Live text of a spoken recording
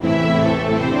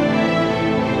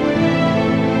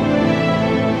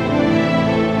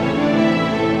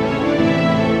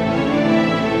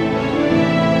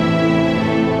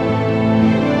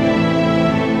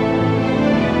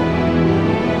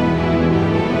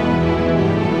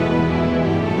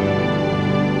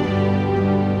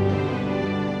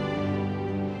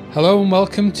Hello and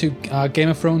welcome to our Game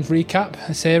of Thrones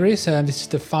recap series. This is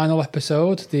the final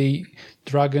episode, The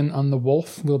Dragon and the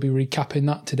Wolf. We'll be recapping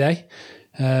that today.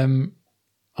 I'm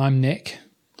Nick.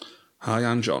 Hi,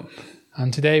 I'm John.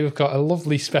 And today we've got a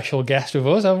lovely special guest with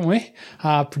us, haven't we?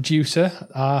 Our producer,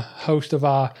 our host of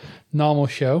our normal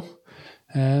show.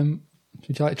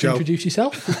 Would you like to introduce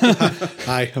yourself?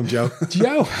 Hi, I'm Joe.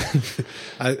 Joe.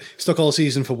 I stuck all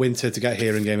season for Winter to get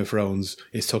here in Game of Thrones.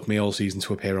 It's took me all season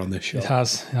to appear on this show. It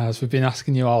has. We've been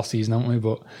asking you all season, haven't we?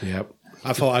 But yep.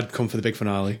 I thought I'd come for the big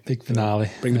finale.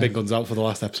 Bring the big guns out for the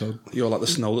last episode. You're like the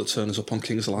snow that turns up on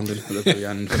King's Landing at the very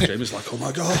end. And Jamie's like, oh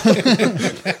my God.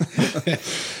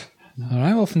 All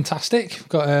right, well, fantastic. We've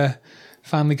got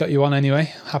finally got you on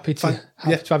anyway. Happy to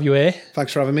have you here.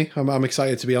 Thanks for having me. I'm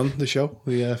excited to be on the show,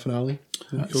 the finale.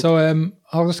 So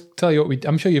I'll just tell you what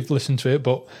I'm sure you've listened to it,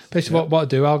 but basically what I'll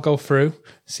do, I'll go through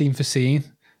scene for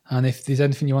scene, and if there's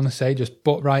anything you want to say, just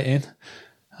butt right in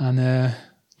and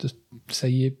just say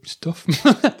your stuff.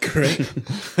 Great.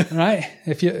 Right,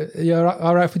 if you're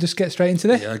all right if we just get straight into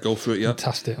this? Yeah, go for it, yeah.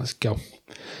 Fantastic, let's go.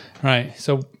 Right,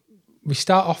 so we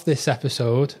start off this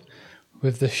episode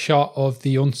with the shot of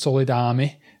the Unsullied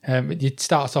army. It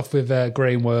starts off with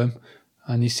Grey Worm,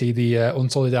 and you see the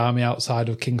Unsullied army outside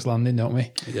of King's Landing, don't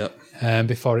we? Yep.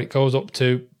 Before it goes up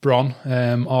to Bronn,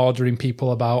 ordering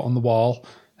people about on the wall.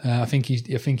 I think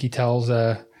he tells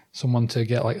someone to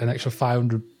get like an extra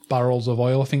 500 barrels of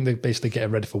oil. I think they're basically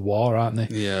getting ready for war, aren't they?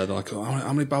 Yeah, they're like, oh,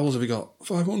 how many barrels have you got?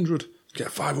 500.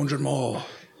 Get 500 more.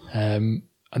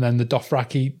 And then the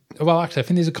Dothraki. Well, actually, I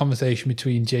think there's a conversation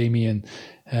between Jaime and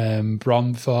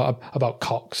Bronn about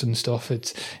cocks and stuff.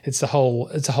 It's a whole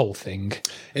thing.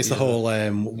 It's the whole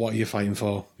what are you fighting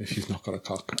for if you've not got a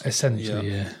cock?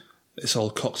 Essentially, yeah. It's all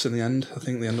cocks in the end, I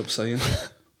think they end up saying.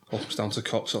 All comes down to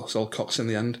cocks. It's all cocks in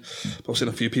the end. But I've seen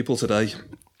a few people today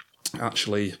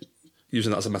actually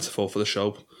using that as a metaphor for the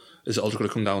show. Is it all just going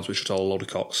to come down to it's just all a load of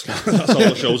cocks? That's all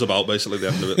the show's about, basically,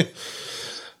 the end of it.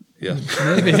 Yeah.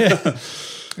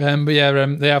 Maybe, yeah.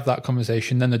 They have that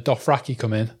conversation. Then the Dothraki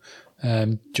come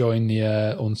in, join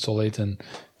the Unsullied, and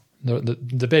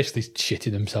they're basically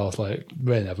shitting themselves. Like,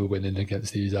 we're never winning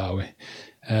against these, are we?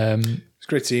 It's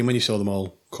great seeing when you saw them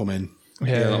all come in.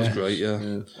 Yeah, that was great. Yeah.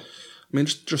 I mean,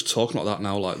 just talking like that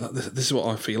now, like this is what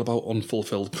I feel about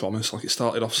Unfulfilled Promise. Like, it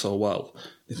started off so well.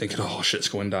 You're thinking, oh, shit's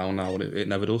going down now, and it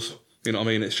never does. You know what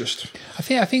I mean? It's just. I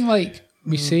think like.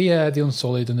 We see the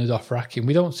Unsullied and the Dothraki, and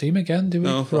we don't see them again, do we?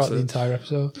 No, throughout the entire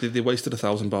episode. They wasted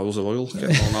 1,000 barrels of oil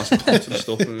getting all nice and pots and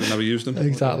stuff, and never used them.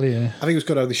 Exactly, yeah. I think it was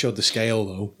good how they showed the scale,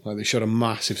 though. Like, they showed a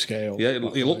massive scale. Yeah, it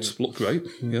looked great.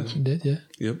 Yeah, It did, yeah.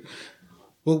 Yep.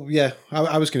 Well, yeah,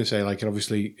 I was going to say, like,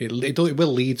 obviously, it will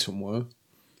lead somewhere,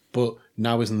 but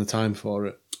now isn't the time for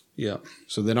it. Yeah.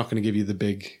 So they're not going to give you the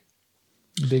big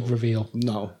reveal.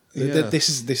 No. Yeah. This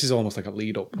is almost like a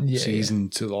lead up season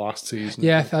to the last season.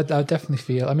 Yeah, I definitely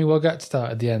feel. I mean, we'll get to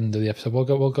that at the end of the episode.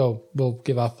 We'll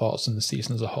give our thoughts on the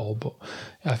season as a whole. But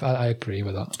I agree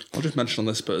with that. I'll just mention on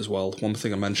this bit as well. One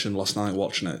thing I mentioned last night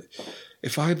watching it.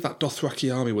 If I had that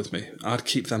Dothraki army with me, I'd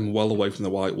keep them well away from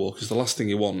the White Walkers. The last thing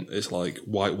you want is like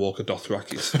White Walker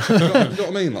Dothrakis. you know what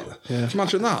I mean? Like, Can you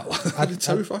imagine that? That'd be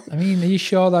terrifying. I mean, are you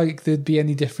sure like there'd be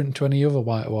any different to any other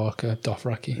White Walker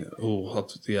Dothraki?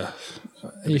 Yeah.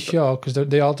 Are you sure? Because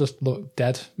they all just look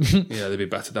dead. Yeah, they'd be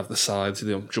better to have the sides,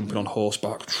 jumping on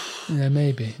horseback. Yeah,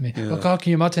 maybe. Yeah. Look, how can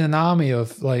you imagine an army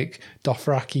of like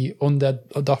Dothraki, undead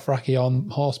Dothraki on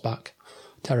horseback?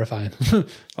 Terrifying.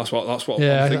 That's what I'm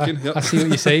thinking. I see what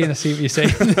you're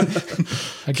saying.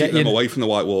 I get Keep them away from the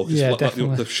White Walkers. Yeah, let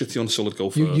definitely. The shitty Unsullied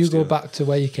go first. You go back to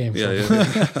where you came from.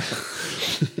 Yeah.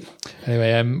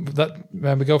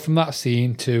 Anyway, we go from that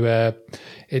scene to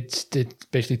it's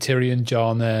basically Tyrion,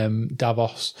 Jon,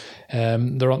 Davos.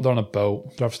 They're on a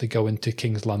boat. They're obviously going to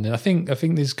King's Landing. I think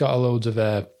there's got a loads of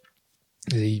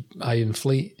the Iron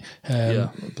Fleet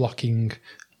blocking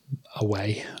a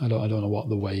way. I don't know what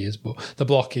the way is, but they're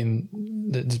blocking.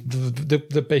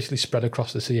 They're basically spread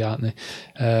across the sea, aren't they?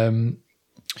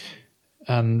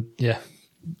 And yeah,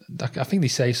 I think they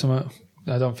say something.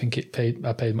 I don't think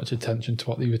I paid much attention to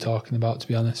what they were talking about, to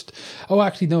be honest. Oh,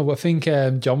 actually, no. I think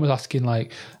Jon was asking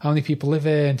like, how many people live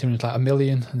here? And Tyrion was like 1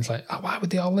 million, and it's like, oh, why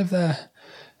would they all live there?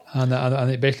 And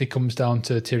it basically comes down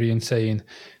to Tyrion saying,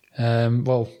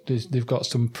 well, they've got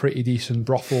some pretty decent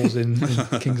brothels in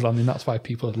King's Landing. That's why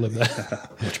people live there.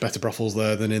 Much better brothels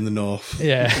there than in the north.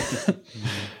 Yeah.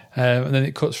 And then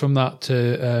it cuts from that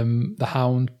to the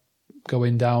Hound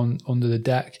going down under the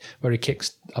deck where he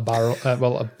kicks a barrel,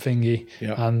 a thingy,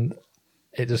 and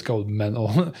it just goes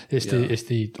mental. It's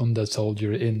the undead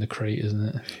soldier in the crate, isn't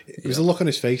it? It was a look on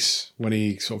his face when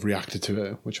he sort of reacted to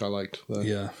it, which I liked.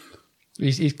 Yeah.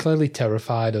 he's clearly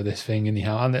terrified of this thing in the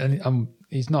Hound, and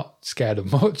he's not scared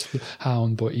of much, the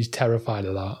Hound, but he's terrified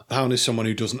of that. The Hound is someone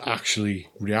who doesn't actually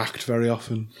react very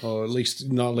often, or at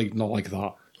least not like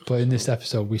that. But in this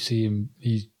episode, we see him,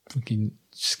 he's fucking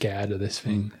scared of this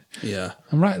thing. Yeah.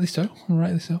 And rightly so.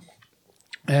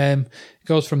 It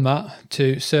goes from that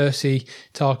to Cersei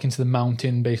talking to the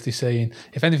Mountain, basically saying,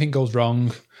 if anything goes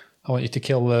wrong, I want you to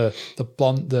kill the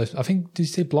blonde, I think, did you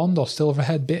say blonde or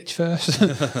silver-haired bitch first?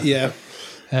 Yeah.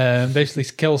 Basically,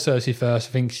 kill Cersei first.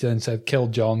 I think she then said, kill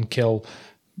Jon,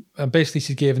 and basically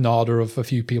she gave an order of a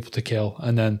few people to kill,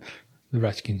 and then the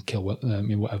rest can kill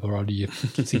whatever order you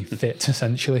see fit,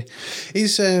 essentially.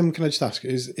 Can I just ask,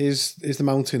 is the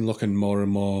Mountain looking more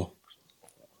and more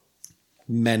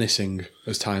menacing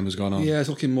as time has gone on? Yeah, it's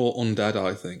looking more undead,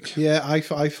 I think. Yeah, I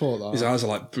thought that. His eyes are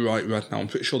like bright red now. I'm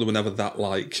pretty sure they were never that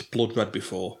like blood red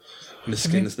before. And his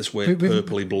skin is this weird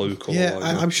purpley blue colour. Yeah,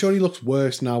 I'm sure he looks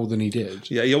worse now than he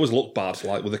did. Yeah, he always looked bad,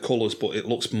 like with the colours, but it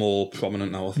looks more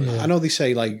prominent now, I think. I know they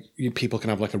say like people can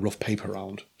have like a rough paper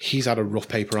round. He's had a rough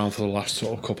paper round for the last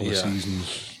sort of couple of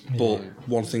seasons. But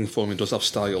one thing for me, does have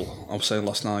style. I was saying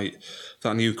last night,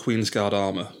 that new Queensguard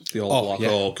armour, the old black. Yeah.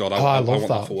 Oh God, I I want love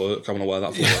that for work. I want to wear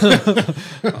that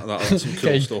for work. That's some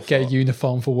cool stuff. Get a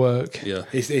uniform for work. Yeah,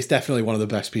 It's definitely one of the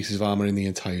best pieces of armour in the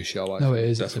entire show. No, it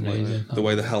is. definitely. It's amazing. The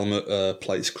way the helmet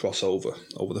plates cross over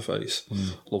the face.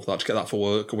 Love that. Just get that for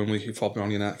work. When we fob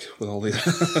around your neck with all the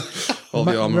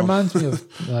the armour. Reminds me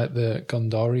of like the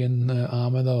Gondorian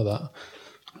armour, though. That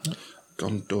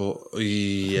Gondor,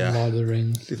 yeah. Lord of the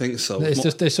Rings. Do you think so? It's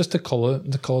just the colour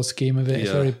scheme of it.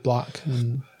 It's very black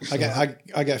and I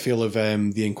get a feel of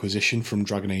the Inquisition from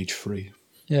Dragon Age 3.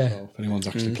 yeah. So if anyone's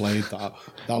actually played that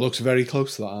looks very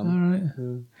close to that. All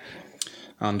right.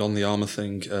 And on the armour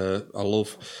thing, I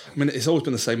mean, it's always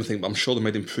been the same thing, but I'm sure they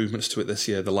made improvements to it this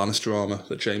year. The Lannister armour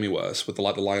that Jaime wears with the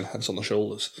lion heads on the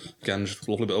shoulders. Again, just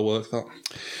a lovely bit of work, that.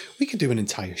 We could do an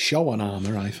entire show on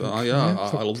armour, I think.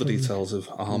 I love the details of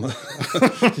armour.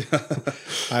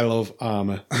 I love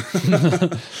armour.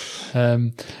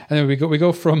 Anyway, we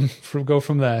go from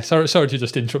there. Sorry to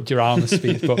just interrupt your armour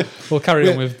speech, but we'll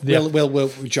carry on with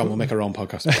the John, we'll make our own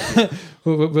podcast.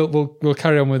 we'll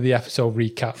carry on with the episode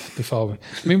recap before we.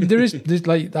 I mean, there's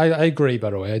like I agree. By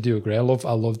the way, I do agree. I love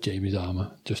Jaime's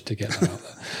armour. Just to get that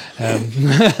out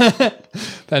there.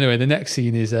 But anyway, the next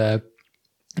scene is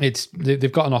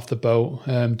they've gotten off the boat.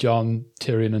 Jon,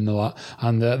 Tyrion, and all that,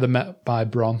 and they're met by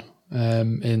Bronn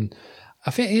in.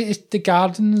 I think it's the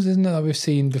gardens, isn't it, that we've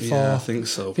seen before? Yeah, I think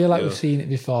so. I feel like we've seen it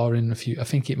before in a few. I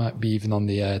think it might be even on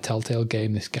the Telltale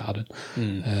game, this garden.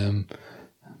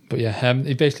 But yeah,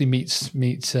 he basically meets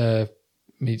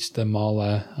them all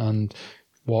there and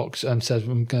walks and says,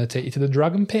 "I'm going to take you to the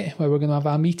Dragon Pit where we're going to have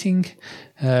our meeting."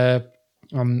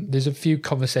 There's a few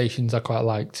conversations I quite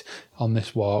liked on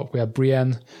this walk. We had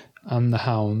Brienne and the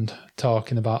Hound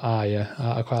talking about Arya.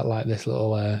 I quite like this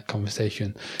little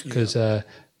conversation because.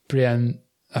 Brienne,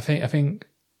 I think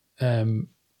the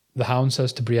Hound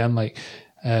says to Brienne, like,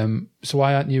 so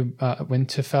why aren't you at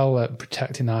Winterfell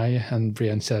protecting Arya? And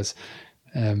Brienne says,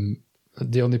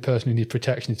 the only person who needs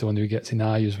protection is the one who gets in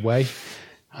Arya's way.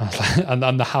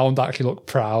 And the Hound actually looked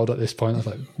proud at this point. I was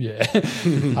like, yeah,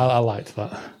 I liked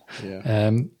that.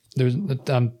 Yeah. There was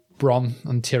Bronn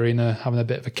and Tyrion are having a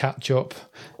bit of a catch up.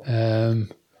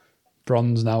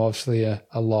 Bronn's now obviously a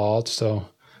lord, so.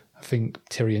 I think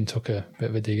Tyrion took a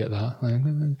bit of a dig at that. Like,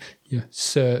 yeah,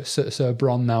 Sir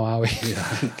Bronn now, are we? Yeah.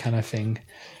 Kind of thing.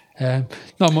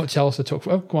 Not much else to talk.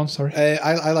 Oh, go on, sorry.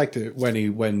 I liked it when he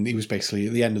was basically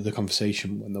at the end of the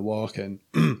conversation when they're walking.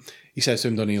 He says to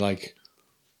him, "Donny, like,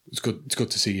 it's good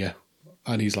to see you,"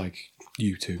 and he's like,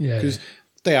 "You too," because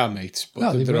they are mates,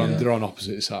 but they're on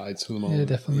opposite sides for the moment. Yeah,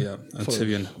 definitely. Yeah, and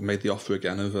Tyrion made the offer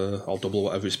again of I'll double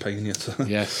whatever he's paying you.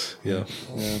 Yes. Yeah.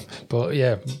 But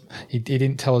yeah, he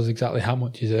didn't tell us exactly how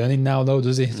much he's earning now, though,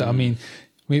 does he? So, I mean,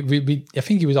 we I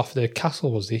think he was offered a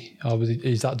castle, was he? Or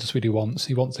is that just what he wants?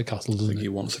 He wants a castle, doesn't he? He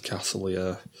wants a castle,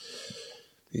 yeah.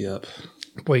 Yep.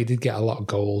 Well, he did get a lot of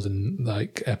gold in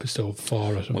like episode 4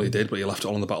 or something. Well, he did, but he left it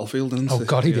all on the battlefield, didn't he? Oh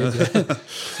God, he did. Yeah.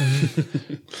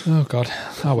 Oh God.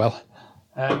 Oh well.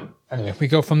 Anyway, we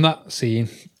go from that scene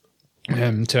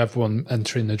to everyone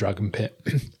entering the Dragon Pit.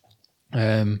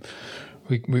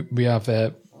 We have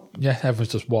everyone's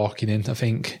just walking in. I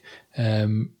think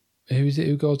who is it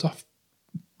who goes off?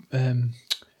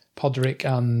 Podrick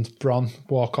and Bronn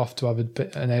walk off to have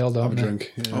an ale, don't they?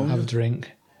 Drink. Yeah. Have a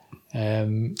drink.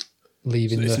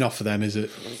 Leaving. It's not for them, is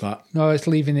it? That. No, it's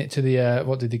leaving it to the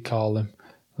what did they call them?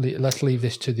 Let's leave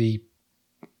this to the.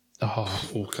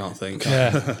 Oh, can't think.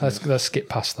 Yeah, let's skip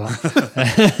past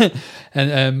that.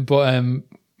 But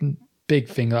big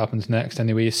thing that happens next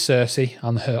anyway is Cersei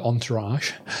and her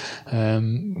entourage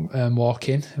walk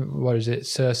in. What is it?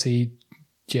 Cersei,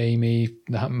 Jamie,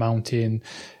 the Mountain.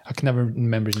 I can never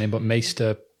remember his name, but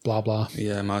Maester, blah, blah.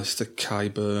 Yeah, Maester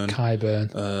Qyburn.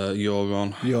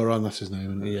 Euron. Euron, that's his name,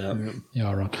 isn't it? Yeah.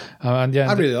 Euron. And yeah,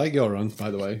 I really like Euron,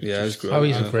 by the way. Yeah, he's great. Oh,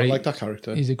 he's I great. like that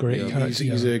character. He's a great character.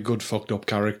 He's a good fucked up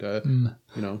character.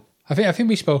 You know. I think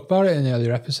we spoke about it in an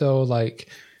earlier episode. Like,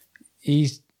 he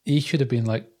should have been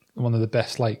like one of the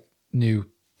best like new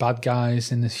bad guys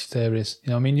in this series. You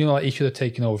know what I mean? You know, like he should have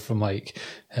taken over from like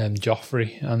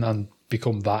Joffrey and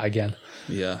become that again.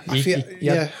 Yeah.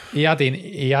 He had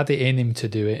it in him to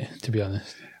do it, to be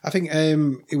honest. I think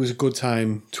it was a good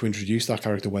time to introduce that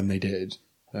character when they did.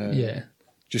 Yeah.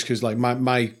 Just because, like,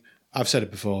 I've said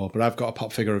it before, but I've got a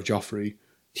pop figure of Joffrey.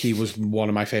 He was one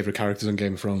of my favourite characters on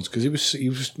Game of Thrones because he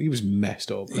was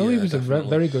messed up. Oh, he was definitely. A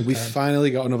very good We've finally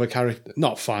got another character.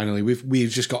 Not finally. We've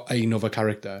just got another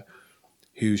character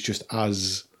who's just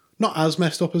not as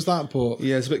messed up as that, but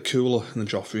Yeah, it's a bit cooler than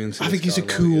Joffrey. I think he's a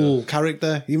cool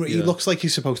character. He looks like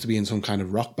he's supposed to be in some kind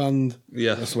of rock band.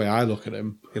 Yeah. That's the way I look at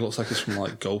him. He looks like he's from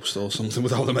like Ghost or something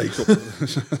without the makeup.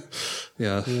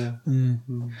 Yeah.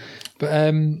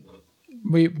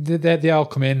 But they all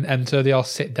come in, enter, they all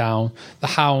sit down. The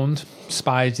Hound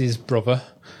spies his brother,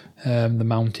 the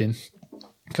Mountain,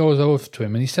 goes over to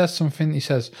him and he says something. He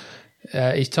says,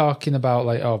 he's talking about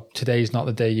like, oh, today's not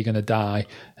the day you're going to die,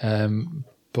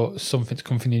 but something's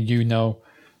coming from you know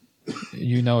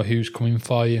who's coming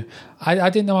for you.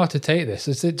 I didn't know how to take this.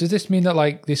 Does this mean that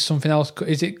like there's something else?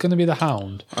 Is it going to be the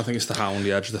Hound? I think it's the Hound,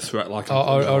 yeah, just the threat. Like,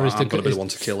 or is I'm going to be the one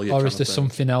to kill you. Or is there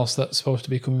something else that's supposed to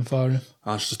be coming for him?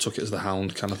 I just took it as the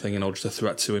Hound kind of thing, just a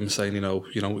threat to him, saying, you know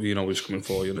who's coming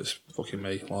for you, and it's fucking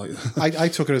me. Like, I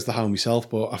took it as the Hound myself,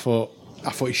 but I thought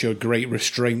he showed great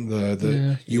restraint there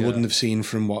that you wouldn't have seen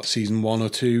from season 1 or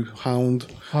 2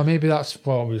 Hound. Or maybe that's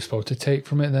what we were supposed to take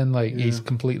from it then. Like he's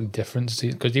completely different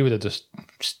because he would have just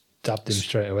stabbed him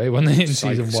straight away, wouldn't he, in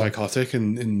season 1? Psychotic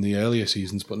in the earlier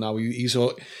seasons, but now he's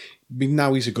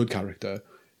a good character.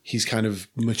 He's kind of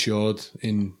matured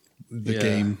in the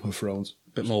Game of Thrones.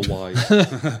 A bit more wise.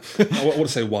 I wouldn't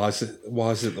say wise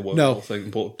isn't the word, No. thing,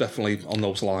 but definitely on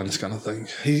those lines kind of thing.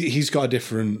 He's got a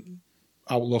different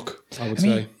outlook, I would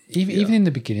say. Even in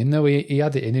the beginning, though, he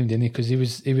had it in him, didn't he? Because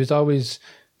he was always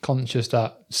conscious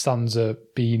that Sansa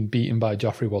being beaten by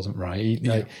Joffrey wasn't right.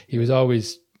 He was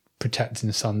always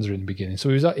protecting Sansa in the beginning, so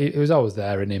it was always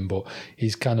there in him. But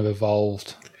he's kind of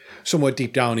evolved. Somewhere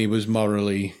deep down, he was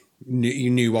morally. He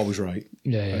knew what was right.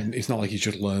 Yeah. And it's not like he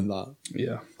just learned that.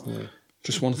 Yeah.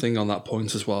 Just one thing on that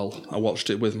point as well. I watched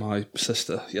it with my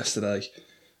sister yesterday,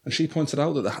 and she pointed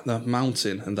out that the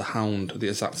Mountain and the Hound are the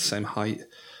exact same height.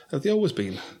 Have they always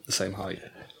been the same height?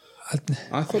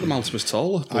 I thought the Mountain was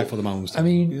taller. I thought the Mountain was taller. I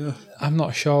mean, I'm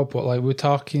not sure, but like we were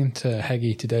talking to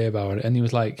Heggy today about it, and he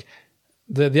was like,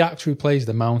 the actor who plays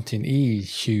the Mountain,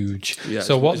 he's huge. Yeah,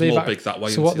 so what they've more big that way.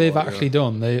 So what they've actually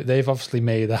done, they've obviously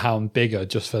made the Hound bigger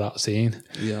just for that scene.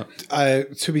 Yeah.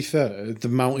 To be fair, the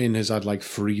Mountain has had like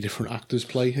 3 different actors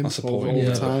play him all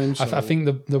the time. So. I think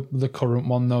the current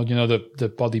one though, the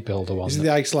bodybuilder one. Is he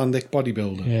the Icelandic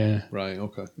bodybuilder? Yeah. Right.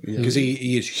 Okay. Because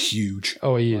he is huge.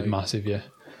 Oh, he is massive. Yeah.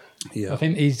 Yeah. I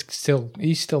think he's still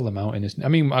the Mountain, isn't he? I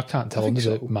mean, I can't tell under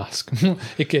the mask.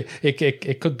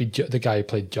 it could be the guy who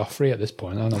played Joffrey at this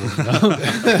point. I don't know.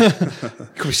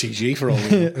 Could be CG for all we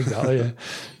know. Exactly.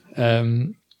 Yeah.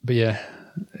 But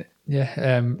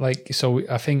yeah. Like, so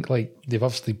I think like they've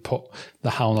obviously put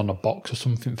the Hound on a box or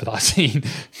something for that scene,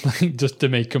 like just to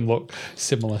make him look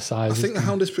similar size. I think the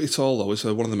Hound is pretty tall though. It's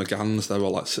one of the McGanns. They're all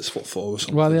like 6'4" or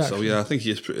something. Well, so yeah, I think he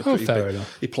is pretty fair big.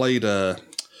 enough. He played.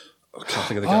 I can't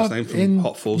think of the guy's name from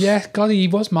Hot Fuzz. Yeah, God, he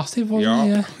was massive, wasn't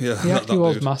he? Yeah. He actually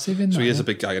was dude. massive in that. So he is a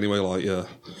big guy anyway. Like, yeah.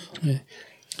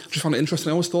 Just found it interesting.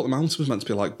 I always thought the Mountain was meant to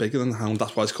be like bigger than the Hound.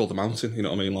 That's why it's called the Mountain. You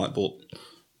know what I mean? Like, but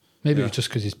maybe it's just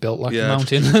because he's built like a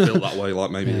just mountain. he's built that way. Like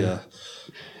maybe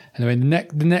Anyway,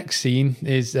 the next scene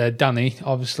is Dany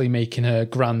obviously making her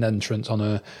grand entrance on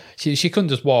her. She couldn't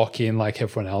just walk in like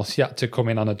everyone else. She had to come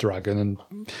in on a dragon and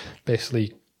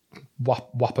basically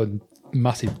whap a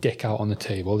massive dick out on the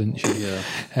table, didn't she?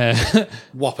 Yeah.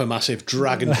 Whop a massive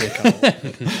dragon dick out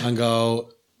and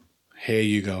go, here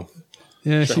you go.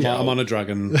 Yeah, I'm on a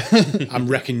dragon. I'm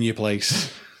wrecking your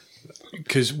place.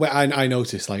 Because I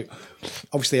noticed, like,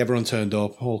 obviously everyone turned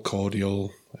up, all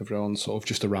cordial, Everyone's sort of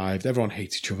just arrived. Everyone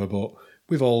hates each other, but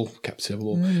we've all kept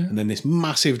civil. And then this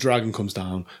massive dragon comes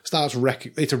down, starts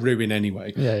wrecking. It's a ruin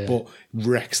anyway, but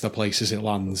wrecks the place as it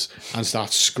lands and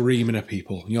starts screaming at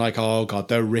people. And you're like, oh god,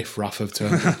 the riff-raff have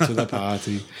turned up to the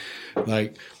party.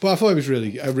 Like, but I thought it was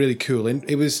really cool. And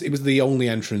it was the only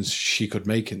entrance she could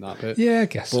make in that bit. Yeah, I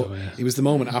guess but so. Yeah. It was the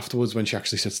moment afterwards when she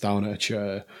actually sits down at a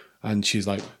chair and she's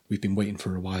like, "We've been waiting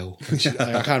for a while."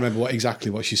 I can't remember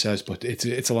exactly what she says, but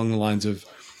it's along the lines of,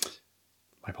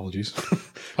 "My apologies."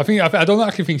 I don't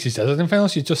actually think she says anything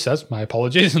else. She just says, "My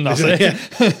apologies," and that's it.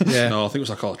 Yeah. No, I think it was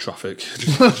like all traffic.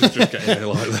 Just getting here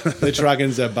like that. The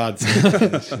dragons are bad.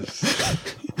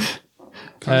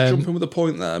 Can I jump in with a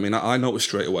point there? I mean, I noticed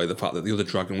straight away the fact that the other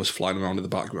dragon was flying around in the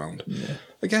background. Yeah.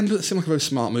 Again, doesn't seem like a very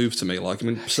smart move to me. Like, I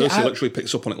mean, Cersei literally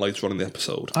picks up on it later on in the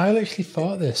episode. I literally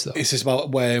thought this, though. It's just about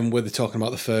when they're talking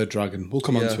about the third dragon. We'll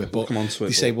come on to it. But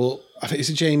you say, well, I think it's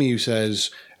Jamie who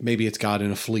says maybe it's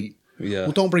guarding a fleet. Yeah.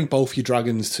 Well, don't bring both your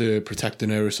dragons to protect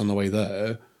Daenerys on the way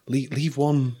there. Leave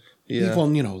one. Yeah. Leave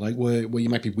one, like where you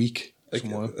might be weak.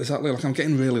 Exactly. Like, I'm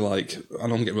getting really I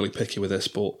know I'm getting really picky with this,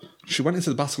 but she went into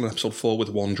the battle in episode 4 with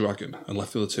one dragon and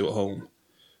left the other 2 at home.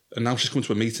 And now she's come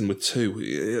to a meeting with 2.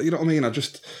 You know what I mean?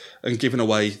 And giving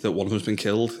away that one of them's been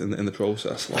killed in the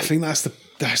process. I think that's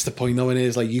the point though,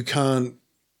 is like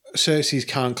Cersei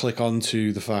can't click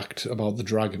onto the fact about the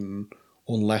dragon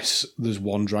unless there's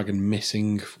one dragon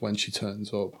missing when she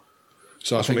turns up.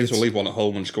 So I think means we'll leave one at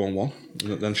home and just go on one.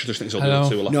 Then she just thinks all the other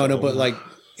 2 are left. No, but like,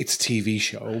 it's a TV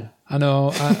show. I know.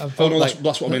 That's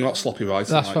what I mean about sloppy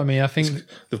writing. That's what I mean. I think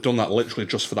they've done that literally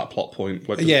just for that plot point.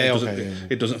 Where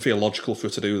it doesn't feel logical for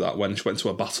her to do that when she went to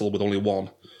a battle with only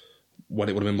one, when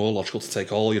it would have been more logical to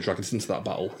take all your dragons into that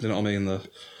battle. You know what I mean?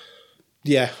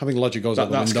 Yeah, I think logic goes out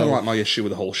the window. That's kind of like my issue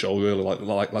with the whole show, really.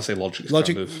 Like let's say logic.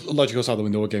 Logic goes out the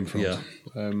window with Game of Thrones.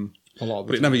 Yeah. A lot of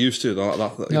but it never used to.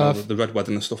 The Red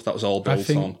Wedding and stuff, that was all built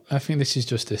on. I think this is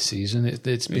just this season.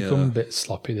 It's become a bit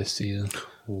sloppy this season.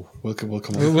 Ooh, we'll come on.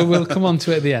 We'll come on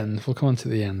to it at the end. We'll come on to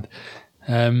the end.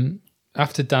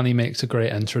 After Dany makes a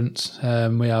great entrance,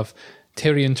 we have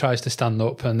Tyrion tries to stand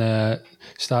up and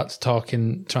starts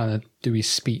talking, trying to do his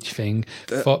speech thing.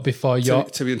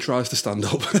 Tyrion tries to stand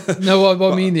up. No,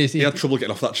 what I mean is... He had trouble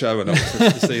getting off that chair and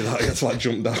to see that. He had to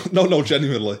jump down. No,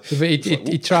 genuinely. But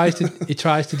he tries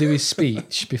to do his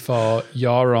speech before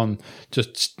Euron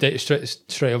just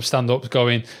straight up stand up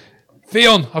going,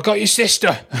 "Theon, I've got your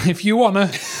sister, if you want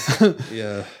her."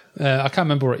 Yeah. I can't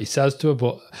remember what he says to her,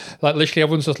 but like literally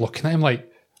everyone's just looking at him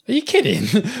like, "Are you kidding?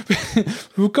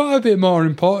 We've got a bit more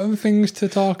important things to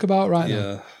talk about right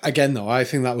now." Again, though, I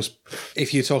think that was,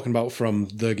 if you're talking about from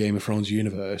the Game of Thrones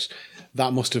universe,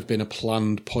 that must have been a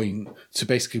planned point to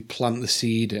basically plant the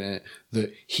seed in it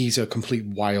that he's a complete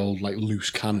wild, like loose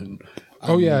cannon.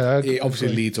 And it obviously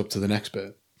leads up to the next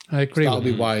bit. I agree. That'll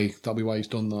be why he's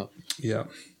done that. Yeah.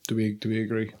 Do we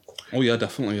agree? Oh yeah,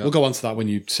 definitely. Yeah. We'll go on to that when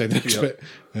you say the next bit.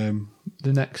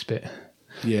 The next bit.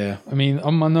 Yeah. I mean,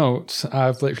 on my notes,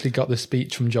 I've literally got the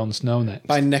speech from Jon Snow next.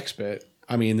 By next bit,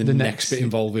 I mean the next bit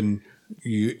involving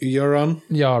Euron.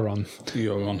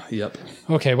 Euron, yep.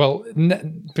 Okay, well,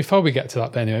 before we get to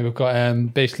that bit anyway, we've got I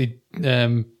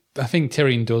think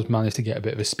Tyrion does manage to get a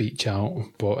bit of a speech out,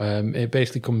 but it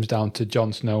basically comes down to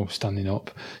Jon Snow standing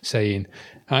up saying,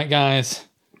 "All right, guys,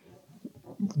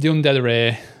 the undead are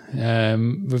here.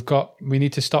 We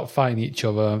need to stop fighting each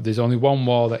other. There's only one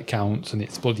war that counts, and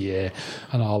it's bloody here,"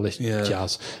 and all this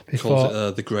jazz. Calls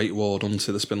it the Great War, doesn't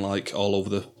it? That's been like all over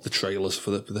the trailers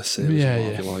for the series.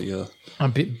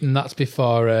 And that's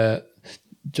before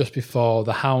just before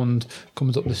the Hound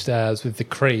comes up the stairs with the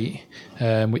crate,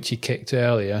 which he kicked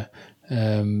earlier,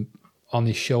 on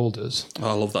his shoulders. Oh,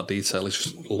 I love that detail. He's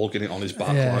just lugging it on his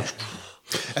back. Yeah.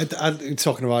 And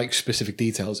talking about like specific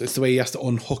details, it's the way he has to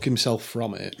unhook himself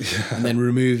from it and then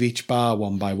remove each bar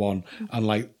one by one, and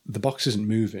like the box isn't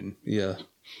moving. Yeah,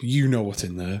 you know what's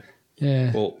in there.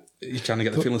 Yeah, but you kind of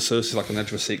get the feeling Cersei's like on the edge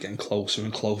of a seat, getting closer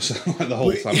and closer like the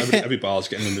whole time. Every bar's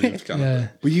getting removed.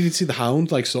 But you can see the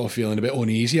Hound like sort of feeling a bit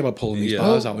uneasy about pulling these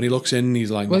bars out. When he looks in,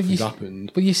 he's like, "Nothing's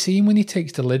happened." But you see him when he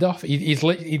takes the lid off. He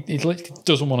literally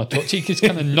doesn't want to touch it. He just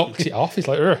kind of knocks it off. He's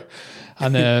like, "Ugh."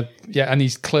 And and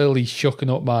he's clearly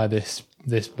shooken up by this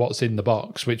what's in the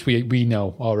box, which we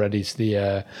know already is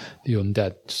the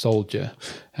undead soldier.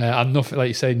 And nothing, like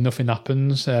you say, nothing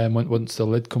happens once the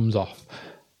lid comes off,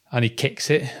 and he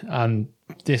kicks it, and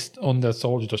this undead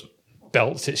soldier just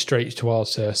belts it straight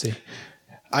towards Cersei.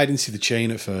 I didn't see the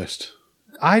chain at first.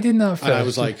 I didn't at first. And I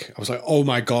was like, oh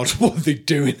my God, what are they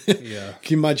doing? Yeah.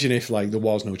 Can you imagine if like there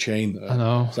was no chain there? I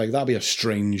know. It's like, that'd be a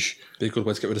strange... Be a good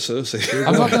way to get rid of Cersei.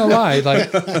 I'm not gonna lie,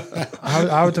 like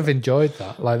I would have enjoyed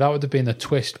that. Like that would have been a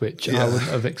twist which I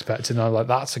wouldn't have expected. And I'm like,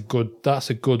 that's a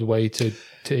good way to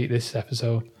eat this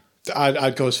episode.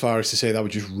 I'd go as far as to say that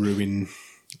would just ruin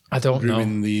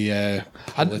the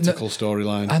political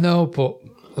storyline. I know, but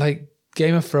like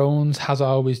Game of Thrones has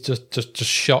always just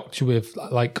shocked you with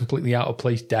like completely out of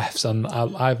place deaths, and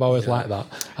I've always liked that.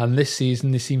 And this season,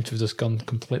 they seem to have just gone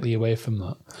completely away from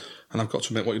that. And I've got to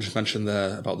admit, what you just mentioned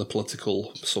there about the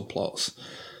political subplots,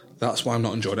 that's why I'm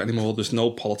not enjoying it anymore. There's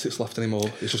no politics left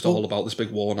anymore. It's just all about this big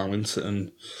war now, isn't it?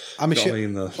 And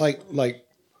like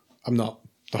I'm not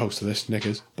the host of this, Nick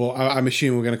is, but I'm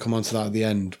assuming we're going to come on to that at the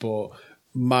end. But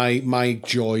my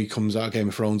joy comes out of Game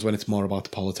of Thrones when it's more about the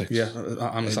politics. Yeah,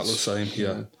 I'm exactly the same.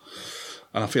 Yeah.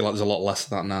 And I feel like there's a lot less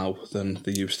of that now than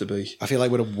there used to be. I feel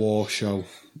like with a war show,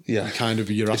 you're at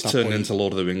it's that turning point. into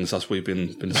Lord of the Rings, as we've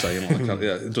been saying. Like,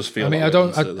 it does feel. I mean, like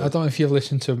I don't know if you've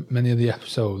listened to many of the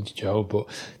episodes, Joe, but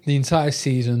the entire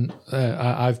season,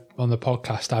 I've on the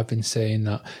podcast, I've been saying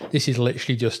that this is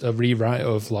literally just a rewrite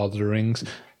of Lord of the Rings,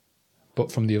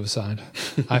 but from the other side.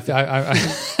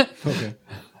 Okay.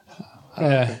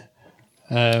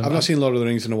 I've not seen Lord of the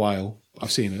Rings in a while.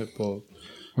 I've seen it, but.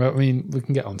 Well, I mean, we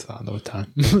can get onto that another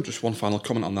time. Just one final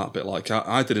comment on that bit. Like,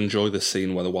 I did enjoy this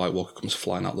scene where the White Walker comes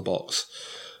flying out of the box,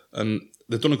 and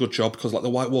they've done a good job because, like, the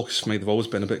White Walkers for me, they've always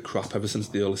been a bit crap ever since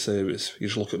the early series. You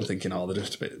just look at them thinking, oh, they're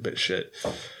just a bit shit.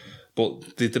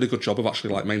 But they did a good job of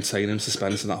actually like maintaining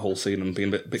suspense in that whole scene and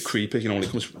being a bit creepy. You know, when he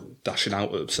comes dashing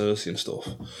out at Cersei and stuff.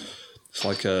 It's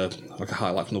like a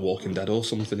highlight from The Walking Dead or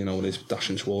something. You know, when he's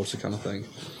dashing towards the kind of thing.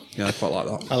 Yeah, I quite like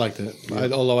that. I liked it.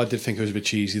 Although I did think it was a bit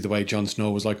cheesy the way Jon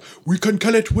Snow was like, "We can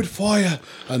kill it with fire,"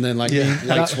 and then like he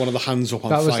lights one of the hands up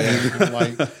on fire.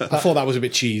 I thought that was a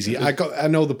bit cheesy. That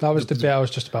was the bit I was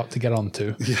just about to get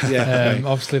onto. Yeah.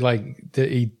 Obviously, like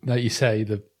you say,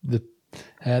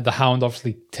 the Hound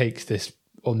obviously takes this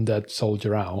undead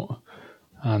soldier out,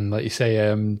 and like you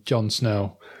say, Jon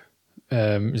Snow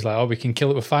is like, "Oh, we can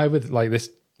kill it with fire with like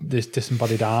this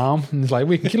disembodied arm," and he's like,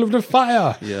 "We can kill it with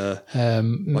fire." Yeah,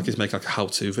 like he's making like a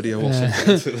how-to video or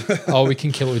something. Oh, we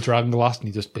can kill it with dragon glass, and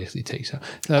he just basically takes it.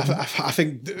 I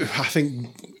think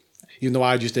even though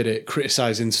I just did it,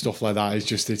 criticising stuff like that it's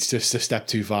just a step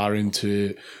too far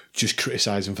into just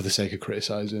criticising for the sake of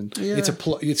criticising. Yeah.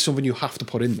 It's something you have to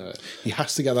put in there. He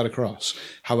has to get that across.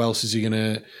 How else is he going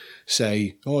to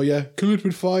say, "Oh yeah, kill it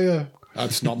with fire"?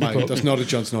 That's not a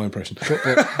Jon Snow impression.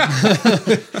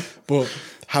 But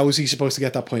how is he supposed to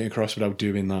get that point across without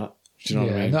doing that? Do you know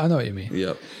what I mean? I know what you mean.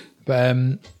 Yeah. But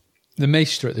the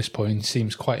Maester at this point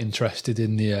seems quite interested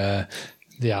in the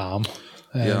arm.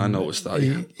 I noticed that.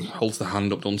 He holds the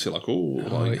hand up, doesn't he?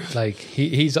 Like,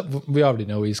 he's. We already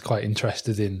know he's quite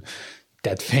interested in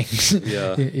dead things.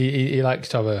 Yeah. he likes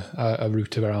to have a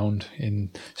root around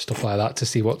in stuff like that to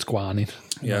see what's going on.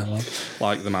 Yeah,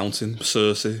 like the Mountain,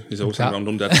 Cersei. He's always around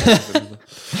undead.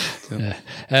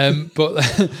 But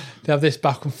they have this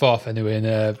back and forth anyway,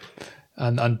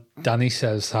 and Dany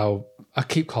says how I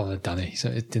keep calling her Dany, so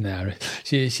it's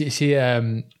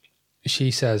Daenerys. She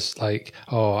says like,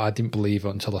 "Oh, I didn't believe it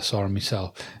until I saw her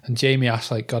myself." And Jaime asks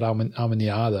like, "God, how many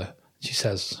are there?" She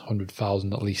says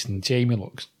 100,000 at least, and Jaime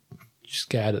looks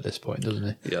scared at this point,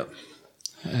 doesn't he? Yeah.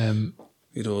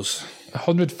 He does.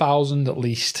 100,000 at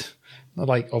least.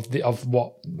 Like of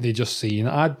what they just seen,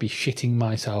 I'd be shitting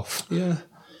myself. Yeah.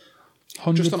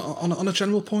 100. Just on a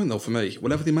general point though, for me,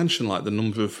 whenever they mention like the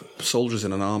number of soldiers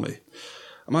in an army,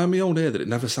 am I on my own ear that it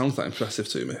never sounds that impressive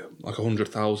to me? Like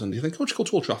 100,000. You think, oh, just go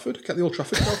to Old Trafford, get the Old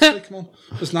Trafford crowd. Come on,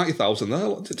 there's 90,000 there. Do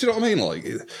you know what I mean? Like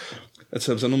in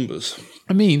terms of numbers.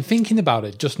 I mean, thinking about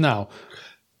it just now,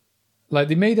 like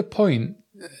they made a point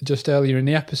just earlier in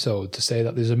the episode to say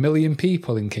that there's 1 million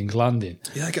people in King's Landing.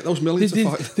 Yeah, get those millions to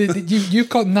fight. You've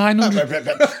got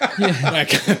 900.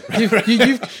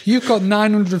 You've got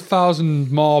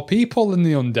 900,000 more people than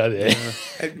the undead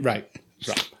here. Right.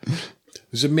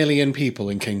 There's 1 million people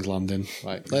in King's Landing.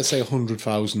 Right. Let's say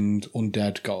 100,000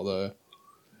 undead got there.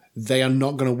 They are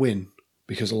not going to win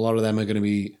because a lot of them are going to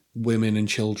be women and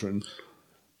children.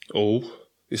 Oh,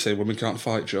 you say women can't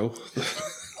fight, Joe?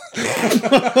 I'm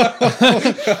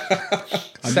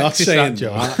not saying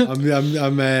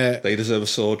that. They deserve a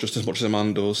sword just as much as a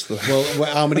man does. Well,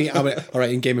 how many? All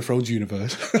right, in Game of Thrones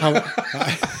universe,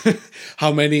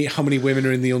 how many women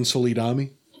are in the Unsullied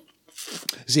army?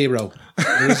 0.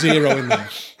 There's 0 in there.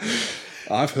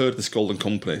 I've heard this Golden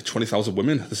Company, 20,000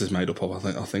 women. This is made up of.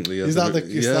 I think the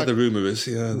the rumor is.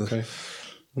 Yeah. Okay.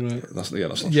 Right. That's not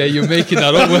Yeah, true. you're making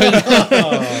that up, weren't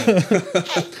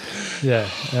you? Yeah.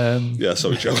 Yeah,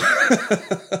 sorry, Joe.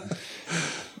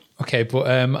 Okay, but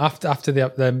after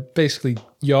the basically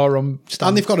you're on stand.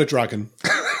 And they've got a dragon.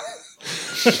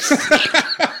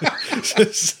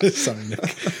 Sorry,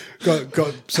 Nick.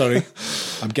 Sorry,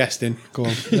 I'm guesting. Go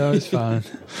on. No, it's fine.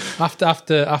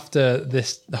 After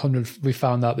this 100, we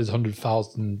found out there's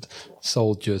 100,000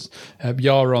 soldiers.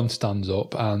 Euron stands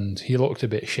up and he looked a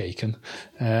bit shaken,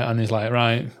 and he's like,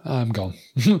 "Right, I'm gone.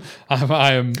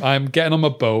 I'm getting on my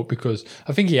boat," because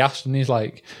I think he asked, and he's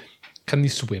like, "Can you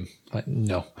swim?" Like,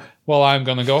 no. Well, I'm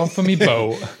gonna go off on my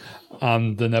boat.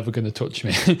 And they're never going to touch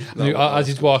me. As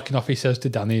he's walking off, he says to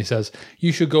Danny, he says,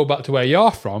 "You should go back to where you're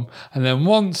from, and then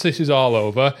once this is all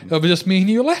over, it'll be just me and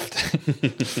you left."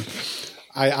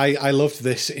 I loved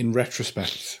this in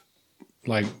retrospect.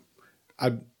 Like,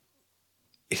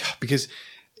 because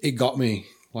it got me.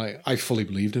 Like, I fully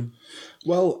believed him.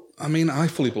 Well, I mean, I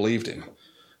fully believed him.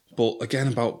 But again,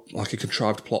 about like a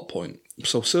contrived plot point.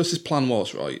 So Cersei's plan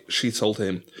was, right, she told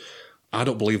him, "I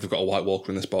don't believe they've got a White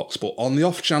Walker in this box, but on the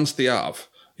off chance they have,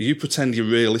 you pretend you're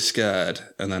really scared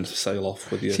and then sail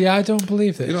off with you." See, I don't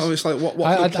believe this. You know, it's like, what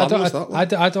kind of plan was that?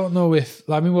 Like? I don't know if...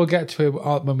 I mean, we'll get to it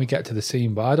when we get to the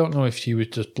scene, but I don't know if she was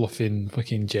just bluffing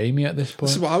fucking Jamie at this point.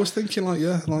 This is what I was thinking, like,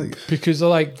 yeah, like... Because,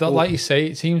 like you say,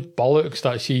 it seems bollocks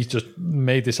that she's just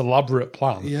made this elaborate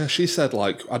plan. Yeah, she said,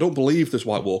 like, "I don't believe there's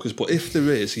White Walkers, but if there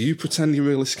is, you pretend you're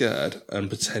really scared and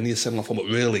pretend you're sailing off, but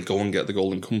really go and get the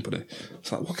Golden Company."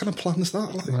 It's like, what kind of plan is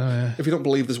that? Like, if you don't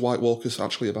believe there's White Walkers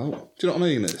actually about. Do you know what I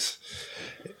mean?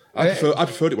 I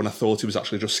preferred it when I thought he was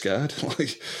actually just scared.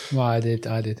 Like, Well, I did.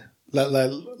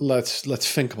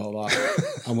 Let's think about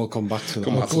that, and we'll come back to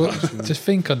that. Just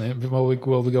think on it while we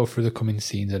go through the coming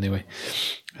scenes anyway.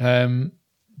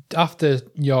 After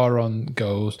Euron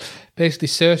goes, basically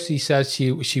Cersei says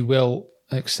she will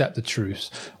accept the truce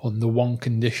on the one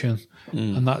condition,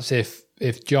 and that's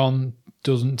if Jon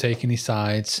doesn't take any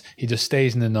sides, he just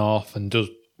stays in the north and does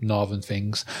northern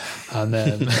things, and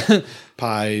then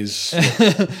Pies,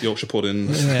 Yorkshire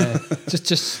puddings. yeah,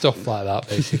 just stuff like that,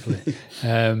 basically.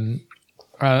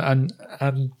 And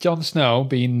Jon Snow,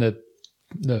 being the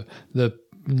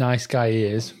nice guy he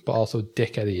is, but also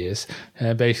dickhead he is,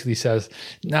 basically says,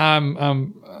 "Nah,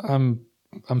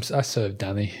 I served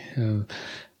Danny.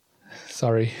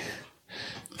 Sorry."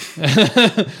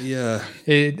 Yeah.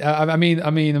 I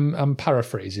mean, I'm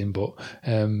paraphrasing, but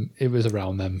it was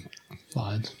around them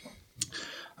lines.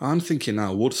 I'm thinking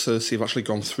now, would Cersei have actually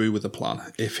gone through with the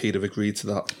plan if he'd have agreed to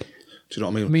that? Do you know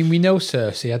what I mean? I mean, we know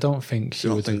Cersei. I don't think she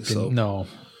would have been. So? No,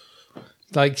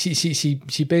 like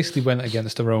she basically went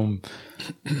against her own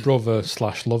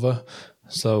brother/lover.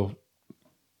 So,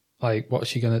 like, what's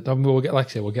she gonna? I mean, we'll get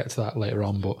to that later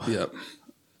on. But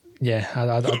yeah,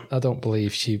 I don't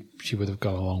believe she would have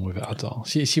gone along with it at all.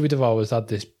 She would have always had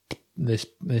this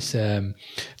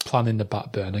plan in the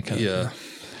back burner. Kind of thing.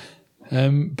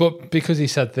 But because he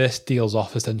said this, deal's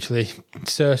off essentially.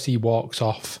 Cersei walks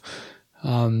off,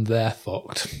 and they're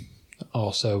fucked.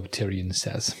 Also, Tyrion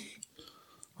says.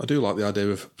 I do like the idea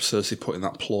of Cersei putting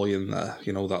that ploy in there.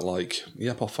 You know, that like,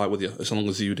 "Yep, I'll fight with you as long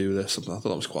as you do this." I thought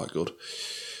that was quite good.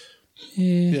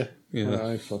 Yeah.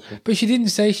 But she didn't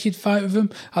say she'd fight with him.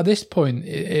 At this point,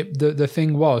 the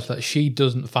thing was that she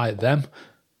doesn't fight them.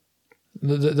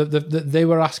 They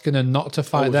were asking her not to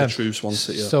fight them, the truce wants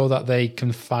it, yeah. so that they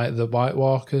can fight the White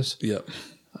Walkers. Yeah.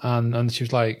 And she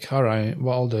was like, "All right,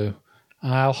 what I'll do,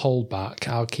 I'll hold back.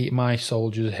 I'll keep my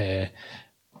soldiers here,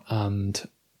 and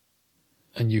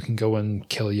you can go and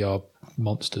kill your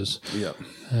monsters. Yeah.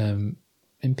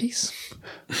 In peace."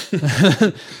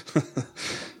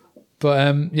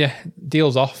 But yeah,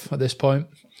 deal's off at this point.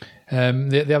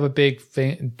 They have a big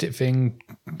thing.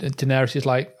 Daenerys is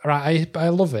like, "Right, I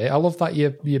love it. I love that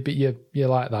you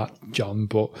like that, Jon.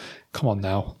 But come on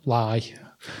now, lie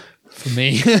for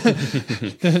me."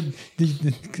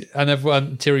 And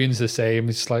everyone, Tyrion's the same.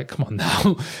 It's like, come on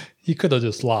now, you could have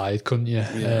just lied, couldn't you?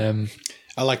 Yeah.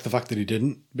 I like the fact that he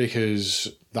didn't,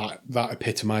 because that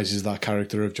epitomizes that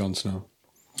character of Jon Snow.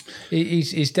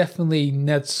 He's definitely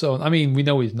Ned's son. I mean, we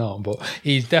know he's not, but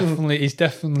he's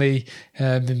definitely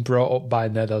been brought up by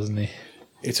Ned, hasn't he?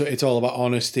 It's all about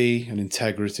honesty and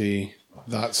integrity.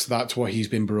 That's what he's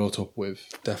been brought up with.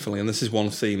 Definitely, and this is one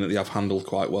theme that they have handled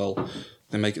quite well.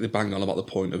 They bang on about the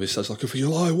point of, he says, like, if you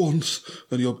lie once,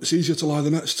 then it's easier to lie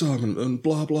the next time, and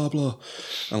blah, blah, blah.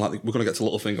 And like, we're going to get to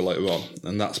Littlefinger later on,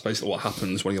 and that's basically what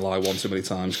happens when you lie one too many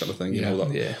times, kind of thing. You know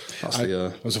that? Yeah. That's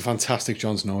it was a fantastic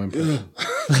Jon Snow impression.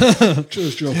 Yeah.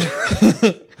 Cheers, John.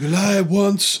 You lie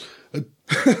once,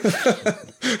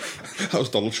 That was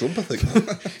Donald Trump, I think.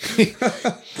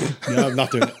 No, I'm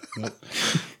not doing it. No.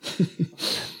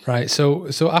 Right. So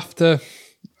after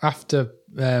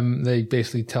they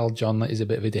basically tell Jon that he's a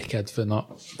bit of a dickhead for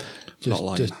not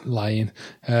lying.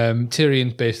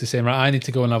 Tyrion's basically saying, right, I need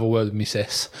to go and have a word with my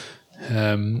sis,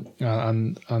 and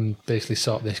basically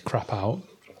sort this crap out.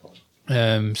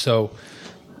 So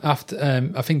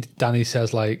after I think Dany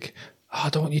says like, I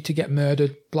don't want you to get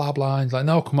murdered, blah blah. And he's like,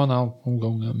 no, come on, I'll go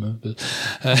and get murdered.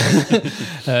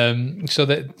 So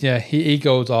that he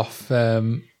goes off.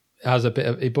 Has a bit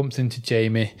of, he bumps into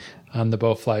Jaime, and they're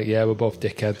both like, yeah, we're both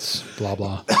dickheads, blah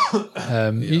blah.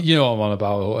 You know what I'm on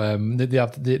about.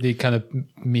 They kind of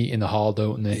meet in the hall,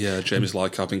 don't they? Yeah, Jaime's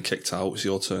like, I've been kicked out. It's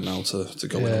your turn now to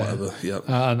go in or whatever. Yeah,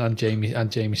 and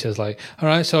Jaime says like, all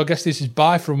right, so I guess this is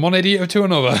bye from one idiot to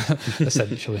another,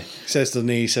 essentially.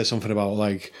 He says something about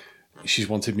like, she's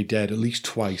wanted me dead at least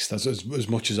twice. That's as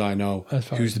much as I know.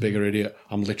 Who's the bigger idiot?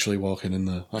 I'm literally walking in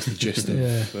there. That's the gist of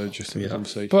the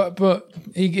conversation. But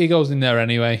he goes in there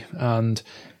anyway, and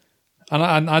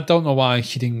I don't know why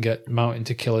she didn't get Mountain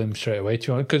to kill him straight away.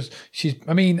 Because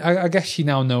I guess she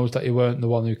now knows that he weren't the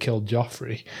one who killed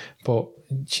Joffrey, but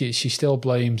she still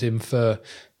blames him for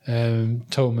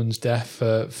Tommen's death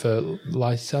for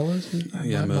Lycella.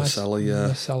 Yeah, Myrcella. Yeah,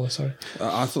 Myrcella. Sorry.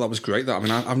 I thought that was great.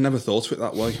 I've never thought of it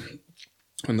that way.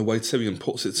 And the way Tyrion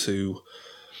puts it to,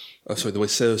 the way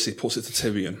Cersei puts it to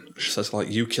Tyrion, she says like,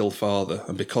 "You killed father,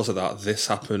 and because of that, this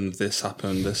happened, this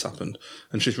happened, this happened."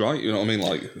 And she's right. You know what I mean?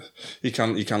 Like, you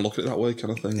can look at it that way,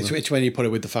 kind of thing. It's when you put it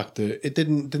with the fact that it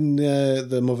didn't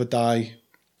the mother die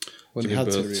when he had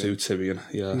birth to Tyrion.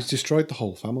 Yeah, he's destroyed the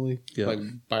whole family, like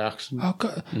by accident. Oh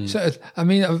God! So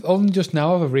I've only just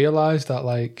now I've realised that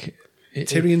like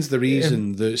Tyrion's the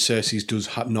reason that Cersei does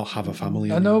not have a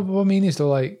family. I know, but what I mean is though,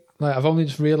 like I've only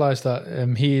just realised that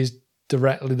he is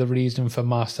directly the reason for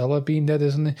Myrcella being dead,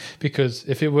 isn't he? Because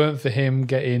if it weren't for him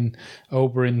getting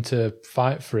Oberyn to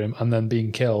fight for him and then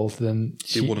being killed, then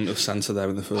he wouldn't have sent her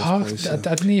there in the first place. I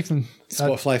didn't even. It's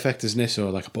butterfly effect, isn't it? So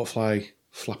like a butterfly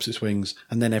flaps its wings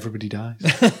and then everybody dies.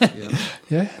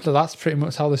 Yeah, so that's pretty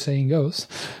much how the saying goes.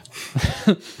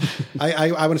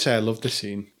 I want to say I love this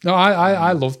scene. No,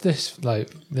 I love this.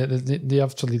 Like they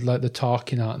actually like the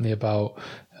talking, aren't they, about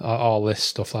all this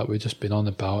stuff like we've just been on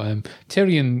about.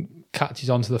 Tyrion catches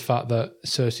on to the fact that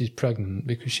Cersei's pregnant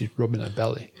because she's rubbing her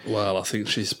belly. Well, I think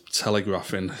she's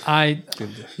telegraphing. I'm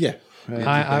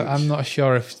not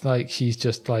sure if like she's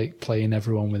just like playing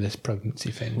everyone with this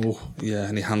pregnancy thing. Oh. Yeah,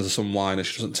 and he hands her some wine and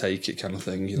she doesn't take it, kind of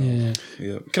thing. You know.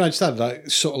 Yeah. Can I just add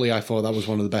that subtly? I thought that was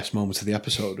one of the best moments of the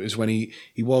episode. Is when he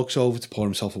walks over to pour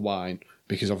himself a wine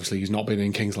because obviously he's not been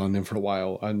in King's Landing for a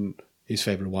while and his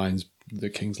favourite wine's the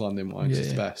King's Landing wines. It's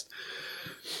the best.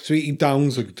 So he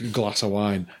downs a glass of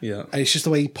wine. Yeah. And it's just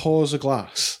the way he pours a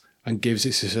glass and gives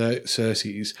it to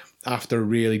Cersei's after a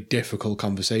really difficult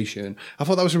conversation. I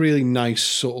thought that was a really nice,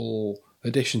 subtle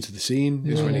addition to the scene,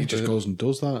 is when he just goes and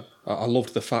does that. I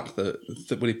loved the fact that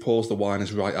when he pours the wine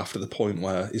is right after the point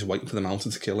where he's waiting for the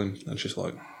Mountain to kill him, and she's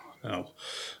like, no.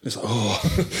 And it's like,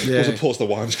 goes and pours the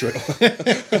wine straight on.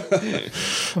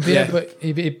 But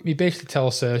he basically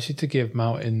tells Cersei to give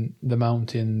the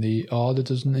Mountain the order,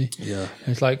 doesn't he? Yeah. And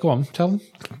it's like, go on, tell him.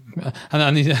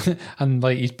 And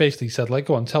he's basically said, like,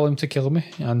 go on, tell him to kill me.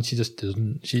 And she just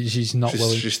doesn't. She's not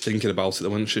willing. She's thinking about it,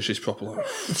 when she's proper like,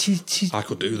 I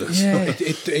could do this. Yeah.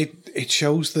 It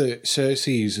shows that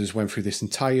Cersei has went through this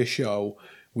entire show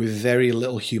with very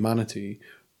little humanity,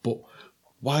 but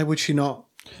why would she not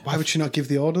give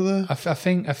the order there? I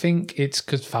think it's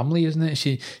because family, isn't it?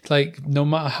 She like no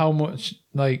matter how much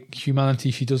like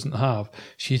humanity she doesn't have,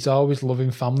 she's always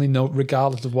loving family,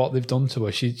 regardless of what they've done to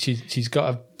her. She's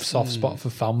got a soft spot for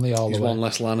family all the way. One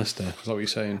less Lannister. Is that what you're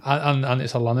saying? And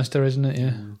it's a Lannister, isn't it?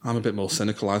 Yeah. I'm a bit more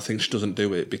cynical. I think she doesn't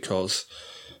do it because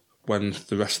when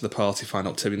the rest of the party find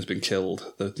out Tyrion's been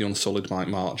killed, the Unsullied might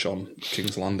march on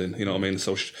King's Landing, you know what I mean?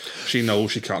 So she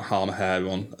knows she can't harm a hair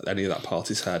on any of that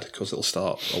party's head because it'll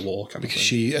start a war kind of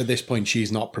thing. At this point,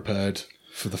 she's not prepared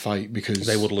for the fight because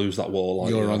they would lose that war.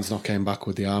 Euron's not came back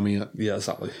with the army yet. Yeah,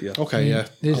 exactly. Yeah. Okay, I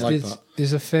like that.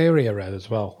 There's a theory I read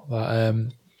as well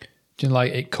that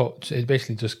it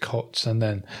basically just cuts and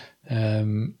then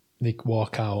they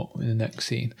walk out in the next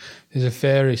scene. There's a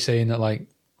theory saying that like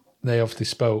they obviously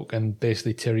spoke, and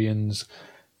basically Tyrion's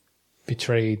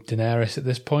betrayed Daenerys at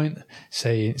this point,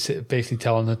 basically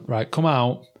telling her, right, come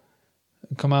out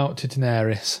to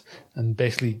Daenerys and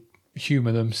basically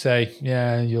humour them, say,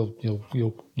 yeah,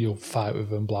 you'll fight with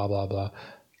them, blah blah blah,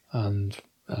 and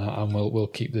we'll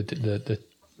keep the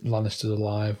Lannisters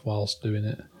alive whilst doing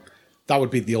it. that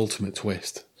would be the ultimate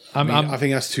twist. I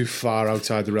think that's too far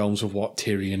outside the realms of what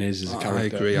Tyrion is as a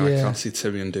character. I agree. I can't see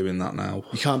Tyrion doing that now.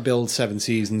 You can't build 7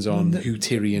 seasons on who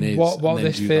Tyrion is. What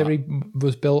this theory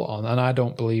was built on, and I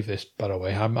don't believe this, by the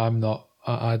way.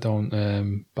 I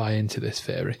don't buy into this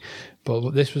theory,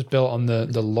 but this was built on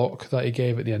the look that he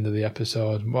gave at the end of the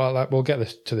episode. Well, we'll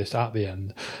get to this at the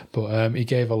end, but he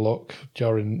gave a look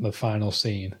during the final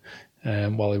scene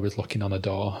while he was looking on a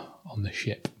door on the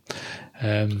ship.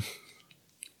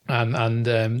 And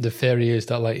the theory is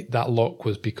that that look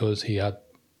was because he had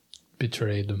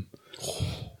betrayed them.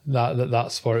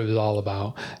 That's what it was all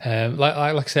about. Like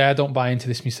I say, I don't buy into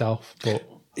this myself, but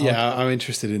I'm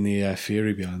interested in the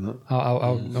theory behind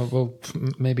that. We'll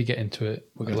maybe get into it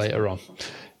later on.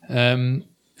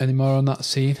 Any more on that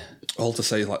scene? All to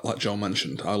say, like John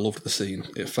mentioned, I loved the scene.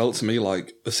 It felt to me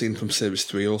like a scene from series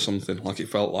 3 or something. Like it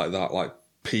felt like that, like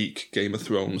peak Game of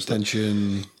Thrones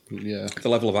tension. Yeah, the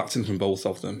level of acting from both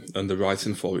of them and the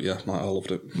writing for it. Yeah, I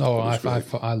loved it.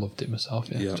 I loved it myself.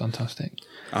 Yeah, it was fantastic.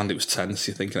 And it was tense.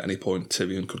 You think at any point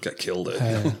Tyrion could get killed.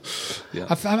 Yeah,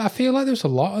 I feel like there was a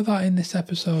lot of that in this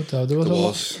episode, though. There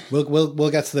was. We'll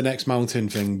get to the next mountain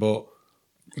thing, but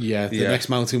the next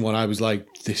mountain one, I was like,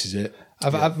 this is it.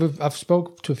 I've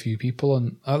spoke to a few people,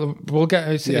 and we'll get.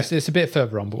 It's a bit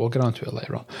further on, but we'll get onto it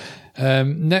later on.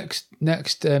 Next,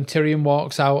 Tyrion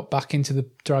walks out back into the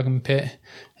dragon pit,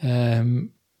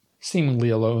 seemingly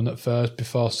alone at first,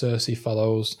 before Cersei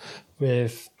follows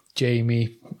with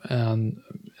Jaime, and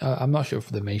I'm not sure if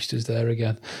the Maester's there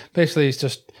again. Basically, it's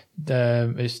just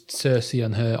it's Cersei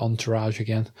and her entourage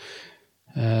again.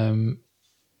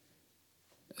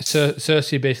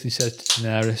 Cersei basically says to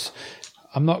Daenerys,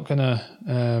 I'm not gonna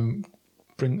I'm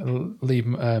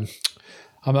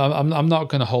not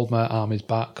gonna hold my armies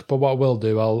back, but what I will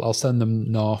do, I'll send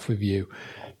them north with you,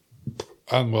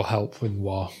 and we'll help with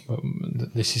war.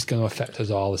 This is going to affect us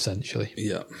all, essentially.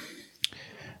 Yeah.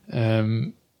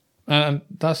 And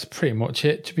that's pretty much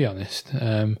it, to be honest.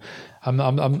 I'm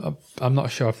not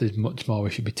sure if there's much more we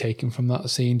should be taking from that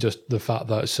scene. Just the fact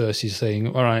that Cersei's saying,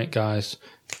 "All right, guys,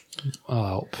 I'll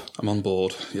help. I'm on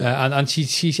board." Yeah. And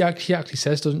she actually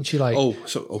says, doesn't she? Like,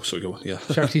 sorry, go on. Yeah.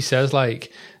 She actually says,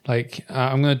 like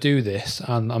I'm going to do this,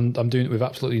 and I'm doing it with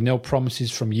absolutely no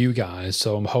promises from you guys.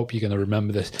 So I hope you're going to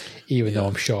remember this, even though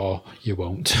I'm sure you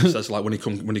won't. Says like when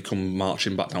he come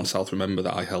marching back down south, remember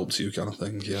that I helped you, kind of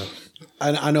thing. Yeah.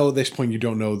 And I know at this point you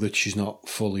don't know that she's not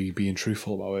fully being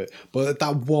truthful about it, but at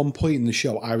that one point in the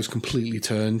show, I was completely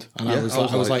turned, and I was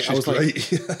like,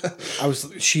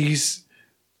 she's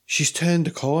turned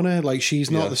a corner. Like,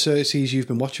 she's not the Cersei you've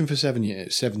been watching for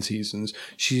 7 seasons.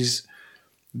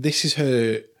 This is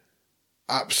her.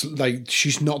 Like,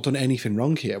 she's not done anything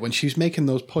wrong here. When she's making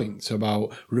those points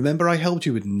about, remember I helped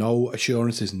you with no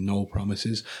assurances, no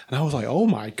promises, and I was like, oh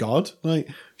my god, like,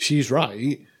 she's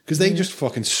right, because they just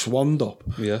fucking swanned up,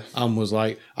 and was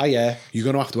like, oh yeah, you're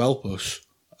gonna have to help us,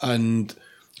 and.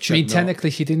 I mean,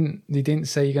 technically, they didn't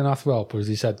say you're gonna have to help us.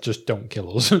 He said, just don't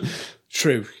kill us.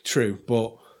 True,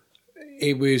 but.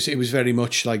 It was very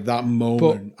much like that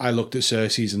moment. But I looked at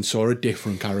Cersei's and saw a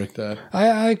different character.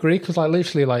 I agree, because like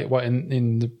literally, like what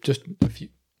in just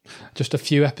a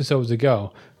few episodes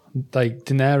ago, like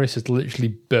Daenerys has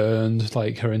literally burned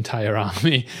like her entire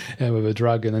army with a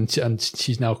dragon, and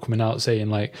she's now coming out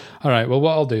saying like, all right, well,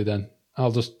 what I'll do then,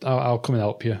 I'll come and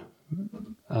help you.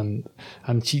 And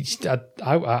I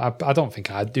don't think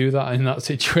I'd do that in that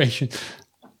situation.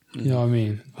 You know what I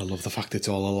mean? I love the fact it's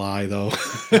all a lie, though.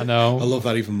 I know. I love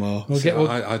that even more.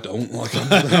 I don't like.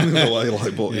 I'm in a way,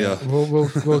 like, but yeah.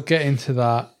 We'll get into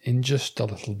that in just a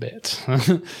little bit.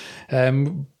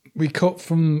 We cut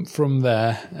from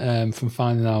there, from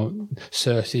finding out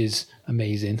Cersei's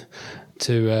amazing,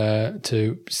 to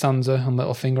Sansa and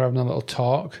Littlefinger having a little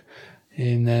talk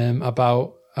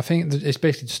about. I think it's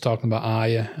basically just talking about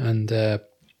Arya and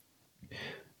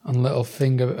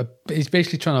Littlefinger. He's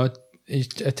basically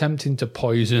he's attempting to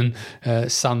poison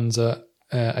Sansa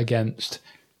against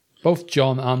both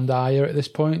Jon and Arya at this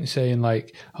point, saying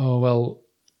like, "Oh well,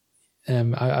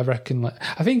 I reckon." Like,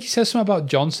 I think he says something about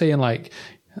Jon saying like,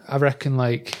 "I reckon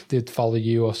like they'd follow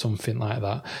you" or something like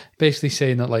that. Basically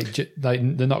saying that like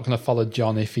they're not going to follow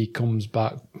Jon if he comes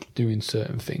back doing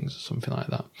certain things or something like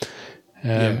that.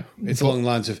 It's along the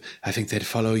lines of, I think they'd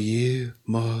follow you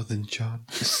more than Jon.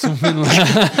 Something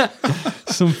like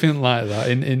something like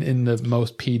that in the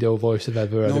most pedo voice I've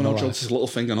ever heard. No, Jon's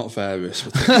Littlefinger, not Varys.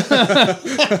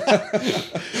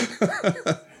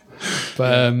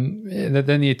 But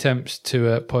then he attempts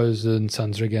to poison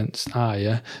Sansa against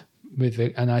Arya with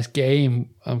a nice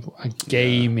game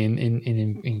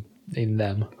in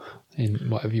them. in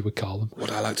whatever you would call them.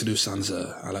 What I like to do,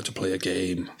 Sansa, I like to play a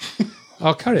game.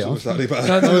 Oh, carry on. Was that any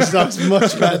better? That's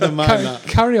much better than mine. That.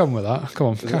 Carry on with that. Come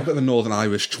on. There's a bit of a Northern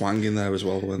Irish twang in there as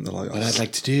well, weren't there? Like, What I'd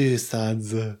like to do,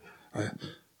 Sansa.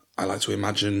 I like to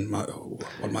imagine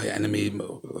what my enemy...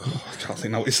 I can't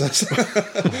think now what he says.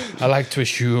 I like to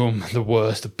assume the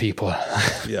worst of people.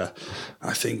 Yeah.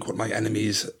 I think what my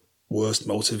enemy's worst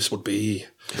motives would be...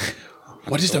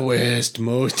 What is the worst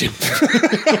motive?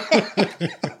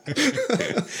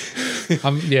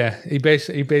 Yeah,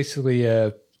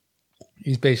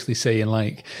 he's basically saying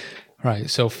like, right,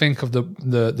 so think of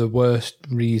the worst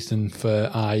reason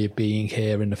for Arya being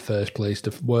here in the first place,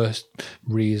 the worst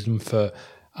reason for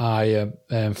Arya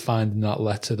finding that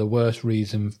letter, the worst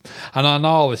reason, and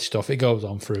all this stuff. It goes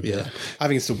on for a bit. I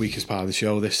think it's the weakest part of the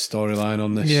show, this storyline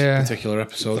on this particular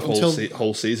episode. The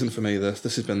whole season for me, this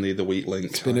has been the weak link.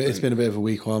 It's been a bit of a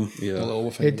weak one. Yeah.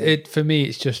 For me,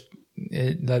 it's just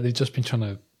that they've just been trying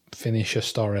to finish a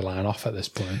storyline off at this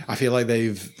point. I feel like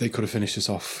they could have finished this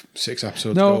off 6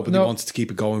 episodes ago, but they wanted to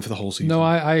keep it going for the whole season. No,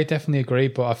 I definitely agree,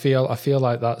 but I feel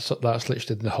like that's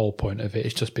literally the whole point of it.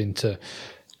 It's just been to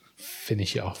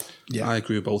finish it off. Yeah, I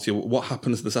agree with both of you. What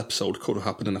happened in this episode could have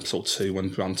happened in episode 2 when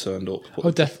Bran turned up.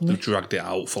 Oh, definitely. They dragged it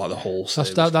out for like the whole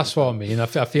series. That's what I mean. I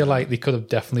feel like they could have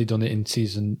definitely done it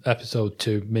in episode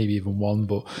 2, maybe even 1,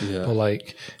 but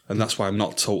like... And that's why I'm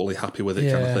not totally happy with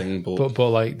it kind of thing. But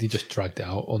like they just dragged it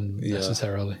out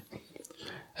unnecessarily.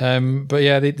 But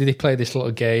yeah, they play this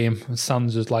little game and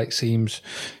Sansa's like seems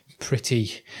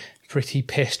pretty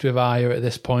pissed with Arya at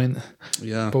this point.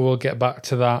 Yeah. But we'll get back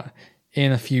to that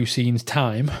in a few scenes'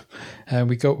 time.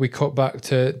 We cut back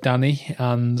to Dany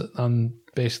and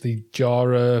basically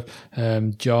Jorah,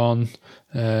 Jon,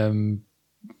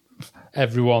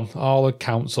 everyone, all the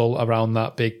council around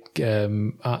that big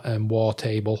war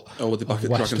table. Oh, they're back at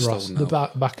Dragonstone now. They're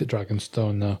back at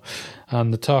Dragonstone now.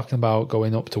 And they're talking about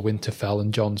going up to Winterfell,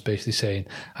 and Jon's basically saying,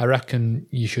 I reckon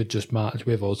you should just march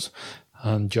with us.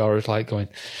 And Jorah's like going,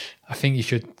 I think you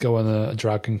should go on a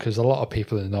dragon because a lot of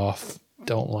people in the north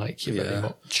don't like you very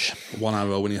much. One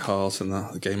arrow in your heart and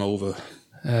the game over.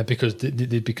 Because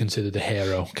they'd be considered a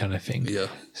hero kind of thing. Yeah.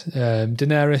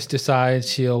 Daenerys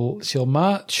decides she'll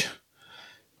march,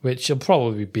 which will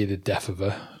probably be the death of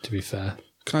her, to be fair.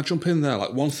 Can I jump in there?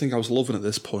 Like, one thing I was loving at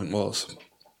this point was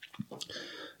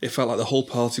it felt like the whole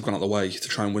party had gone out of the way to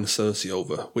try and win Cersei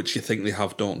over, which you think they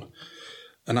have done.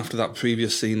 And after that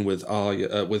previous scene with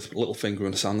with Littlefinger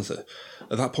and Sansa,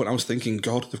 at that point I was thinking,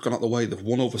 God, they've gone out of the way. They've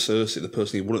won over Cersei, the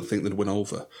person you wouldn't think they'd win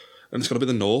over. And it's going to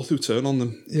be the North who turn on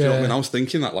them. Yeah. You know what I mean? I was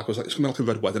thinking that, like, I was like, it's going to be like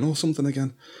a red wedding or something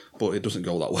again. But it doesn't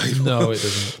go that way. No, it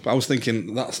doesn't. But I was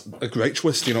thinking, that's a great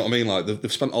twist, you know what I mean? Like,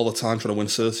 they've spent all the time trying to win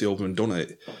Cersei over and done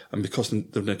it. And because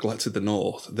they've neglected the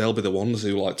North, they'll be the ones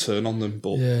who, like, turn on them.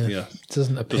 But, yeah. It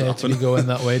doesn't appear to be going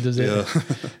that way, does it? Yeah.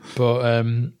 But,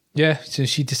 yeah, so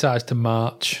she decides to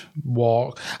march,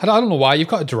 walk. I don't know why. You've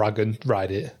got a dragon,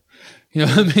 ride it. You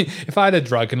know what I mean? If I had a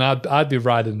dragon, I'd be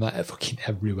riding that fucking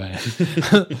everywhere.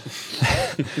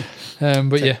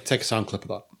 But yeah. Take a sound clip of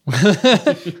that.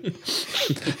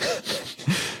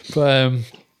 But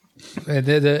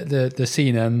the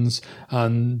scene ends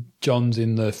and Jon's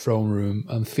in the throne room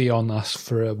and Theon asks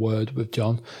for a word with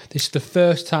Jon. This is the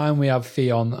first time we have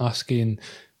Theon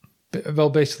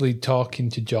basically talking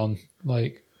to Jon,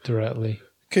 like, directly.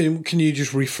 Can you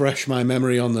just refresh my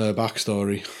memory on the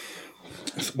backstory?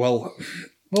 Well,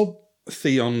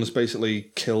 Theon's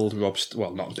basically killed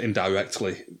not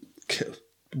indirectly,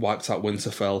 wiped out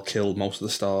Winterfell, killed most of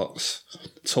the Starks,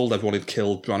 told everyone he'd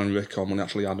killed Bran and Rickon when he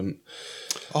actually hadn't.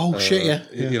 Oh, shit, yeah.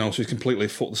 You know, so he's completely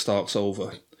fucked the Starks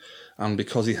over. And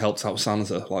because he helped out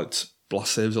Sansa, like,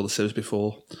 blast civs or the civs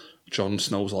before, Jon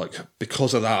Snow's like,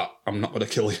 because of that, I'm not going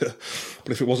to kill you.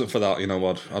 But if it wasn't for that, you know,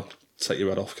 I'd take your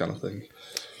head off kind of thing.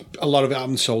 A lot of it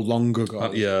happened so long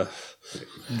ago. Yeah.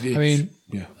 I mean,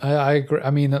 yeah. I agree.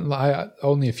 I mean,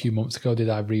 only a few months ago did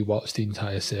I rewatch the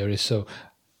entire series, so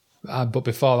but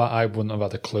before that I wouldn't have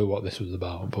had a clue what this was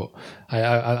about. But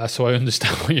so I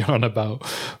understand what you're on about.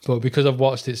 But because I've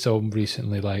watched it so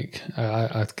recently, like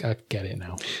I get it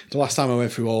now. The last time I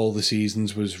went through all the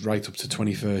seasons was right up to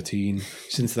 2013.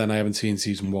 Since then, I haven't seen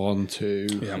season 1, 2.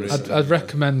 Yeah, I'd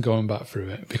recommend going back through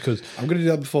it because I'm going to do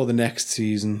that before the next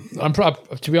season.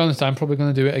 To be honest, I'm probably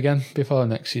going to do it again before the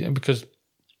next season because,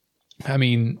 I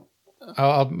mean,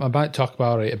 I might talk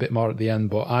about it a bit more at the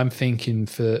end, but I'm thinking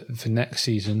for next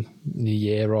season, in a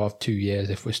year or 2 years,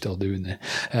 if we're still doing it,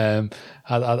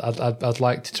 I'd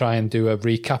like to try and do a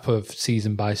recap of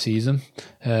season by season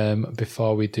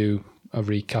before we do a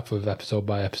recap of episode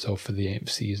by episode for the 8th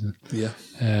season. Yeah.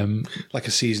 Like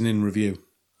a season in review.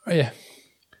 Yeah.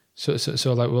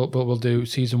 So like we'll do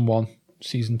season 1,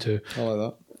 season 2. I like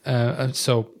that. And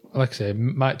so, like I say,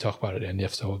 might talk about it at the end of the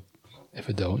episode. If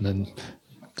I don't, then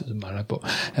it doesn't matter. But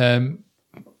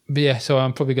yeah, so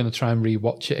I'm probably going to try and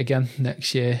rewatch it again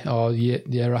next year or the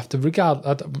year after,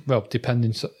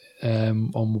 depending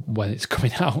on when it's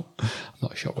coming out. I'm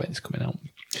not sure when it's coming out.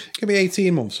 It can be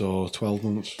 18 months or 12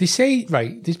 months. They say,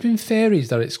 right, there's been theories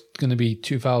that it's going to be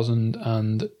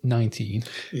 2019.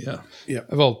 Yeah.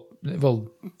 Well,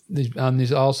 and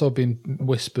there's also been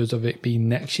whispers of it being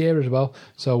next year as well.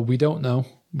 So we don't know.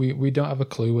 We don't have a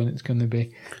clue when it's going to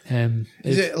be.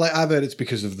 Is it like I've heard it's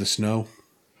because of the snow?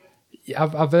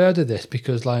 I've heard of this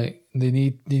because like they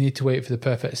need to wait for the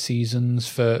perfect seasons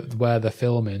for where they're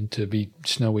filming to be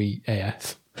snowy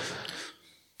AF.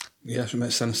 Yeah, it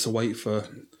makes sense to wait for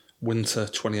winter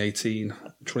 2018,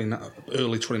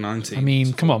 early 2019. I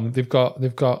mean, come on, they've got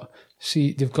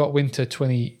winter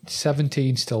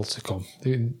 2017 still to come.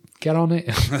 Get on it.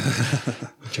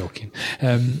 Joking.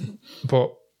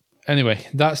 But anyway,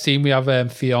 that scene we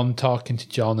have Theon talking to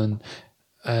Jon, and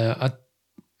I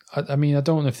mean, I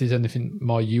don't know if there's anything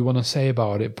more you want to say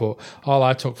about it, but all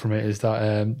I took from it is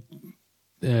that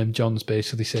Jon's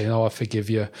basically saying, "Oh, I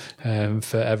forgive you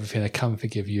for everything I can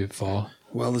forgive you for."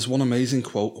 Well, there's one amazing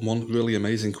quote, and one really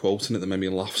amazing quote in it that made me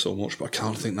laugh so much, but I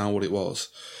can't think now what it was.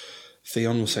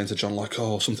 Theon was saying to Jon, like,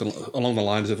 oh, something along the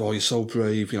lines of, oh, you're so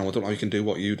brave, I don't know how you can do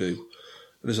what you do.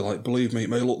 And he's like, believe me, it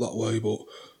may look that way, but,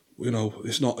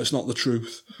 it's not the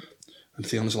truth. And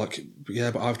Theon's like,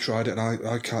 yeah, but I've tried it and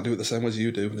I can't do it the same way as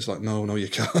you do. And it's like, no, you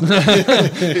can't.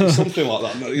 It's something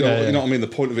like that. You know what I mean? The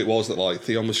point of it was that like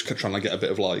Theon was trying to get a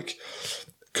bit of like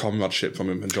comradeship from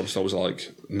him, and Jon Snow was like,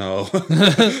 no.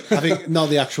 I think not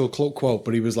the actual quote,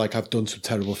 but he was like, I've done some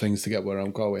terrible things to get where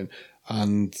I'm going.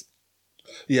 And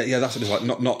yeah, that's what he's like,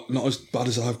 not as bad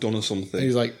as I've done or something.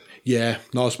 He's like, yeah,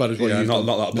 not as bad as what you've done.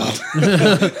 Not that bad.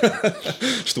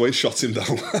 Just the way it shot him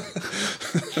down.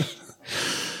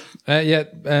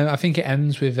 I think it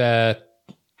ends with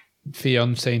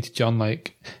Theon saying to Jon,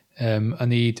 like, I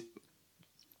need,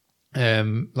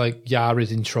 like,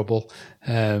 Yara's in trouble,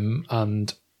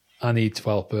 and I need to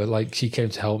help her. Like, she came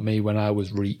to help me when I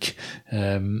was weak,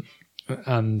 and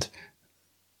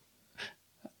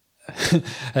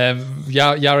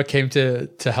Yara came to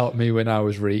help me when I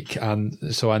was weak, and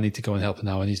so I need to go and help her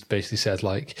now. And he's basically said,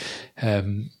 like,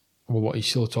 well, what are you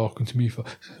still talking to me for?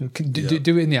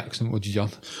 Do it in the accent, would you, Jon?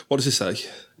 What does he say?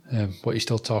 What are you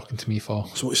still talking to me for?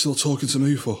 So what are you still talking to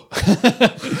me for?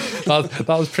 that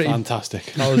was pretty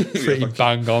fantastic. That was pretty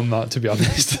bang on, that, to be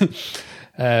honest.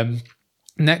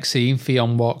 Next scene,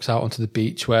 Theon walks out onto the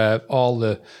beach where all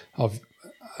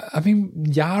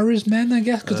Yara's men, I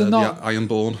guess, because they're not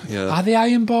Ironborn. Yeah, are they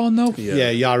Ironborn though? Yeah,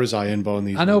 Yara's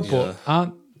Ironborn. I know, but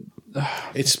aren't.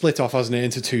 It's split off, hasn't it,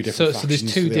 into two different factions. So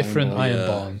there's two different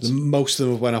Ironborns. Most of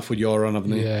them went off with Euron,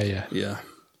 haven't they? Yeah.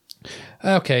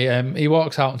 Okay, he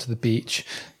walks out onto the beach.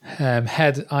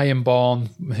 Head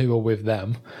Ironborn, who are with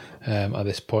them at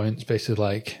this point, it's basically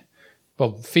like,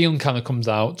 well, Theon kind of comes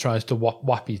out, tries to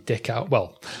whap his dick out.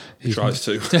 Well, he tries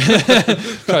to.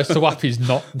 Tries to whap his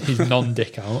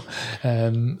non-dick out.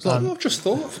 I've just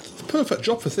thought, the perfect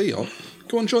job for Theon.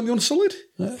 Go on, join the Unsullied.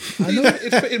 I know.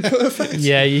 It's fitting perfect.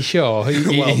 Yeah, you sure?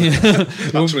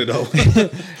 Actually, no.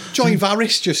 Join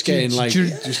Varys just getting like... Do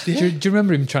you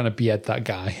remember him trying to behead that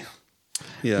guy?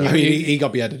 Yeah. I mean, he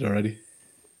got beheaded already.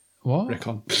 What?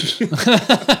 Rickon.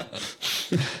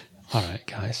 All right,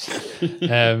 guys.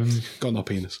 Got no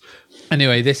penis.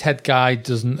 Anyway, this head guy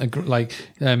doesn't agree. Like,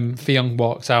 Theon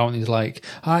walks out and he's like,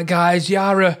 all right, guys,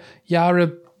 Yara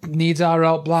needs our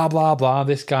help, blah, blah, blah.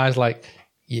 This guy's like,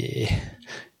 yeah,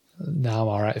 no, I'm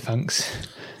all right, thanks.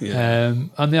 Yeah.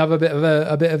 And they have a bit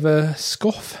of a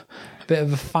scuff, a bit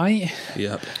of a fight.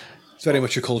 Yep. It's very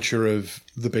much a culture of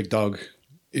the big dog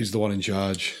is the one in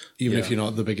charge, even if you're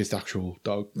not the biggest actual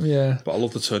dog. Yeah. But I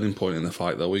love the turning point in the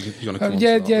fight, though. You're going to come on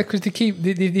yeah, to that, yeah, because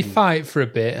they fight for a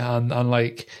bit and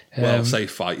like... well, say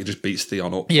fight, he just beats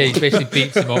Theon up. Yeah, he basically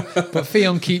beats him up. But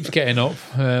Theon keeps getting up.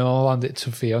 I'll hand it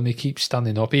to Theon. He keeps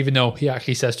standing up, even though he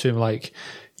actually says to him, like,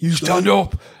 you stand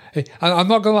up. I'm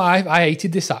not going to lie, I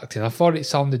hated this acting. I thought it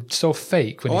sounded so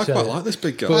fake when he said I quite like this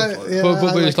big guy.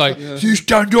 But it's like, you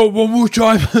stand up one more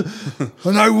time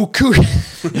and I will kill you.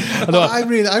 I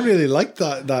really liked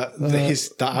that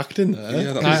acting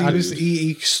there. Yeah,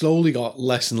 he slowly got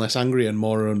less and less angry and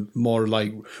more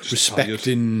like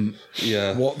respecting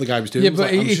what the guy was doing. Yeah,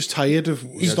 but I'm just tired of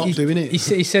stop doing it.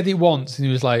 He said it once and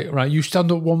he was like, right, you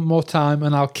stand up one more time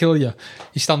and I'll kill you.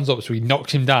 He stands up, so he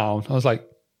knocks him down. I was like,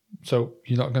 So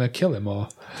you're not going to kill him, or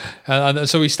and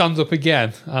so he stands up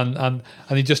again, and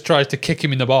he just tries to kick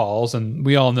him in the balls, and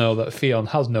we all know that Theon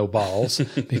has no balls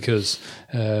because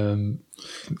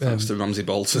thanks to Ramsay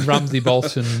Bolton. Ramsay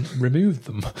Bolton removed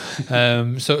them.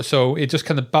 So it just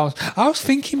kind of bounced. I was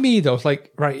thinking, I was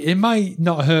like, right, it might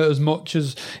not hurt as much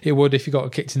as it would if you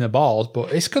got kicked in the balls,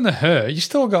 but it's going to hurt. You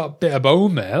still got a bit of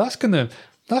bone there. That's going to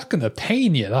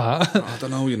pain you, that. I don't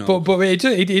know, But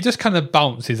it just kind of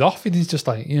bounces off, and he's just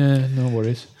like, yeah, no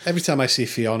worries. Every time I see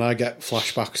Theon, I get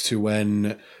flashbacks to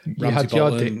when You Ramsay had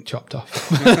Bolton... your dick chopped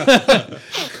off.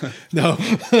 No,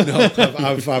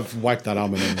 I've wiped that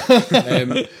arm in him.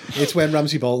 It's when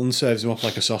Ramsay Bolton serves him up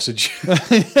like a sausage.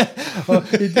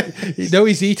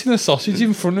 He's eating a sausage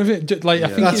in front of it. Like, I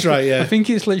think That's right, yeah. I think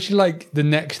it's literally like the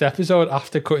next episode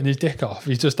after cutting his dick off.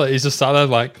 He's just sat there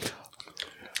like...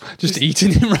 Just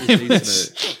eating him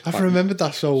right. I've remembered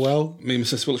that so well. Me and my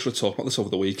sister were literally talking about this over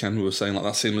the weekend. We were saying like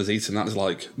that scene was eating that is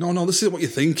like, no, this is what you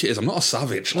think it is. I'm not a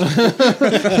savage.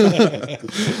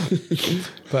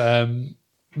 But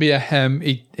yeah,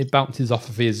 it bounces off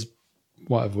of his,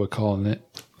 whatever we're calling it,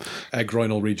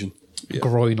 Groinal region. Yeah.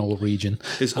 Groinal region.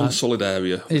 His unsullied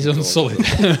area. His unsullied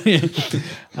area.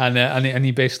 And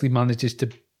he basically manages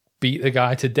to beat the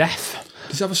guy to death.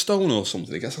 Does he have a stone or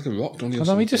something? He gets like a rock, doesn't he? I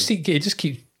know, he just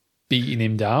keeps beating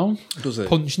him down, Does it?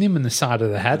 punching him in the side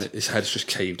of the head. His head's just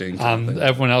caved in. And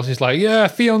everyone else is like, yeah,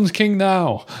 Theon's king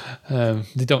now.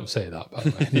 They don't say that, by the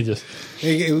way. They just...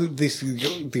 They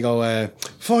go,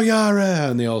 for Yara,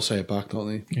 and they all say it back, don't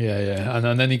they? Yeah.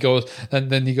 And then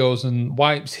he goes and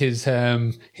wipes his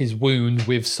wound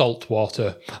with salt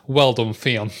water. Well done,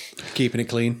 Theon. Keeping it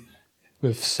clean.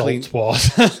 With salt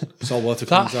water. Salt water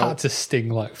That comes out. had to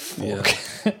sting like fuck.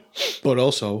 Yeah. But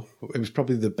also, it was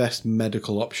probably the best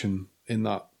medical option in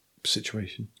that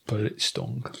situation. But it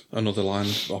stung. Another line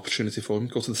opportunity for him.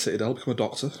 Go to the Citadel, become a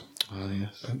doctor. Oh,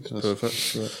 yes.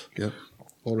 Perfect. Right. Yeah.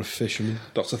 Or a fisherman.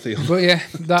 Dr. Theon. But yeah,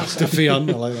 that's Theon,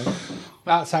 I like that.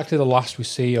 That's actually the last we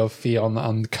see of Theon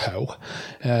and co.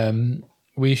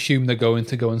 We assume they're going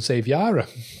to go and save Yara.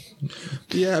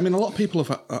 Yeah, I mean, a lot of people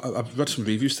have... I've read some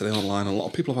reviews today online, and a lot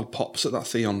of people have had pops at that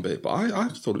Theon bit, but I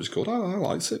thought it was good. I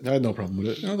liked it. I had no problem with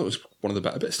it. I thought it was one of the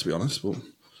better bits, to be honest. But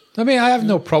I mean, I have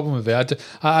no problem with it.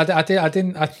 I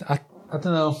don't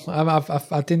know.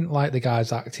 I didn't like the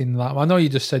guy's acting. That I know you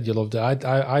just said you loved it.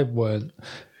 I weren't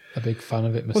a big fan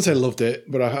of it. I wouldn't say I loved it,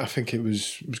 but I think it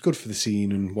was good for the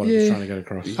scene and what it was trying to get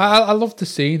across. I loved the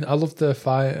scene. I loved the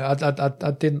fight. I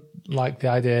didn't like the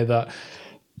idea that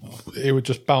it would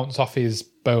just bounce off his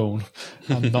bone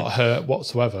and not hurt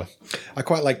whatsoever. I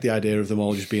quite like the idea of them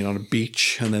all just being on a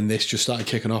beach, and then this just started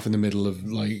kicking off in the middle of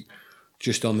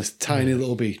just on this tiny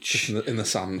little beach in the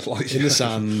sand, in the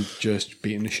sand, just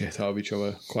beating the shit out of each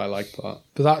other. Quite like that.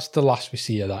 But that's the last we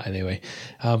see of that anyway.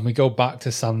 We go back to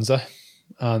Sansa,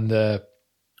 and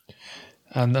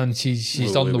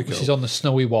she's on the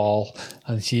snowy wall,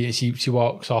 and she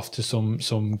walks off to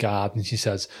some guard, and she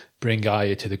says, "Bring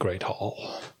Arya to the Great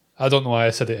Hall." I don't know why I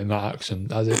said it in that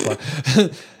accent, as if like. I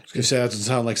was going to say that doesn't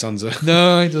sound like Sansa.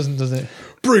 No, it doesn't, does it?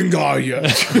 Bring Arya. I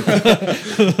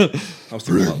was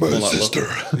thinking more like sister.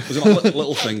 Was it like a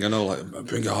little thing? I know, like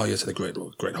bring Arya to the great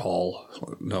hall.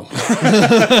 No.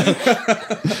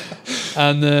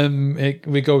 And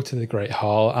we go to the Great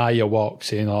Hall. Arya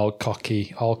walks in, all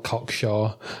cocky, all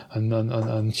cocksure,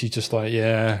 and she's just like,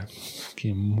 "Yeah,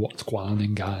 fucking what's going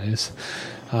on, guys?"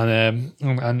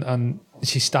 And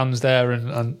she stands there,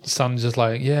 and Sansa's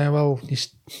like, "Yeah, well, you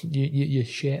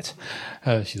shit."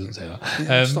 She doesn't say that.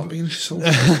 Yeah, stop being so.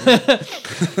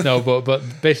 No, but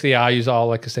basically, Arya's all,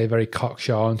 like I say, very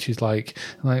cocksure, and she's like,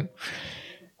 "Come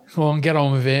on, get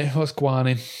on with it. What's going on?"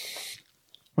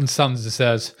 And Sansa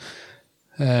says,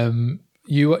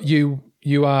 "You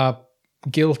are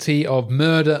guilty of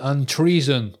murder and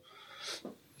treason."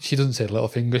 She doesn't say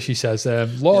Littlefinger. She says,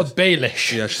 "Lord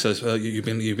Baelish." Yeah, she says, "You've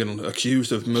been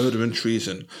accused of murder and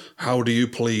treason. How do you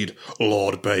plead,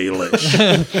 Lord Baelish?"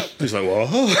 He's like, "What?"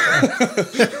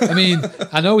 I mean,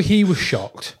 I know he was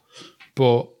shocked,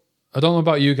 but I don't know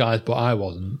about you guys, but I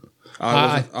wasn't.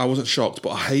 I wasn't shocked, but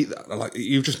I hate that. Like,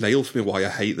 you've just nailed for me why I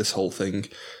hate this whole thing.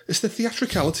 It's the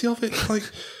theatricality of it. Like,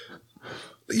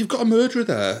 you've got a murderer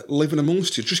there living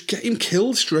amongst you. Just get him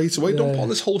killed straight away. Yeah. Don't put on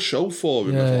this whole show for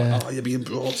him. Yeah. Like, you're being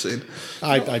brought in.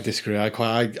 I disagree.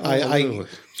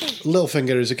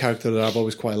 Littlefinger is a character that I've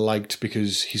always quite liked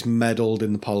because he's meddled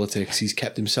in the politics. He's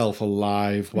kept himself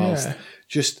alive whilst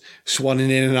just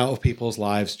swanning in and out of people's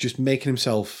lives, just making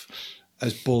himself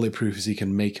as bulletproof as he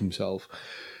can make himself,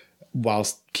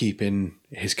 whilst keeping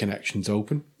his connections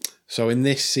open. So in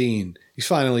this scene, he's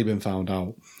finally been found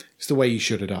out. It's the way he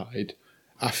should have died.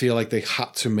 I feel like they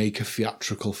had to make a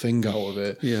theatrical thing out of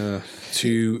it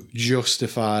to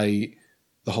justify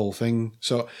the whole thing.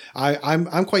 So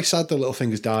I'm quite sad that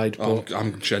Littlefinger's died. But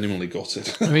I'm genuinely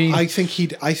gutted. I mean, I think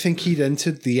he'd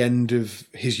entered the end of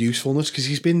his usefulness because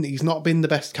he's not been the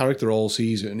best character all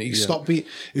season. He stopped being,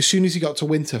 as soon as he got to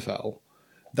Winterfell,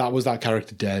 that was that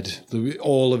character dead.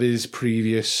 All of his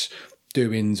previous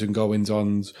doings and goings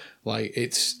on, like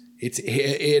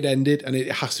it ended, and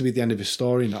it has to be the end of his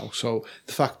story now. So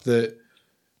the fact that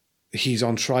he's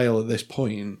on trial at this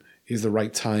point is the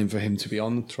right time for him to be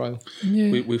on trial.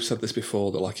 Yeah. We've said this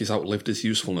before, that like he's outlived his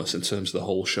usefulness in terms of the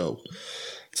whole show,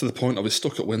 to the point of he's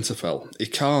stuck at Winterfell. He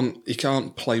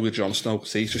can't play with Jon Snow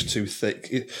because he's just too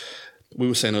thick. We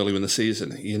were saying earlier in the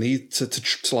season, you need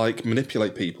to like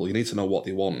manipulate people. You need to know what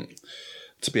they want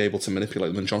to be able to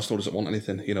manipulate them. And Jon Snow doesn't want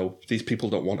anything. You know, these people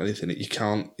don't want anything. You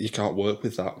can't work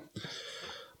with that.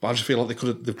 But I just feel like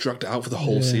they've dragged it out for the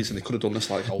whole season. They could have done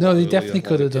this like no, they definitely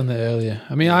could have done it earlier.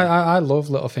 I mean, I love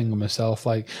Littlefinger myself.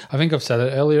 Like, I think I've said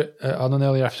it earlier on an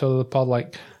earlier episode of the pod.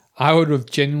 Like, I would have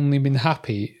genuinely been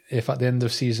happy if at the end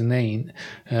of season 8,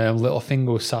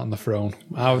 Littlefinger was sat on the throne.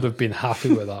 I would have been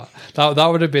happy with that. That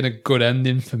would have been a good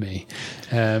ending for me.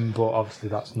 But obviously,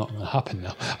 that's not going to happen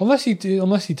now, unless he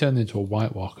turned into a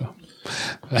White Walker.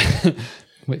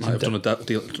 Which I've done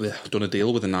a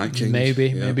deal with the Night King.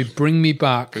 Maybe bring me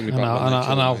back, and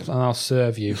I'll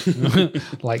serve you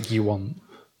like you want.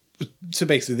 So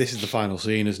basically, this is the final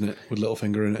scene, isn't it, with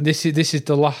Littlefinger in it? This is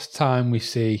the last time we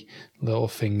see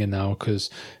Littlefinger now, because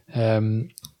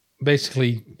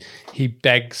basically he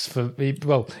begs for.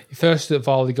 First of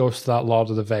all, he goes to that Lord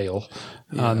of the Vale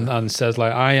and says,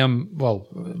 like, I am. Well,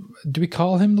 do we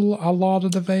call him a Lord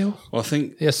of the Vale? Well, I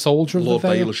think a soldier of Lord the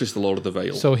Vale. Baelish is just the Lord of the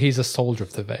Vale. So he's a soldier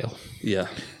of the Vale. Yeah.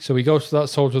 So he goes to that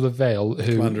soldier of the Vale,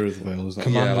 who Commander of the Vale, is that?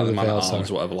 Commander like of the Man Vale, at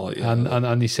Arms, whatever. Like,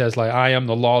 and he says, like, I am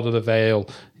the Lord of the Vale.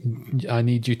 I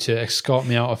need you to escort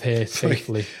me out of here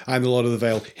safely. I'm the Lord of the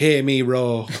Vale. Hear me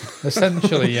roar.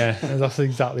 Essentially, yeah, that's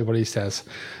exactly what he says.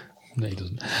 No, he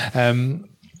doesn't.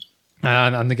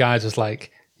 And the guy's just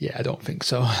like, yeah, I don't think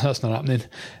so. That's not happening.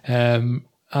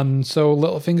 And so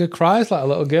Littlefinger cries like a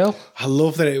little girl. I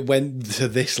love that it went to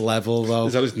this level, though.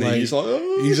 He's on his knees, like,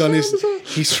 oh, he's on his.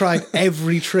 He's tried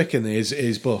every trick in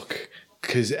his book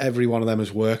because every one of them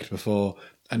has worked before,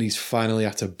 and he's finally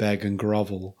had to beg and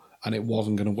grovel, and it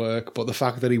wasn't going to work. But the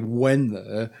fact that he went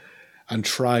there and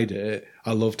tried it,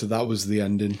 I loved that was the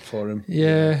ending for him.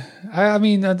 Yeah. I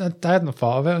mean, I hadn't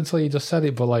thought of it until you just said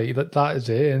it, but like that is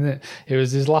it, isn't it? It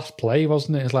was his last play,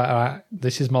 wasn't it? It's like, all right,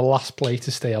 this is my last play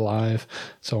to stay alive,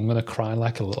 so I'm going to cry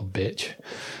like a little bitch.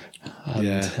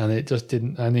 And it just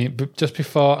didn't. And just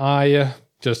before Arya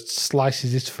just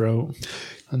slices his throat,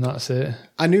 and that's it.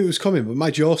 I knew it was coming, but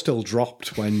my jaw still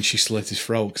dropped when she slit his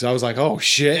throat because I was like, "Oh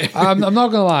shit!" I'm not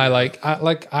gonna lie. Like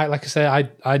I say,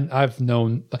 I've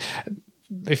known.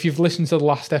 If you've listened to the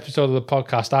last episode of the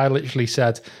podcast, I literally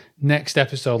said, "Next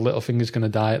episode, Littlefinger's going to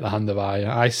die at the hand of Arya."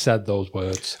 I said those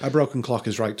words. A broken clock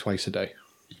is right twice a day.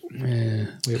 Yeah.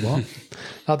 Wait, what?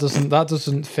 that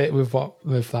doesn't fit with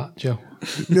that, Joe.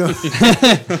 No.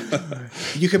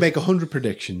 You can make 100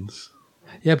 predictions.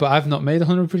 Yeah, but I've not made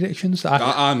 100 predictions.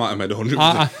 I might have made 100.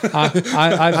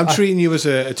 I'm treating you as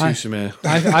a twosome here.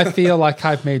 I feel like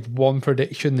I've made one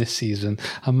prediction this season,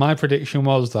 and my prediction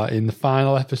was that in the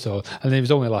final episode, and it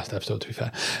was only the last episode to be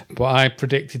fair, but I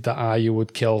predicted that Arya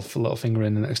would kill Littlefinger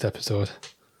in the next episode.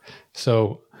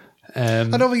 So I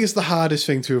don't think it's the hardest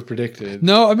thing to have predicted.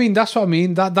 No, I mean that's what I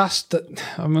mean.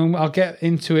 I mean, I'll get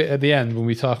into it at the end when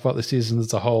we talk about the season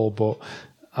as a whole, but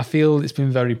I feel it's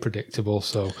been very predictable.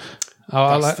 So.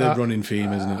 That's the running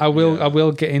theme, isn't it? I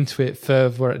will get into it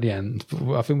further at the end.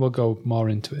 I think we'll go more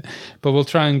into it. But we'll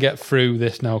try and get through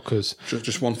this now because...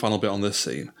 Just one final bit on this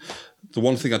scene. The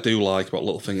one thing I do like about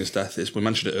Littlefinger's death is, we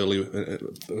mentioned it earlier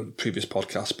in a previous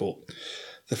podcast, but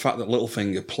the fact that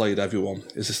Littlefinger played everyone,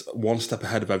 is just one step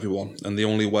ahead of everyone, and the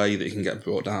only way that he can get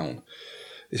brought down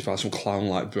is by some clown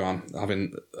like Bran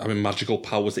having magical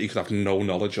powers that he could have no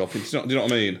knowledge of. Do you know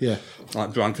what I mean? Yeah.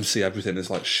 Like, Bran can see everything. It's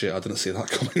like, shit, I didn't see that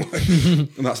coming.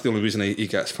 And that's the only reason he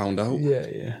gets found out.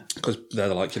 Yeah. Because they're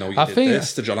like, you did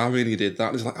this to Jon Arryn, you did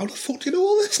that. And he's like, how the fuck do you know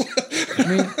all this?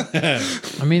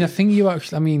 I mean, I think you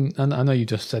actually... I mean, and I know you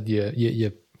just said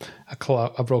you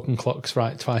a broken clock's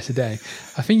right twice a day.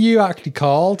 I think you actually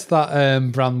called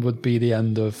that Bran would be the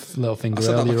end of Littlefinger I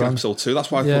said earlier that on. Episode 2. That's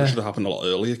why I thought it should have happened a lot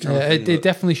earlier. It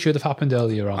definitely should have happened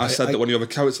earlier on. I said that when you have a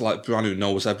character like Bran who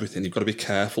knows everything, you've got to be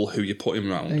careful who you put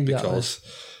him around because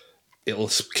it'll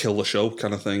kill the show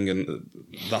kind of thing, and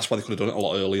that's why they could have done it a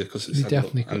lot earlier because it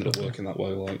ended up working that way.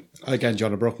 Like again,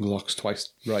 John, a broken lock's twice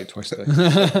today.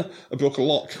 A broken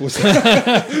lock was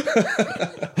that?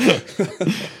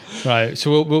 Right,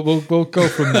 so we'll go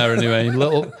from there anyway.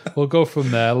 We'll go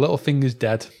from there. Littlefinger's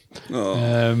dead.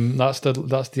 Oh. That's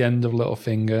the end of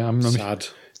Littlefinger. I'm Sad.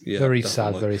 Yeah, very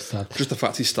definitely. sad, very sad. Just the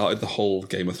fact he started the whole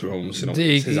Game of Thrones,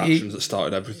 it's his actions that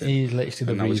started everything. He's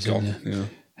literally the and reason. now he's gone.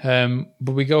 Yeah.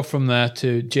 But we go from there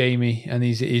to Jamie, and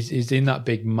he's in that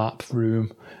big map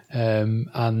room,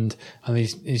 and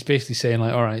he's basically saying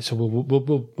like, all right, so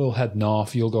we'll head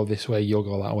north. You'll go this way. You'll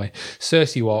go that way.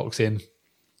 Cersei walks in,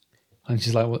 and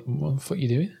she's like, what the fuck are you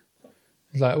doing?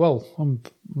 He's like, well, I'm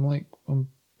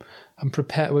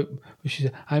prepared.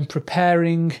 I'm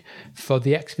preparing for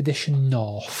the expedition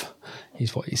north,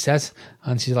 is what he says.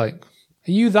 And she's like,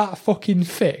 are you that fucking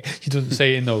fit? She doesn't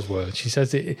say it in those words. She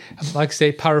says it, like I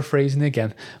say, paraphrasing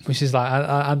again. But she's like,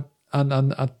 I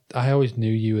always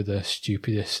knew you were the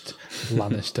stupidest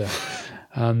Lannister.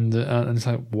 And it's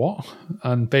like, what?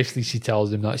 And basically she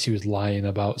tells him that she was lying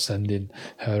about sending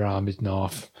her armies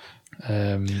north.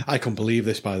 I couldn't believe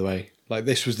this, by the way. Like,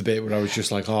 this was the bit where I was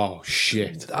just like, oh,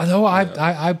 shit. I know,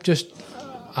 I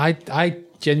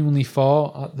genuinely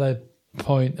thought at the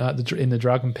point in the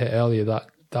Dragon Pit earlier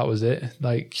that was it.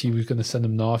 Like, she was going to send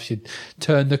them north. She'd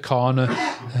turned the corner.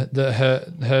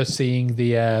 Her seeing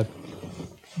the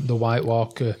White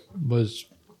Walker was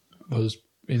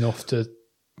enough to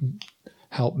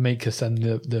help make her send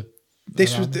the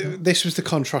This was the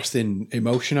contrasting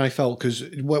emotion I felt, because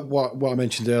what I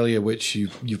mentioned earlier, which you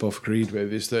both agreed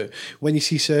with, is that when you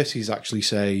see Cersei's actually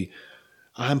say,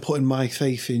 I'm putting my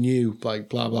faith in you, like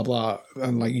blah blah blah,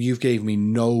 and like you've gave me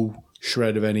no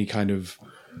shred of any kind of,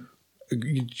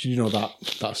 you know,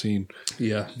 that scene.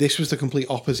 Yeah. This was the complete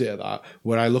opposite of that,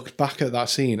 where I looked back at that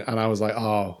scene and I was like,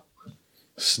 oh,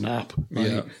 snap. Like,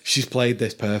 Yeah. she's played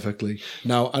this perfectly.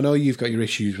 Now, I know you've got your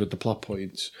issues with the plot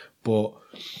points, but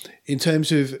in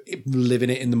terms of living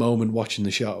it in the moment, watching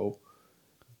the show,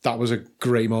 that was a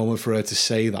great moment for her to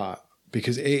say that,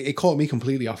 because it caught me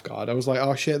completely off guard. I was like,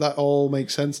 oh shit, that all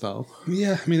makes sense now.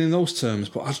 Yeah, I mean, in those terms,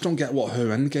 but I just don't get what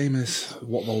her end game is,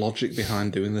 what the logic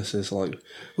behind doing this is. Like,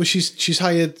 Well, she's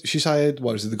hired,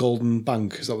 what is it, the Golden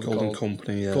Bank? Is that what Golden it's called?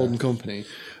 Company, yeah. Golden Company.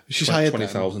 She's hired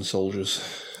 20,000 soldiers.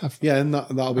 Yeah, and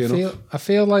that'll be enough. I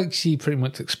feel like she pretty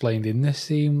much explained in this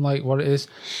scene like what it is.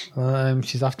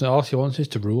 She's after all she wants is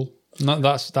to rule.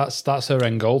 That's her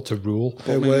end goal, to rule.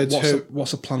 Her words.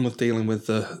 What's the plan with dealing with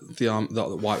the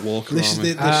White Walker This army?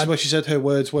 is what she said. Her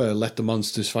words were, "Let the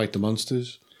monsters fight the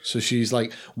monsters." So she's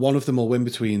like, one of them will win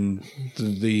between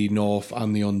the North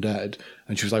and the undead,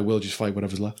 and she was like, "We'll just fight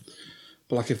whatever's left."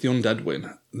 But like, if the undead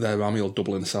win, their army will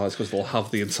double in size because they'll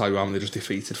have the entire army they just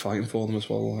defeated fighting for them as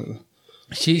well. Like,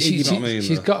 She's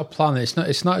mean? got a plan. It's not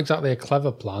exactly a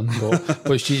clever plan,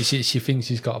 but she thinks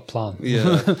she's got a plan.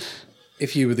 yeah,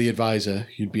 If you were the advisor,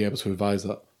 you'd be able to advise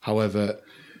that. However,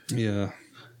 yeah.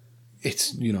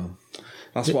 it's, you know,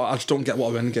 That's what I just don't get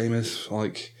what her end game is.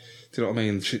 Like, do you know what I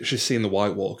mean? She's seen the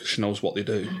White Walker. She knows what they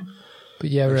do. But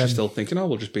yeah, And she's still thinking, oh,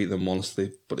 we'll just beat them once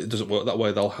but it doesn't work that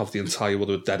way. They'll have the entire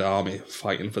other dead army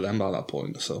fighting for them by that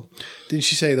point. So, didn't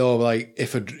she say though, like,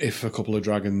 if a couple of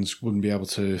dragons wouldn't be able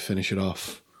to finish it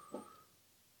off,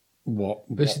 what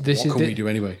can we do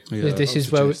anyway? yeah, this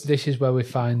is where we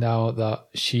find out that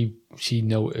she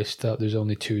noticed that there's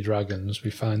only 2 dragons.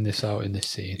 We find this out in this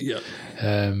scene. yeah,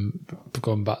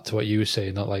 Going back to what you were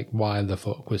saying, that like, why the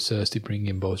fuck was Cersei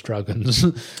bringing both dragons?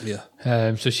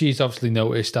 yeah. So she's obviously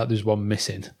noticed that there's one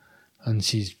missing, and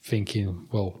she's thinking,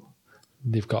 well,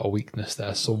 they've got a weakness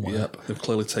there somewhere. Yep, they've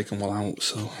clearly taken one out.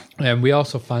 So, And we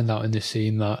also find out in this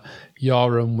scene that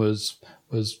Yoram was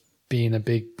being a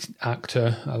big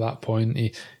actor at that point.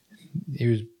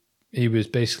 He was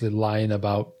basically lying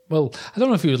about. Well, I don't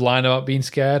know if he was lying about being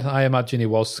scared. I imagine he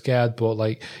was scared, but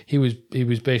like he was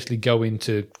basically going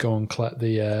to go and collect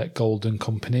the Golden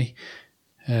Company.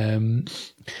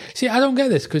 See, I don't get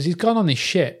this, because he's gone on his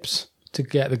ships to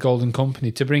get the Golden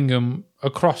Company to bring them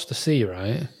across the sea,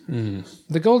 right? Mm.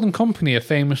 The Golden Company are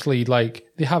famously like,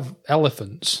 they have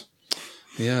elephants.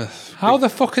 yeah. How the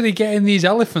fuck are they getting these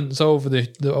elephants over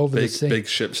the sea? Big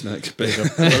ships, Nick. Big,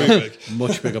 very big.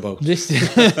 Much bigger boat. This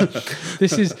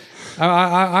is.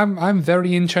 I'm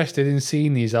very interested in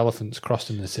seeing these elephants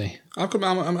crossing the sea.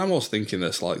 I'm almost thinking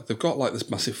this, like, they've got like this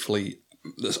massive fleet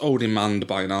that's already manned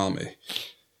by an army.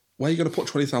 Where are you going to put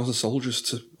 20,000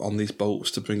 soldiers on these boats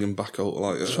to bring them back out?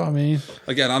 Like, That's what I mean.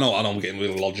 Again, I know I'm getting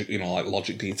really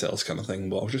logic details kind of thing,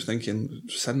 but I was just thinking,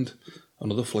 send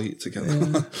another fleet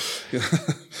together. Yeah.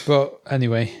 But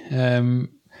anyway,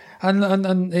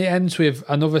 And it ends with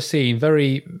another scene,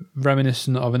 very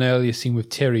reminiscent of an earlier scene with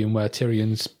Tyrion, where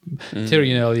Tyrion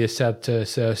earlier said to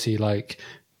Cersei, like,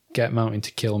 get Mountain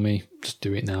to kill me, just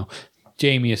do it now.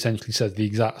 Jaime essentially says the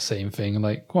exact same thing,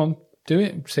 like, go on, do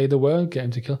it, say the word, get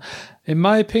him to kill. In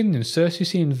my opinion, Cersei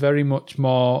seemed very much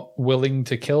more willing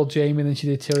to kill Jaime than she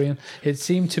did Tyrion. It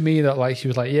seemed to me that, like, she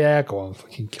was like, yeah, go on,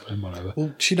 fucking kill him, whatever.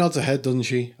 Well, she nods her head, doesn't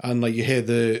she? And, like, you hear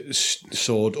the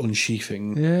sword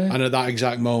unsheathing. Yeah. And at that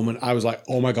exact moment, I was like,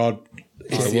 oh my God,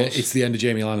 it's the end of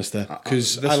Jaime Lannister.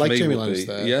 Because I like Jaime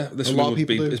Lannister. This a lot would of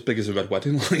people be do. as big as a Red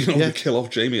Wedding. Like, to kill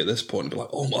off Jaime at this point and be like,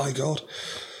 oh my God.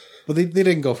 But they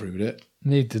didn't go through with it.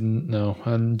 He didn't know,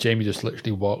 and Jaime just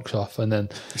literally walks off, and then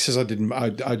he says, "I didn't. I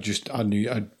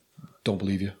don't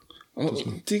believe you."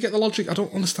 Do you get the logic? I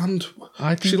don't understand.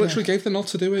 She literally gave the nod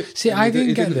to do it. See, I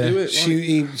didn't get that. Do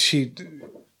it.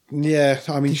 Yeah.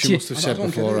 I mean, she must have said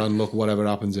before, and look, whatever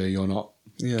happens here, you're not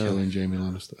killing Jaime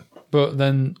Lannister. But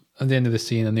then at the end of the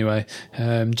scene, anyway,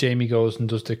 Jaime goes and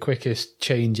does the quickest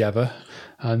change ever.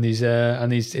 And he's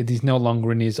no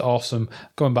longer in his awesome.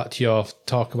 Going back to your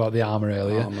talk about the armor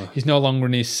earlier, he's no longer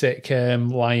in his sick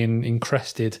lion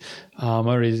encrusted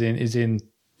armor. He's in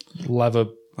leather,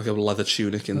 like a leather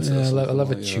tunic, a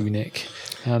leather tunic.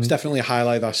 It's definitely a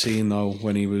highlight, that scene though,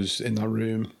 when he was in that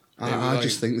room. I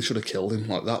just think they should have killed him.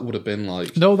 Like, that would have been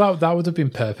like, no, that would have been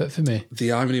perfect for me.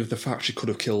 The irony of the fact she could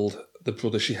have killed the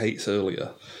brother she hates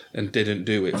earlier and didn't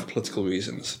do it for political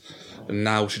reasons. And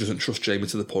now she doesn't trust Jaime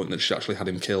to the point that she actually had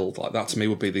him killed. Like, that to me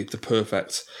would be the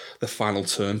final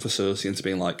turn for Cersei into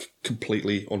being, like,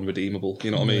 completely unredeemable.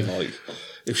 You know what I mean? Like,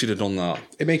 if she'd have done that.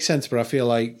 It makes sense, but I feel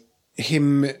like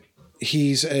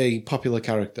he's a popular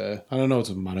character. I don't know, it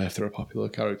doesn't matter if they're a popular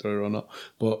character or not,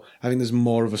 but I think there's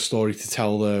more of a story to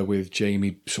tell there with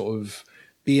Jaime sort of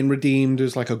being redeemed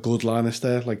as, like, a good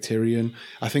Lannister, like Tyrion.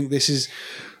 I think this is...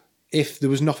 If there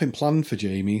was nothing planned for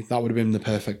Jaime, that would have been the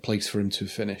perfect place for him to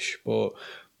finish. But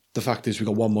the fact is, we've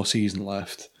got one more season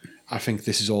left. I think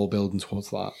this is all building towards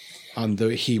that. And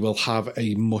that he will have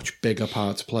a much bigger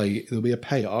part to play. There'll be a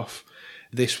payoff.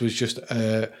 This was just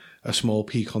a small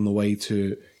peak on the way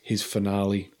to his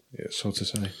finale, so to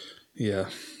say. Yeah.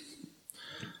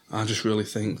 I just really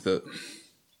think that...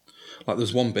 Like,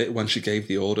 there's one bit when she gave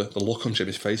the order, the look on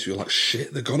Jaime's face, you're like,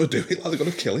 shit, they're going to do it. Like, they're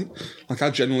going to kill him. Like, I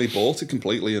genuinely bought it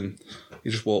completely, and he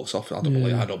just walks off. I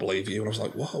don't believe you. And I was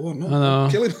like, what? No, I know.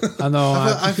 Kill him. I know.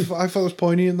 I thought it was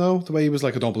poignant, though, the way he was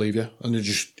like, I don't believe you. And he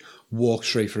just walked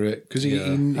straight through it. Because I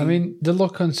mean, the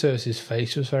look on Cersei's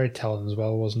face was very telling as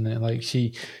well, wasn't it? Like,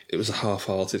 it was a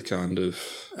half-hearted kind of...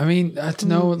 I mean, I don't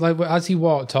know. Like, as he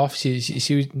walked off, she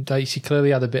was like, she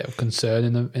clearly had a bit of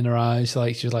concern in her eyes.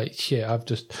 Like, she was like, "Shit, I've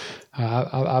just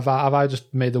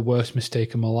made the worst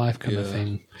mistake of my life," kind of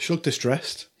thing. She looked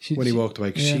distressed when he walked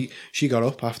away, because she got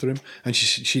up after him, and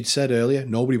she'd said earlier,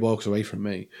 nobody walks away from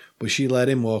me, but she let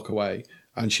him walk away,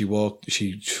 and she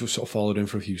sort of followed him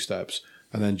for a few steps,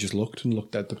 and then just looked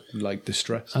at the, like,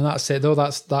 distress. And that's it, though.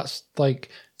 That's like,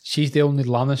 she's the only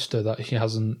Lannister that she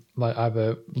hasn't, like,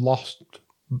 either lost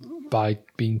by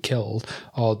being killed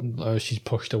or she's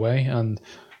pushed away, and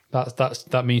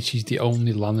that means she's the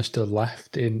only Lannister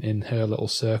left in her little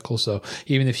circle. So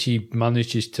even if she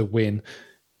manages to win,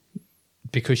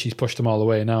 because she's pushed them all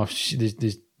away now,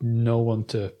 there's no one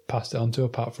to pass it on to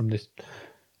apart from this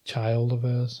child of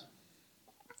hers,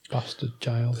 bastard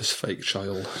child, this fake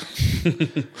child,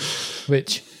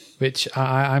 which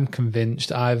I'm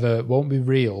convinced either won't be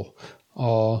real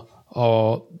or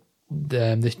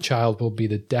this child will be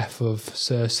the death of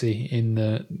Cersei in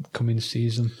the coming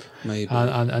season. Maybe.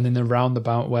 And in a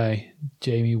roundabout way,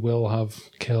 Jaime will have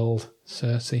killed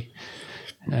Cersei.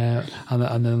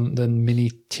 And then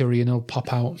mini Tyrion will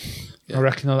pop out. Yeah. I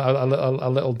reckon a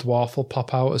little dwarf will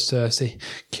pop out as Cersei,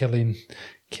 killing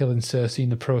Cersei in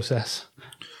the process.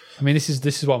 I mean, this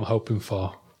is what I'm hoping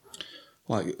for.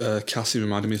 Like, Cassie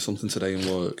reminded me of something today in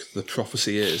work. The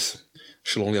prophecy is...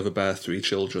 she'll only ever bear 3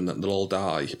 children, and they'll all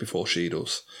die before she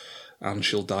does. And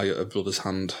she'll die at her brother's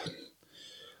hand.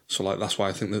 So, like, that's why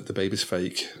I think that the baby's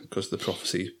fake, because the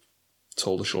prophecy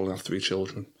told her she'll only have 3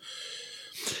 children.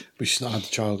 But she's not had the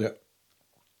child yet.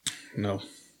 No.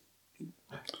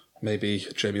 Maybe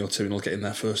Jaime or Tyrion will get in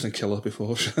there first and kill her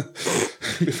before she can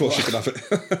have it.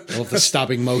 I love the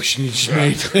stabbing motion you just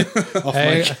made.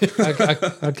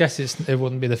 I guess it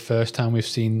wouldn't be the first time we've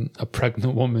seen a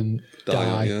pregnant woman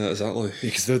die. Yeah, exactly.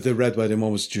 Because the Red Wedding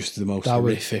one was just the most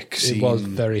horrific scene. It was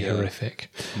very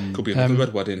horrific. Could be another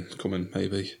Red Wedding coming,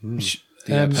 maybe.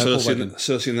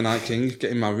 Cersei and the Night King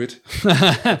getting married.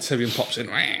 Tyrion pops in.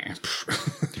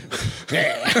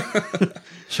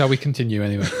 Shall we continue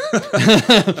anyway?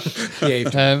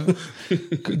 Yeah,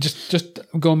 Just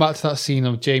going back to that scene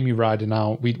of Jamie riding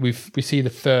out, we see the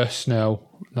first snow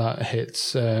that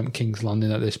hits King's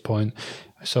Landing at this point.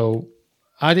 So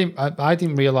I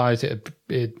didn't realise it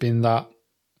had been that,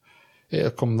 it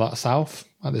had come that south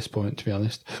at this point, to be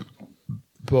honest.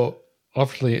 But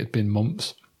obviously it had been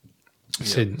months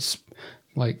since,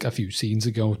 like, a few scenes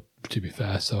ago, to be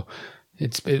fair. So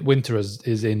winter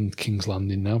is in King's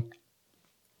Landing now.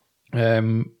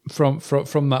 From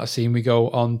that scene, we go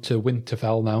on to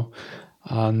Winterfell now,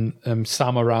 and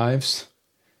Sam arrives.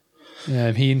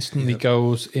 He instantly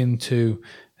goes into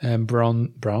Bran's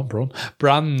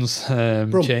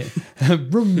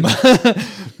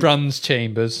Bran's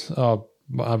chambers, or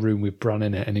a room with Bran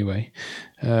in it anyway.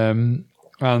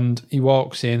 And he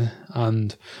walks in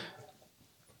and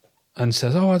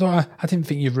says, "Oh, I didn't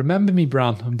think you'd remember me,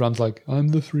 Bran." And Bran's like, "I'm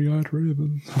the three-eyed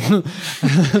raven."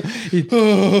 He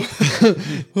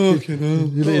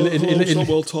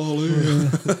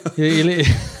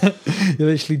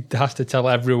literally has to tell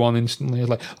everyone instantly. He's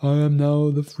like, "I am now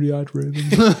the three-eyed raven."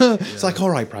 It's like, all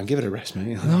right, Bran, give it a rest,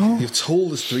 mate. No, You've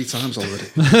told us 3 times already.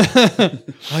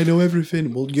 I know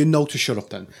everything. Well, you know to shut up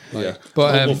then. Yeah,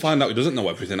 But, we'll find out he doesn't know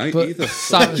everything either.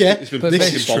 Sam, Yeah, He's been but pissing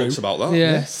this is bollocks about that.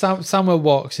 yeah, Samuel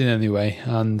walks in anyway,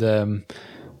 and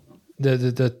they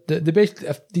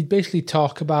basically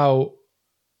talk about,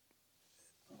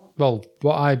 well,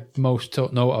 what I most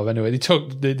took note of anyway.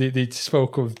 They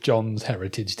spoke of Jon's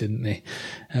heritage, didn't they?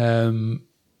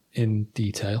 In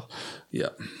detail. Yeah.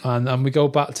 And we go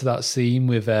back to that scene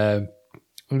with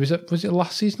was it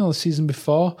last season or the season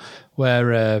before,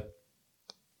 where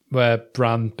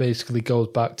Bran basically goes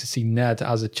back to see Ned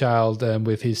as a child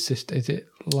with his sister. Is it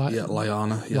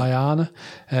Lyanna? Yeah.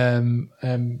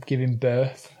 Lyanna, giving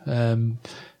birth. And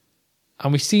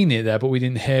we seen it there, but we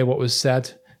didn't hear what was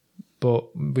said.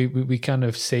 But we kind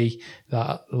of see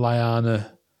that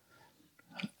Lyanna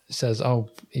says, "Oh,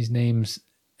 his name's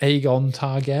Aegon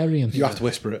Targaryen." You have to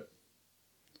whisper it.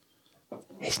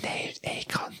 His name's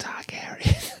Aegon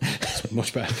Targaryen.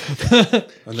 Much better.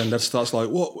 And then Ned starts like,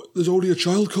 "What? There's already a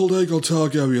child called Aegon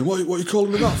Targaryen. What are you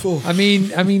calling me that for?" I mean,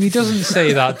 he doesn't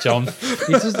say that, John.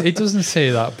 He doesn't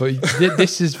say that, but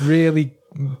this has really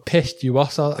pissed you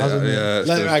off, hasn't it?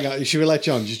 Yeah. Should we let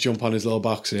John just jump on his little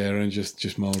box here and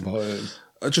just moan about it?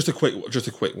 Just a quick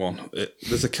one.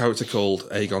 There's a character called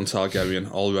Aegon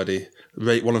Targaryen already,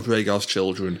 one of Rhaegar's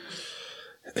children,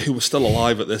 who was still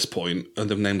alive at this point, and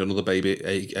they've named another baby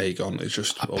Aegon. It's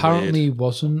just apparently weird.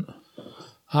 Wasn't.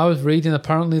 I was reading.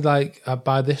 Apparently,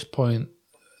 by this point,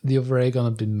 the other Aegon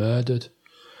had been murdered.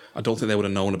 I don't think they would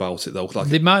have known about it though.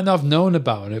 They might not have known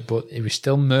about it, but he was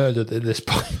still murdered at this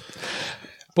point.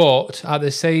 But on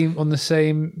the same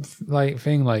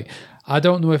thing, I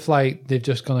don't know if they've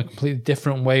just gone a completely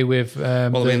different way with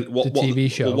the TV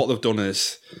show. Well, what they've done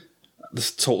is,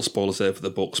 there's total spoilers there for the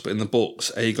books, but in the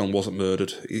books, Aegon wasn't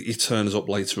murdered. He turns up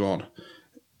later on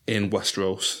in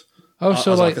Westeros. Oh,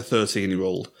 so as like a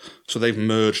 13-year-old. So they've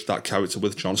merged that character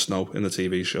with Jon Snow in the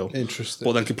TV show. Interesting.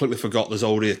 But then completely forgot there's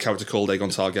already a character called Aegon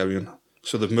Targaryen.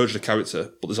 So they've merged a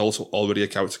character, but there's also already a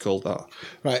character called that.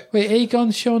 Right. Wait,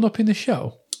 Aegon's showing up in the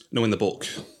show? No, in the book.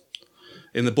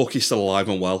 In the book, he's still alive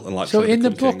and well. And so in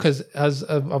the book, king.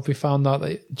 have we found out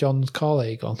that Jon's called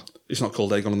Aegon? It's not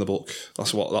called Aegon in the book.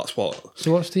 That's what.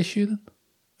 So what's the issue then?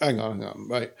 Hang on.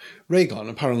 Right. Rhaegon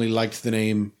apparently liked the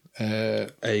name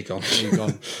Aegon.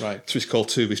 Right. So he's called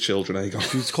two of his children Aegon.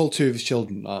 He's called two of his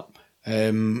children that.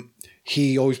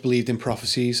 He always believed in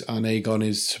prophecies, and Aegon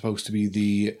is supposed to be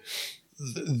the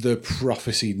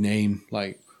prophesied name.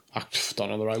 I don't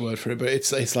know the right word for it, but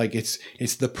it's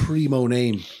the primo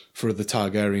name for the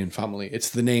Targaryen family. It's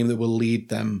the name that will lead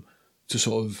them to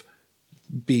sort of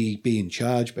be in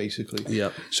charge, basically.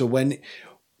 Yeah. So when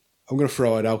I'm going to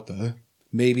throw it out there,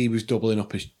 maybe he was doubling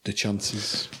up the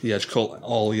chances. Yeah, just call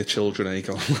all your children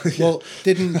Aegon. Yeah. Well,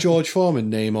 didn't George Foreman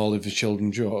name all of his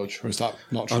children George, or is that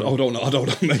not true? I don't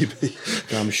know. Maybe.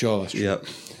 I'm sure that's true. Yeah.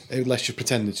 Let's just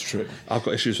pretend it's true. I've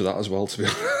got issues with that as well, to be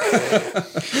honest.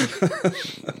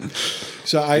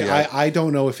 So I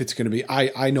don't know if it's going to be.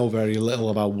 I know very little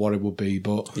about what it would be,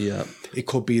 but yeah, it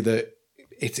could be that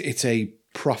it's a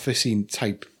prophecy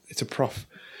type. It's a prof.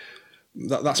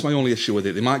 That's my only issue with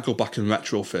it. They might go back and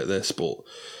retrofit this, but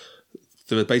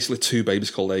there are basically 2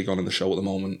 babies called Aegon in the show at the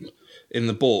moment. In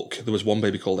the book, there was 1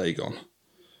 baby called Aegon.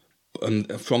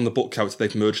 And from the book character,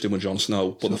 they've merged him with Jon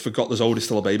Snow, but they forgot there's already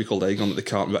still a baby called Aegon that they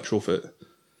can't retrofit.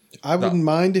 I wouldn't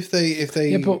mind if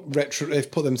they but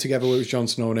put them together with Jon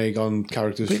Snow and Aegon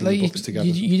characters from the books together.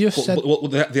 You just said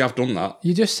they have done that.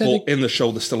 You just said but in the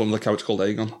show, there's still another character called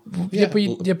Aegon.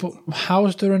 But how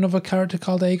is there another character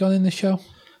called Aegon in the show?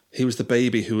 He was the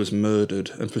baby who was murdered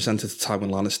and presented to Tywin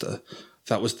Lannister.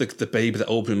 That was the baby that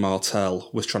Oberyn Martell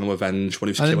was trying to avenge when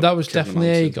he was killing. And that was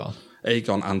definitely Aegon.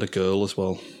 Aegon and a girl as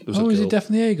well. Is it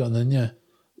definitely Aegon then? Yeah.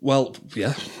 Well,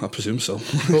 yeah, I presume so.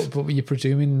 but you're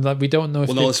presuming we don't know. If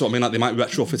that's what I mean. Like they might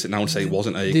retrofit it now and say it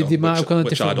wasn't Aegon. They might have gone a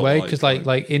different way because,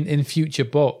 like in future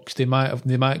books, they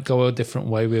might go a different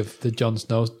way with the Jon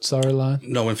Snow storyline.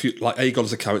 No, like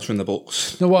Aegon's a character in the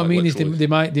books. No, what I mean is they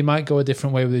might go a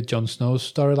different way with the Jon Snow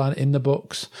storyline in the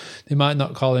books. They might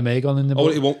not call him Aegon in the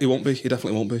books. He won't be. He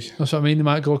definitely won't be. That's what I mean. They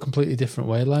might go a completely different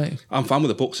way. Like I'm fine with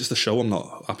the books. It's the show I'm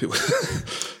not happy with.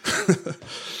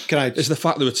 It's the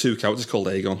fact there were two characters called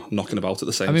Aegon knocking about at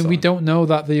the same time. We don't know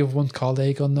that the other one's called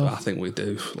Aegon, though. I think we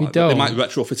do. We don't. They might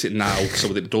retrofit it now so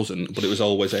that it doesn't, but it was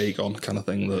always Aegon kind of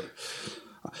thing. That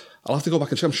I'll have to go back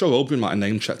and check. I'm sure Oberyn might have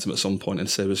name checked him at some point in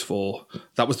Series 4.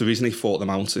 That was the reason he fought the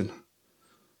Mountain.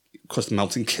 Because the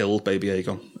Mountain killed baby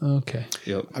Aegon. Okay.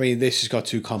 Yep. I mean, this has got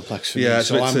too complex for me.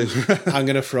 So I'm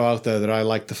going to throw out there that I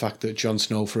like the fact that Jon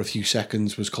Snow for a few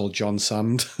seconds was called Jon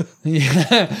Sand. Yeah,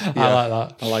 I like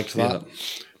that. I liked that.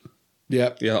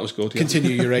 Yeah, that was good. Yeah.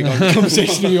 Continue your Aegon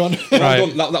conversation. Are you on?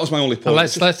 Right. That was my only point.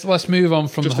 Let's move on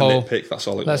from just the whole. Nitpick, that's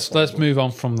all it let's move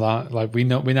on from that. Like we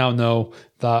now know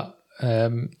that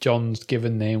Jon's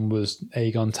given name was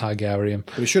Aegon Targaryen.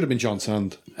 But it should have been Jon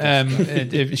Sand.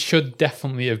 It should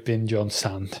definitely have been Jon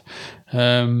Sand.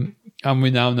 And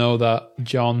we now know that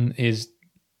Jon is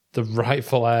the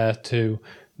rightful heir to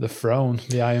the throne,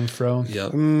 the Iron Throne. Yeah.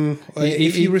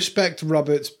 If you respect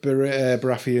Robert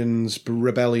Baratheon's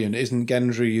rebellion, isn't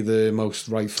Gendry the most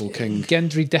rightful king?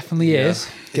 Gendry definitely is.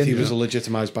 If he was a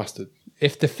legitimised bastard.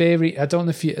 If the theory, I don't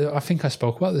know if I think I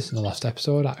spoke about this in the last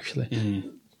episode actually. Mm-hmm.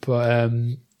 But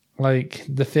like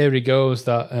the theory goes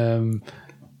that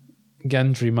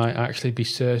Gendry might actually be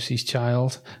Cersei's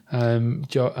child,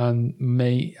 and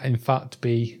may in fact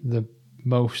be the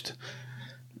most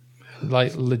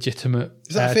like legitimate.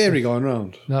 Is that a theory going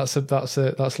around? That's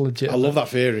legit. I love that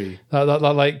theory. That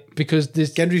like because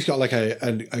this Gendry's got like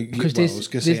an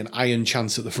iron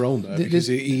chance at the throne there because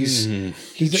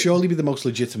he'd surely be the most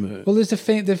legitimate. Well, there's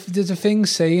a thing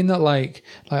saying that like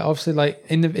obviously like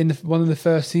in the one of the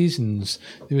first seasons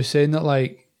they were saying that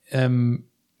like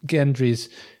Gendry's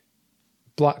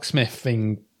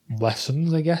blacksmithing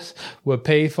lessons, I guess, were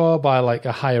paid for by like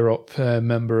a higher up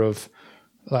member of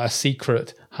like a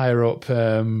secret higher up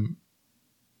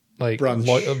like branch.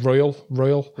 royal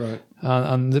Right.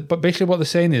 but basically what they're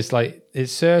saying is like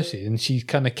it's Cersei and she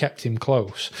kind of kept him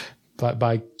close like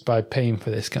by paying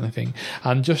for this kind of thing.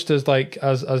 And just as like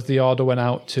as the order went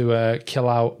out to kill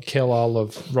all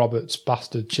of Robert's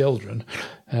bastard children,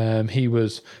 he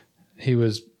was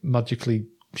magically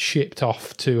shipped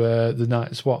off to the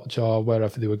Night's Watch or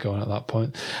wherever they were going at that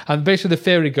point. And basically the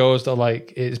theory goes that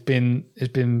like it's been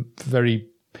very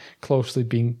closely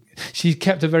being, she's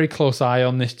kept a very close eye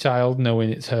on this child, knowing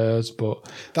it's hers. But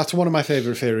that's one of my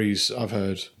favourite theories I've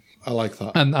heard. I like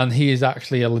that. And he is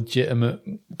actually has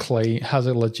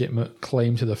a legitimate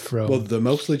claim to the throne. Well, the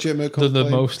most legitimate claim? The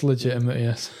most legitimate,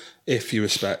 yes. If you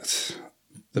respect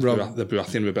the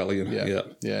Baratheon rebellion.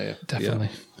 Yeah. Definitely.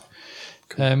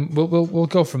 Yeah. We'll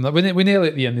go from that. We're nearly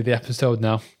at the end of the episode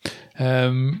now.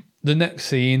 The next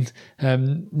scene,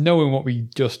 knowing what we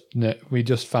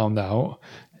just found out,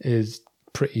 is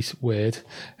pretty weird.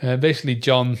 Basically,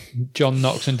 Jon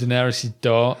knocks on Daenerys'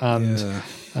 door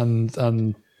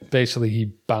and basically he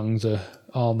bangs her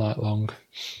all night long.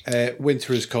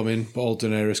 Winter is coming, but all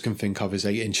Daenerys can think of is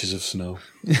 8 inches of snow.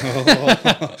 You've had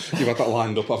that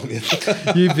lined up, haven't you?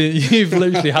 You've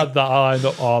literally had that lined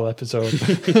up all episode.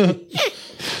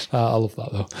 I love that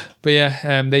though. But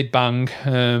yeah, they bang.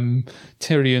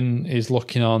 Tyrion is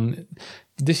looking on.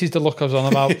 This is the look I was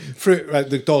on about.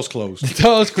 The door's closed. The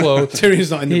door's closed.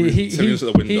 Tyrion's not in the room. Tyrion's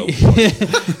at the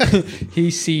window.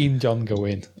 He's seen Jon go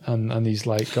in, and he's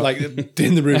like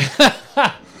in the room.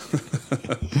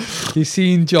 He's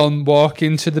seen Jon walk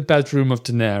into the bedroom of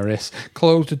Daenerys,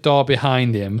 close the door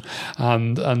behind him,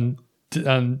 and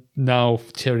now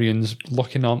Tyrion's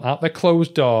looking on at the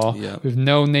closed door with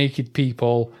no naked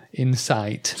people in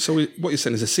sight. So what you're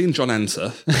saying is, I've seen Jon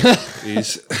enter.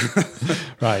 He's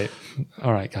right.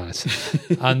 All right, guys.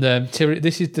 And Tyrion,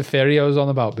 this is the theory I was on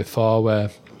about before, where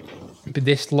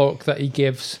this look that he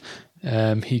gives,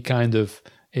 he kind of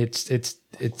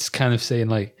it's kind of saying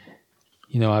like,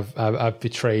 you know, I've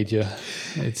betrayed you.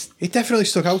 It definitely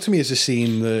stuck out to me as a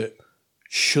scene that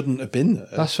shouldn't have been there.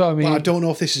 That's what I mean. But I don't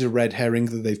know if this is a red herring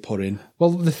that they've put in.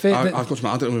 Well, I've got to admit,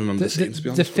 I don't remember the scene, to be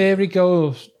honest. The theory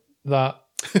goes that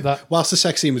Whilst the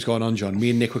sex scene was going on, John, me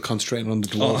and Nick were concentrating on the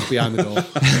dwarf behind the door.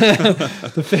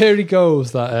 the theory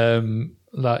goes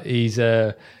that he's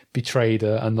betrayed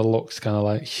her, and the look's kind of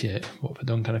like shit. What have I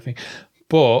done, kind of thing.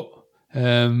 But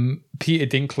Peter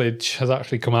Dinklage has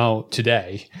actually come out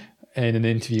today in an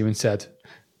interview and said,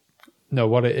 "No,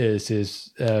 what it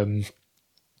is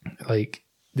like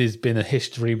there's been a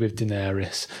history with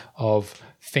Daenerys of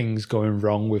things going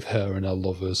wrong with her and her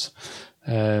lovers."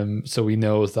 So he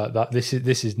knows that this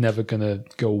is never going to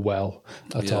go well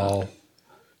at all.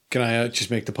 Can I just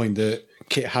make the point that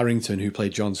Kit Harington, who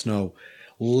played Jon Snow,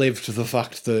 lived the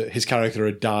fact that his character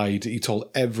had died. He told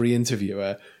every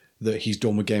interviewer that he's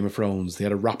done with Game of Thrones. They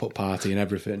had a wrap-up party and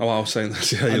everything. Oh, I was saying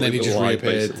this. Yeah, and then he just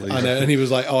reappeared. And he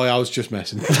was like, oh, I was just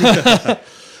messing.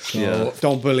 So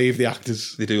don't believe the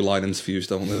actors. They do line interviews,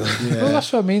 don't they? Yeah. Well,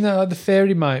 that's what I mean. The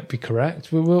theory might be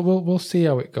correct. We'll see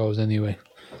how it goes anyway.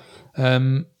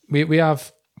 We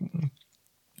have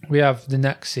the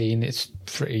next scene. It's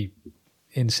pretty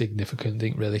insignificant.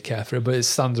 Didn't really care for it, but it's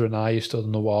Sandra and I who stood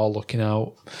on the wall looking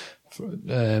out,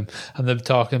 and they're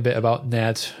talking a bit about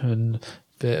Ned and a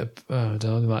bit of, I don't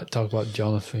know. They might talk about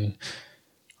Jonathan.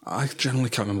 I generally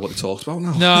can't remember what they talked about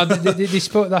now. No, they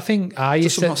spoke. I think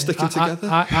just not sticking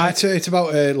together. It's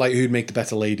about like who'd make the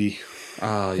better lady.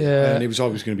 Yeah. And it was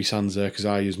always going to be Sansa because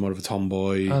Arya's more of a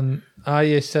tomboy. And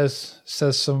Arya says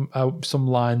some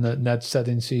line that Ned said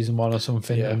in season 1 or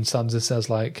something, and Sansa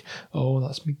says like, "Oh,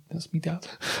 that's me dad."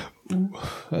 Ooh.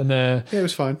 And it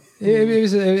was fine.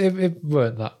 It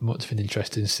weren't that much of an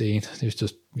interesting scene. It was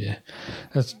just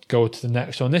Let's go to the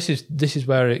next one. This is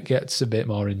where it gets a bit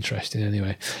more interesting.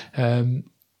 Anyway,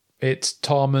 it's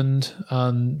Tormund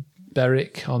and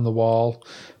Beric on the wall,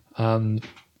 and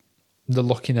they're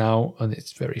looking out, and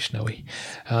it's very snowy,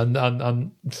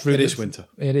 and through it is winter.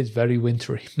 It is very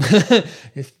wintry.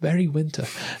 It's very winter.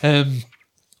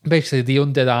 Basically, the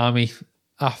undead army,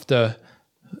 after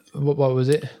what was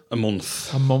it? A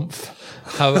month.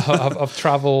 Have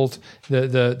travelled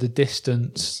the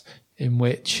distance in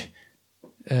which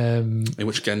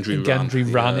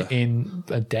Gendry ran in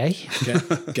a day.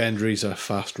 Gendry's a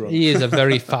fast runner. He is a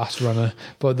very fast runner.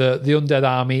 But the undead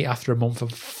army, after a month,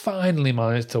 have finally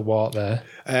managed to walk there.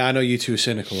 I know you two are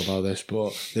cynical about this,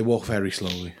 but they walk very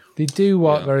slowly. They do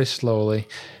walk very slowly.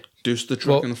 Does the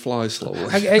dragon fly slowly?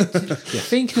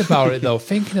 Thinking about it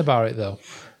though,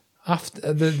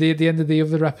 after the end of the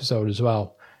other episode as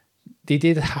well, they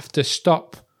did have to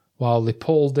stop while they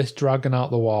pulled this dragon out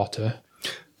of the water.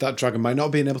 That dragon might not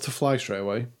have been able to fly straight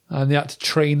away. And they had to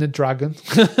train the dragon.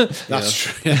 That's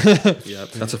true. Yeah,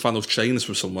 they had to find those chains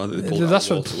from somewhere that they pulled out of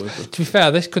the water with. To be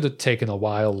fair, this could have taken a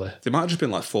while there. They might have just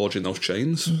been like forging those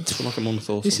chains for like a month or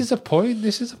something. This is a point.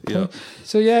 Yeah.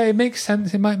 So yeah, it makes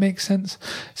sense. It might make sense.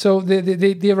 So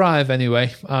they arrive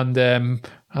anyway,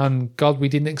 and God, we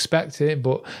didn't expect it,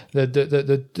 but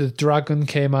the dragon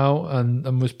came out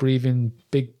and was breathing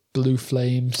big blue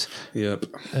flames. Yep.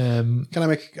 Can I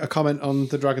make a comment on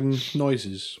the dragon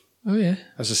noises? Oh yeah.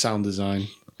 As a sound design.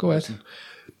 Go ahead.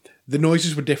 The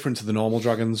noises were different to the normal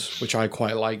dragons, which I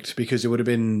quite liked because it would have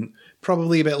been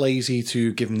probably a bit lazy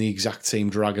to give them the exact same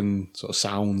dragon sort of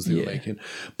sounds they were making.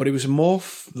 But it was more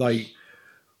it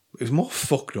was more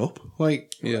fucked up.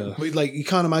 Like you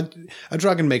can't imagine a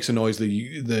dragon makes a noise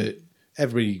that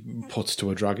everybody puts to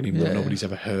a dragon, even though nobody's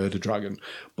ever heard a dragon.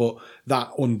 But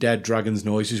that undead dragon's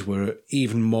noises were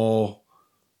even more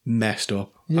messed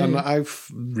up, and I've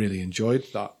really enjoyed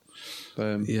that.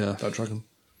 That dragon.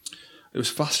 It was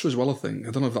faster as well, I think.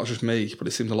 I don't know if that was just me, but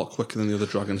it seemed a lot quicker than the other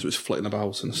dragons. It was flitting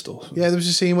about and stuff. Yeah, there was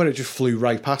a scene where it just flew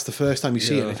right past. The first time you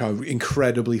see it, it's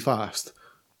incredibly fast.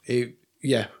 It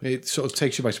sort of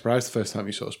takes you by surprise the first time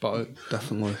you sort of spot it.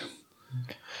 Definitely.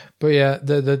 But yeah,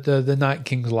 the Night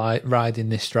King's riding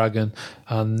this dragon,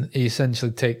 and he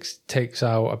essentially takes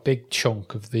out a big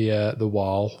chunk of the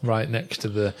wall right next to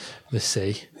the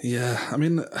sea. Yeah, I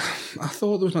mean, I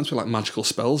thought there was meant to be like magical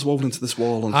spells woven into this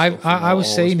wall. And I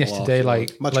was saying yesterday,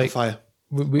 like magical fire.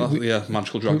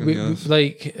 Magical dragon.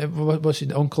 What's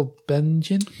it, Uncle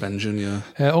Benjen? Benjen,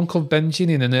 yeah. Uncle Benjen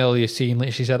in an earlier scene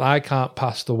literally said, "I can't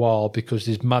pass the wall because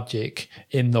there's magic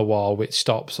in the wall which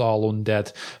stops all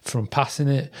undead from passing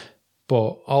it."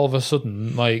 But all of a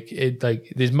sudden,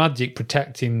 there's magic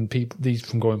protecting these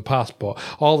from going past, but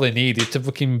all they need is to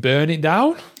fucking burn it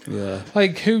down. Yeah.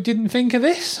 Like, who didn't think of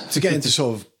this? To get into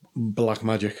sort of black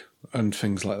magic and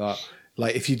things like that.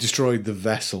 Like, if you destroyed the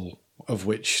vessel of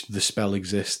which the spell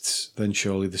exists, then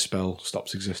surely the spell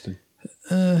stops existing.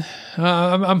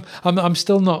 I'm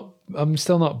still not I'm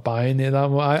still not buying it that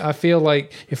much. I feel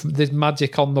like if there's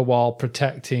magic on the wall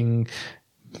protecting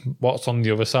what's on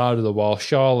the other side of the wall,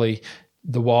 surely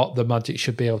the magic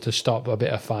should be able to stop a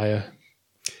bit of fire.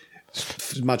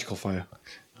 Magical fire.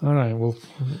 All right, we'll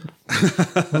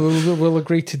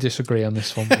agree to disagree on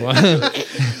this one.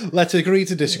 Let's agree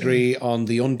to disagree on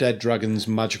the undead dragon's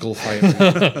magical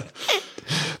fire.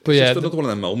 But yeah, just another one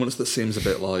of them moments that seems a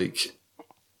bit like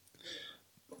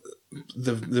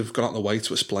they've gone out of the way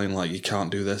to explain, like, you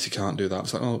can't do this, you can't do that.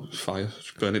 It's like, oh, fire,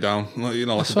 just burn it down. Like, you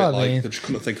know, like, a bit like they just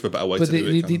couldn't think of a better way to do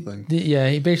it, kind of thing. Yeah,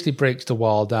 he basically breaks the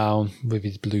wall down with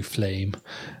his blue flame,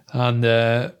 and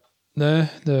we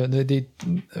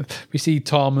see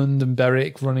Tormund and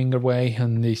Beric running away,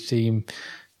 and they seem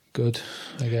good,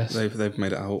 I guess. They've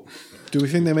made it out. Do we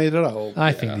think they made it out?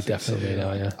 I think they definitely made it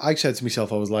out, yeah. I said to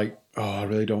myself, I was like, oh, I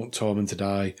really don't want Tormund to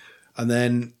die. And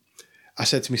then I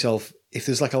said to myself, if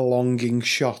there's like a longing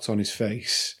shot on his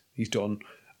face, he's done.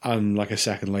 And like a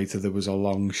second later, there was a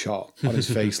long shot on his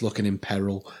face looking in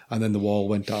peril. And then the wall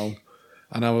went down.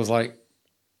 And I was like,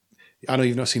 I know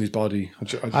you've not seen his body.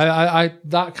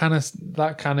 That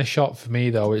kind of shot for me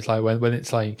though. It's like when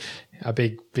it's like a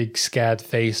big scared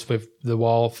face with the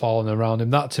wall falling around him.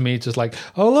 That to me is just like,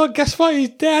 oh look, guess what? He's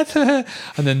dead.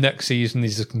 And then next season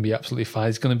he's just going to be absolutely fine.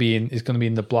 He's going to be in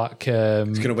the black. He's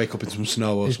going to wake up in some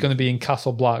snow. He's going to be in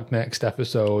Castle Black next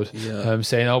episode. Yeah.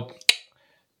 Saying, oh,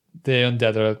 the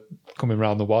undead are coming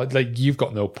around the wall. Like, you've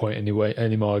got no point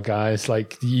anymore, guys.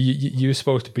 Like, you're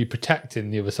supposed to be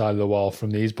protecting the other side of the wall from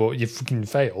these, but you fucking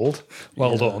failed.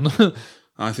 Well done.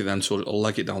 I think then sort of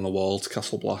leg it down the wall to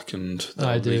Castle Black and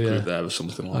they'll regroup there or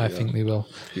something like that. I think they will.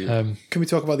 Yeah. Can we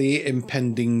talk about the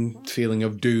impending feeling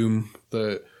of doom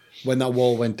that when that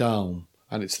wall went down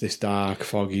and it's this dark,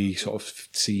 foggy sort of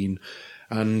scene,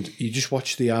 and you just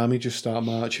watch the army just start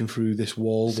marching through this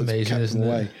wall It's that's amazing, kept them isn't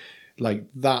away. it? Like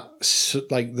that,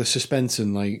 like the suspense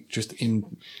and like just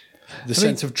in the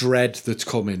sense of dread that's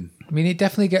coming. I mean, it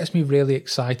definitely gets me really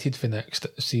excited for next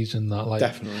season. That, like,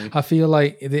 Definitely. I feel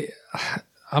like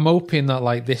I'm hoping that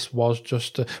like this was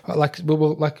just we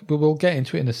will get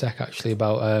into it in a sec actually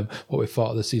about what we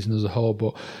thought of the season as a whole,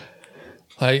 but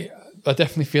like I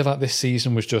definitely feel like this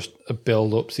season was just a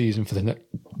build-up season for the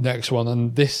next one,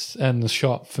 and this end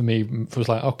shot for me was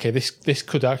like, okay, this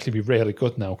could actually be really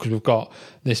good now because we've got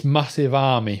this massive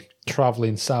army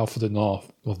traveling south of the wall,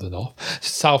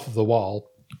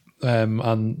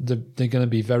 and they're going to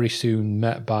be very soon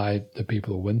met by the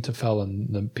people of Winterfell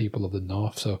and the people of the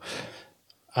north. So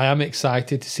I am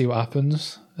excited to see what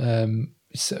happens.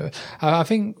 So I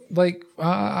think, like,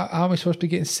 are we supposed to be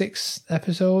getting 6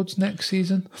 episodes next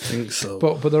season? I think so.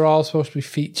 But they're all supposed to be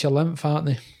feature length, aren't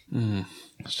they? Mm.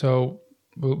 So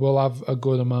we'll have a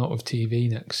good amount of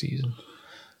TV next season.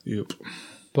 Yep.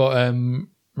 But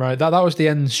right, that was the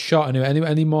end shot. Anyway,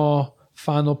 any more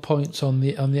final points on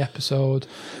the episode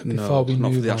before we move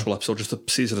not for the on? actual episode, just the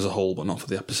season as a whole, but not for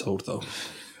the episode though.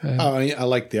 I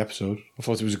liked the episode. I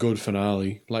thought it was a good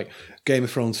finale. Like, Game of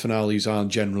Thrones finales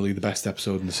aren't generally the best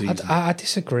episode in the season. I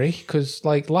disagree, because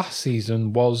like last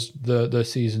season was the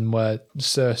season where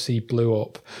Cersei blew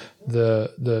up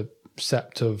the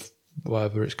sept of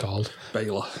whatever it's called,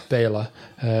 Baylor.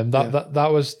 That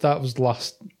was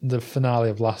the finale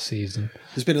of last season.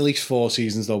 There's been at least 4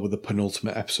 seasons though, where the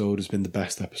penultimate episode has been the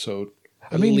best episode.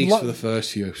 At mean, least for the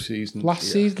first few seasons. Last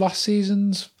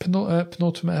season's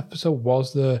penultimate episode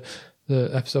was the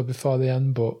episode before the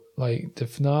end, but like the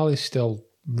finale is still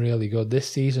really good this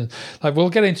season. Like, we'll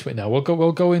get into it now.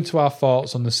 We'll go into our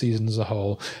thoughts on the season as a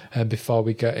whole, before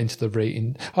we get into the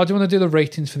rating. Oh, do you want to do the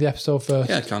ratings for the episode first?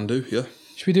 Yeah, I can do. Yeah.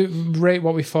 Should we rate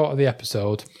what we thought of the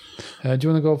episode? Do you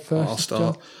want to go first? I'll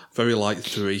start. John? Very light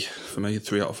 3 for me.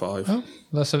 3 out of 5. Oh,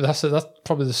 that's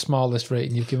probably the smallest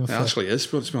rating you've given It actually is,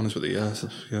 to be honest with you.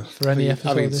 Yeah. for any episode.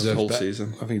 I think it this deserves whole better.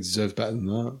 season. I think it deserves better than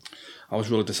that. I was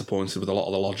really disappointed with a lot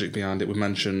of the logic behind it. We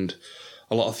mentioned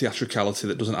a lot of theatricality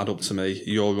that doesn't add up to me.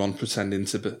 Euron pretending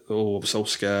to be, I'm so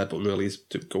scared, but really he's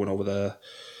going over there.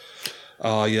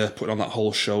 Putting on that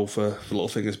whole show for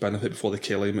Littlefinger's benefit before they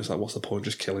kill him. It's like, what's the point?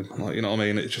 Just kill him. Like, you know what I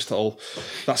mean? It's just all,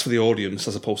 that's for the audience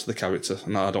as opposed to the character.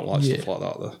 And I don't like stuff like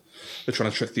that. They're trying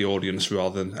to trick the audience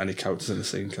rather than any characters in the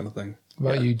scene kind of thing.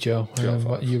 What about you, Joe?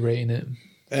 What are you rating it?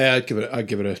 I'd give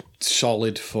it a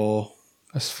solid 4.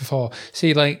 That's 4.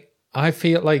 See, like, I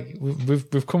feel like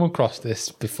we've come across this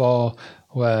before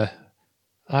where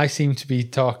I seem to be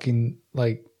talking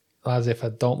like as if I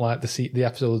don't like the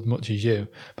episode as much as you,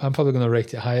 but I'm probably going to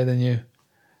rate it higher than you.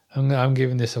 I'm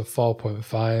giving this a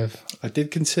 4.5. I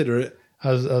did consider it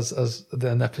as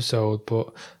an episode,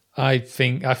 but I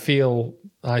feel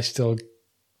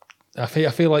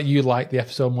like you like the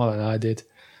episode more than I did.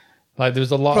 Like there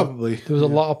was a lot Probably, there was a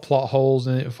lot of plot holes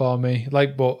in it for me.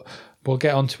 Like, but we'll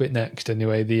get onto it next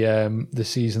anyway. The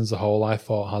season as a whole, I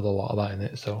thought had a lot of that in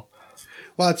it. So,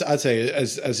 well, I'd say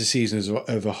as a season for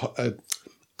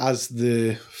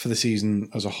the season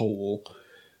as a whole,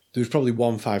 there was probably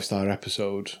one 5-star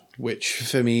episode, which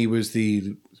for me was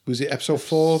it episode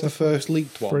 4, the first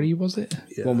leaked one? 3 was it?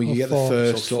 Yeah. One where you get the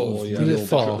first sort of... Was it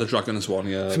 4? The Dragons one,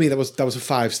 yeah. For me, that was a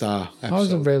 5-star episode. That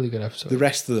was a really good episode. The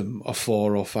rest of them are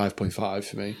 4 or 5.5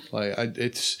 for me. Like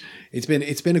it's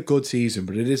been a good season,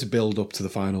 but it is a build up to the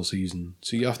final season.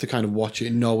 So you have to kind of watch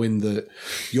it knowing that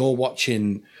you're not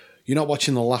watching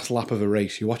the last lap of a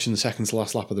race. You're watching the second to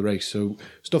last lap of the race. So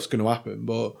stuff's going to happen,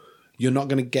 but you're not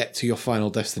going to get to your final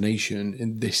destination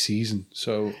in this season.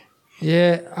 So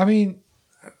yeah, I mean,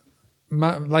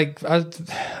 I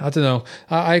don't know.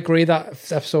 I agree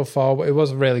that episode 4, it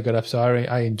was a really good episode.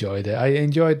 I enjoyed it. I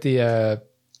enjoyed the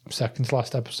second to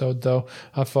last episode though.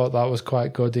 I thought that was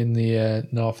quite good in the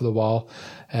North of the Wall.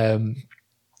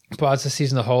 But as a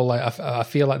season as a whole, like I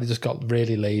feel like they just got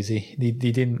really lazy. They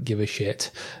didn't give a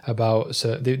shit about.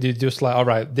 So they just like, all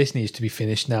right, this needs to be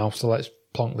finished now. So let's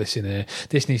plonk this in here.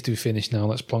 This needs to be finished now.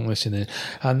 Let's plonk this in here.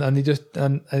 And they just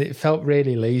and it felt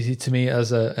really lazy to me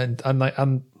as and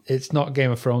it's not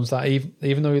Game of Thrones that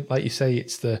even though, like you say,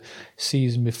 it's the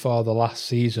season before the last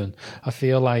season. I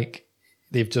feel like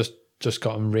they've just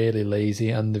gotten really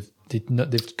lazy and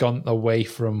they've gone away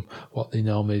from what they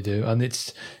normally do. And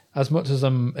it's, as much as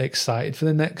I'm excited for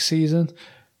the next season,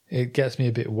 it gets me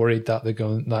a bit worried that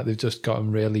they've just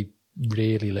gotten really,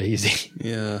 really lazy.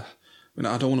 Yeah. I mean,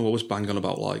 I don't want to always bang on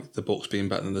about like the books being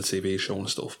better than the TV show and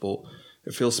stuff, but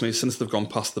it feels to me since they've gone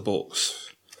past the books,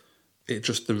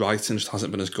 the writing just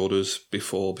hasn't been as good as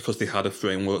before because they had a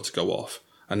framework to go off,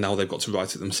 and now they've got to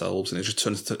write it themselves, and it just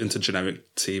turns into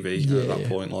generic TV at that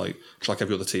point, like just like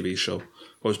every other TV show.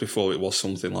 Whereas before it was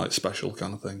something like special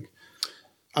kind of thing.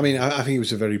 I mean, I think it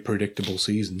was a very predictable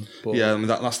season. But yeah, I mean,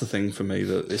 that's the thing for me,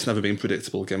 that it's never been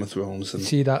predictable, Game of Thrones. And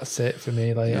see, that's it for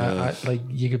me. Like, I like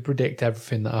you could predict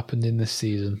everything that happened in this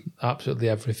season. Absolutely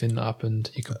everything that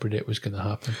happened, you could predict was going to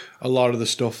happen. A lot of the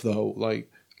stuff, though,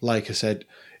 like I said,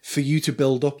 for you to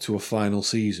build up to a final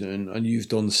season, and you've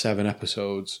done 7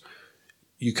 episodes,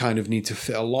 you kind of need to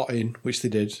fit a lot in, which they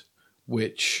did,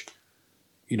 which,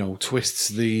 twists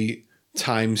the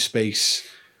time, space,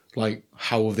 like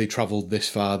how have they travelled this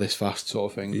far, this fast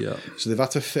sort of thing. Yeah. So they've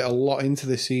had to fit a lot into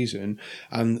this season,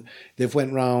 and they've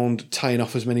went round tying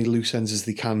off as many loose ends as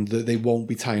they can that they won't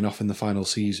be tying off in the final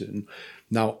season.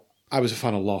 Now, I was a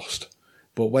fan of Lost,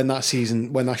 but when that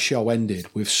show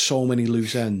ended with so many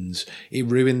loose ends, it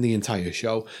ruined the entire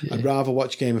show. Yeah. I'd rather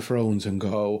watch Game of Thrones and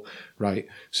go, right,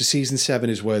 so season 7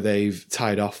 is where they've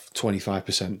tied off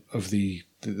 25% of the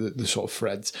sort of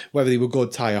threads. Whether they were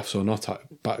good tie-offs or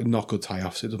not good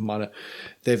tie-offs, it doesn't matter.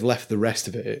 They've left the rest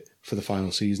of it for the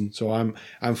final season. So I'm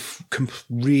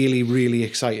really, really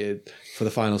excited for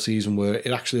the final season where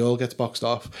it actually all gets boxed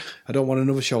off. I don't want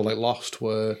another show like Lost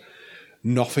where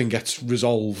nothing gets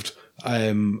resolved.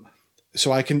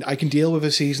 So I can deal with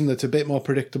a season that's a bit more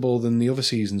predictable than the other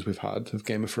seasons we've had of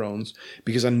Game of Thrones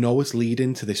because I know it's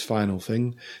leading to this final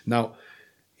thing. Now,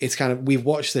 it's kind of, we've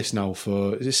watched this now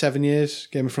for, is it 7 years?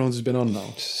 Game of Thrones has been on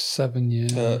now? 7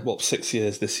 years. 6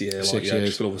 years this year. 6 years.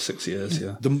 Just over 6 years,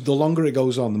 yeah. The longer it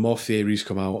goes on, the more theories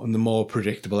come out and the more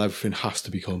predictable everything has to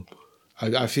become.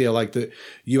 I feel like that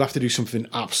you have to do something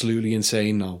absolutely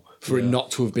insane now for it not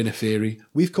to have been a theory.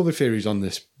 We've covered theories on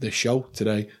this show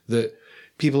today that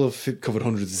people have covered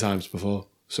hundreds of times before.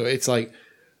 So it's like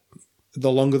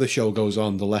the longer the show goes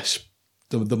on,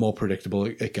 the more predictable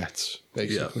it gets,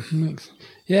 basically.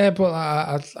 Yeah, but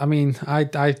I mean, I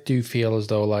do feel as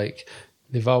though like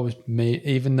they've always made,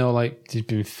 even though like there's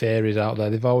been theories out there,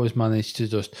 they've always managed to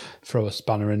just throw a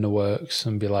spanner in the works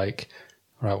and be like,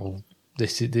 right, well,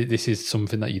 this is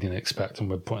something that you didn't expect, and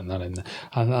we're putting that in there.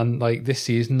 And like this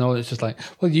season, no, it's just like,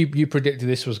 well, you predicted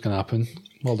this was going to happen.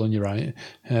 Well done, you're right.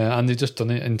 And they've just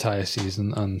done it entire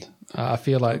season, and I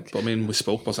feel like... But I mean, we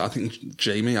spoke about it. I think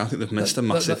they've missed a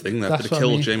massive thing there. If they'd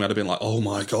killed Jamie, I'd have been like, oh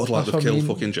my God, like they've killed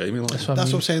fucking Jamie. Like. That's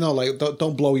what I'm saying though, like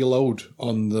don't blow your load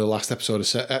on the last episode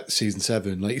of season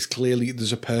 7. Like it's clearly,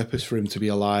 there's a purpose for him to be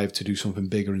alive to do something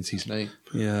bigger in season 8.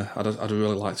 Yeah, I'd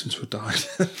really liked him to have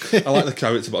died. I like the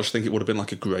character, but I just think it would have been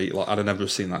like a great, like I'd have never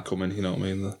seen that coming, you know what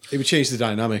I mean? It would change the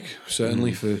dynamic,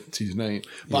 certainly, for season 8.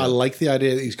 But I like the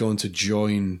idea that he's going to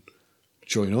join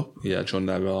up. Yeah, join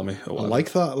their army. I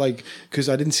like that, like, because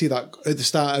I didn't see that at the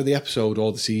start of the episode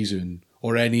or the season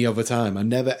or any other time. I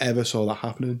never ever saw that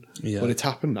happening. Yeah. But it's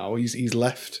happened now. He's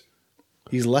left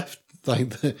like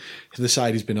the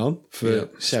side he's been on for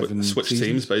 7 switch seasons.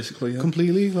 teams basically. Yeah.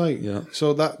 Completely,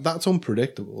 so that's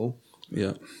unpredictable.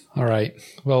 Yeah. All right.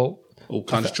 Well,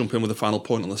 can I just jump in with the final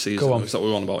point on the season? Go on. Is that what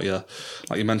we're on about? Yeah.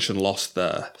 Like you mentioned, Lost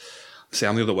there. See,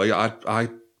 I'm the other way. I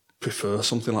prefer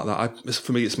something like that.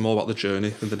 For me, it's more about the journey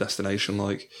than the destination.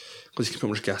 Like, because you can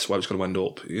pretty much guess where it's going to end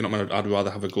up. You know, I'd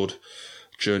rather have a good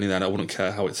journey then. I wouldn't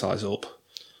care how it ties up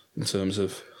in terms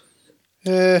of.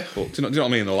 But do you know what I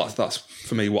mean? Though that's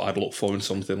for me what I'd look for in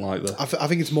something like that. I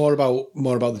think it's more about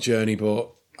the journey, but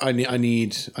I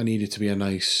need it to be a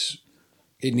nice.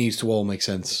 It needs to all make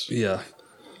sense. Yeah.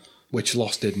 Which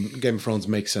Lost didn't. Game of Thrones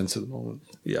makes sense at the moment.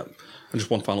 Yeah. And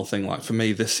just one final thing, like for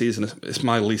me, this season it's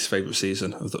my least favourite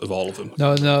season of all of them.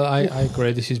 No, I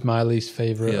agree. This is my least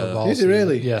favourite of all. Is it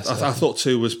really? Yes. I thought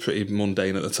 2 was pretty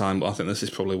mundane at the time, but I think this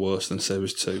is probably worse than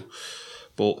Series 2.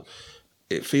 But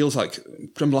it feels like,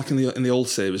 remember like in the old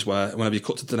series where whenever you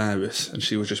cut to Daenerys and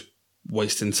she was just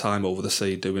wasting time over the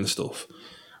sea doing stuff,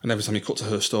 and every time you cut to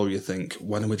her story you think,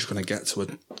 when are we just going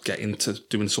to get into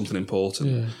doing something important?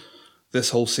 Yeah.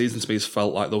 This whole season to me has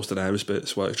felt like those Daenerys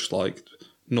bits where it's just like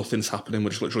nothing's happening, we're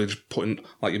just literally just putting,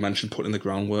 like you mentioned, putting the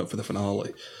groundwork for the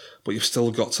finale, but you've still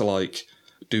got to like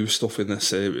do stuff in this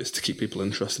series to keep people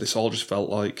interested. It's all just felt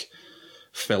like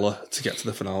filler to get to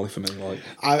the finale for me. Like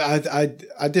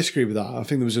I disagree with that. I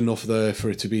think there was enough there for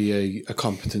it to be a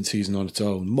competent season on its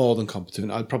own, more than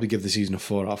competent. I'd probably give the season a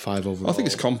 4 out of 5 overall. I think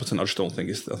it's competent. I just don't think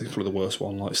it's. I think it's probably the worst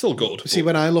one. Like it's still good. See,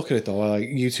 when I look at it though, like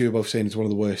you two are both saying it's one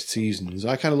of the worst seasons.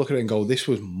 I kind of look at it and go, this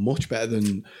was much better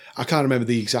than. I can't remember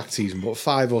the exact season, but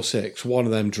 5 or 6, one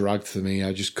of them dragged for me.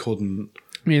 I just couldn't.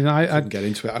 I mean, I get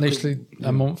into it. Literally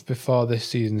a month before this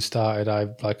season started, I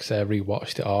like I say,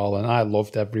 rewatched it all, and I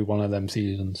loved every one of them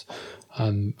seasons,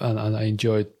 and I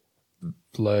enjoyed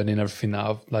learning everything that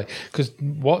I've like. Because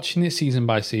watching it season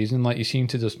by season, like you seem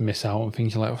to just miss out and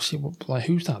thinking like, oh shit, like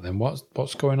who's that then?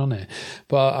 What's going on here?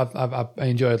 But I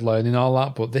enjoyed learning all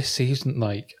that. But this season,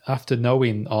 like after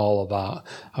knowing all of that,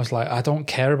 I was like, I don't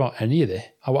care about any of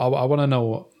it. I want to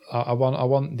know. I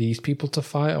want these people to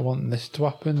fight. I want this to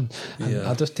happen. And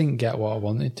I just didn't get what I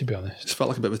wanted, to be honest. It felt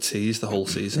like a bit of a tease the whole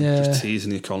season. Yeah. Just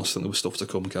teasing you constantly with stuff to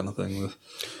come kind of thing.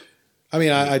 I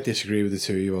mean, I disagree with the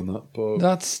two of you on that, but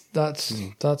that's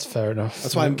fair enough.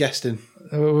 That's why I'm guesting.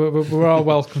 We're all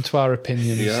welcome to our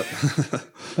opinions. Yeah.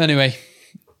 Anyway,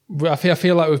 I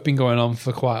feel like we've been going on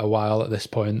for quite a while at this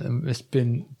point, and it's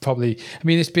been probably. I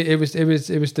mean, it was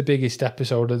the biggest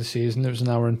episode of the season. It was 1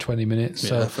 hour and 20 minutes. Yeah,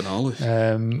 so, finale.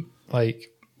 Like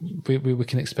we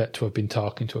can expect to have been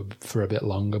talking for a bit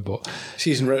longer, but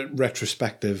season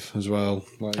retrospective as well,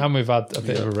 like, and we've had a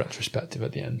bit of a retrospective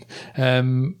at the end.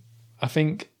 I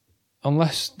think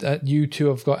unless you two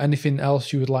have got anything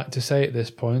else you would like to say at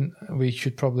this point, we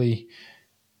should probably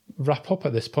wrap up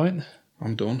at this point.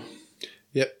 I'm done.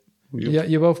 Yep. Yeah,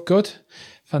 you're both good.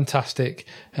 Fantastic.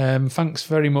 Thanks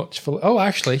very much for... Oh,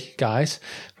 actually, guys,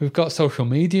 we've got social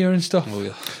media and stuff. Oh,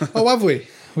 yeah. Oh, have we?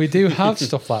 We do have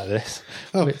stuff like this.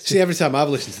 Oh, see, every time I've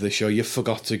listened to this show, you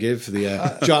forgot to give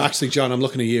the... John, actually, John, I'm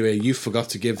looking at you here. You forgot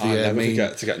to give the I main...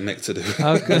 forget to get Nick to do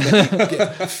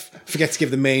Forget to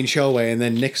give the main show away, and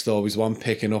then Nick's always the one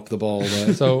picking up the ball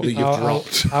that you've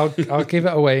dropped. I'll give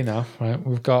it away now. Right,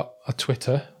 we've got a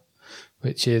Twitter,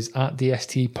 which is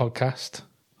 @DST Podcast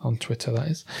on Twitter. That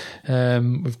is.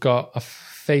 We've got a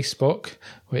Facebook,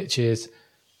 which is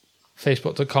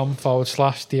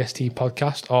facebook.com/DST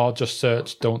Podcast, or just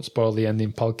search "Don't Spoil the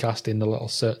Ending" podcast in the little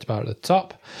search bar at the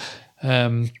top.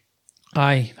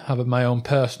 I have my own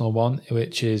personal one,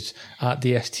 which is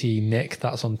 @DST Nick.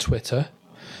 That's on Twitter.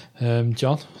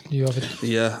 John, do you have it?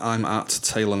 Yeah, I'm at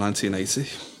Taylor1980.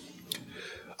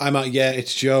 I'm at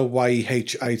it's Joe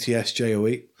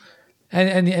YEHITSJOE.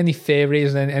 Any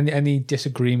theories and any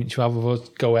disagreements you have with us,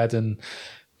 go ahead and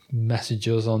message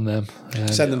us on them.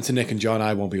 Send them to Nick and John.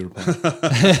 I won't be replying.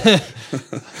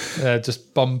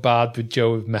 Just bombard with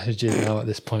Joe with messages now at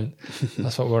this point.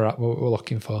 That's what we're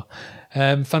looking for.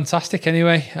 Fantastic.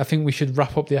 Anyway, I think we should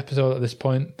wrap up the episode at this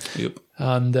point. Yep.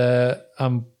 And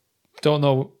don't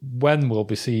know when we'll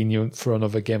be seeing you for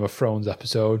another Game of Thrones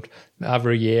episode.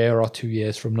 Either a year or 2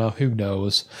 years from now. Who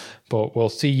knows? But we'll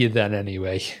see you then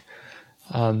anyway.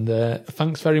 And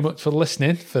thanks very much for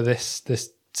listening for this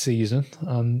season,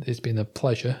 and it's been a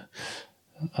pleasure.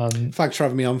 And thanks for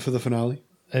having me on for the finale.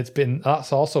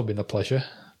 That's also been a pleasure.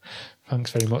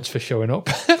 Thanks very much for showing up.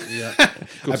 Yeah,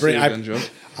 good to see you again, Joe.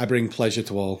 I bring pleasure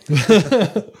to all.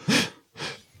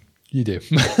 You do.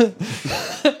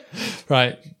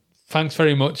 Right. Thanks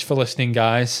very much for listening,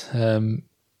 guys. And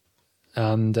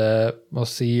we'll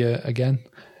see you again.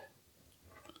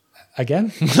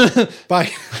 again. Bye.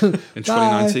 In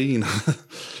 2019.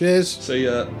 Cheers. See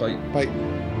ya. Bye.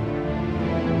 Bye.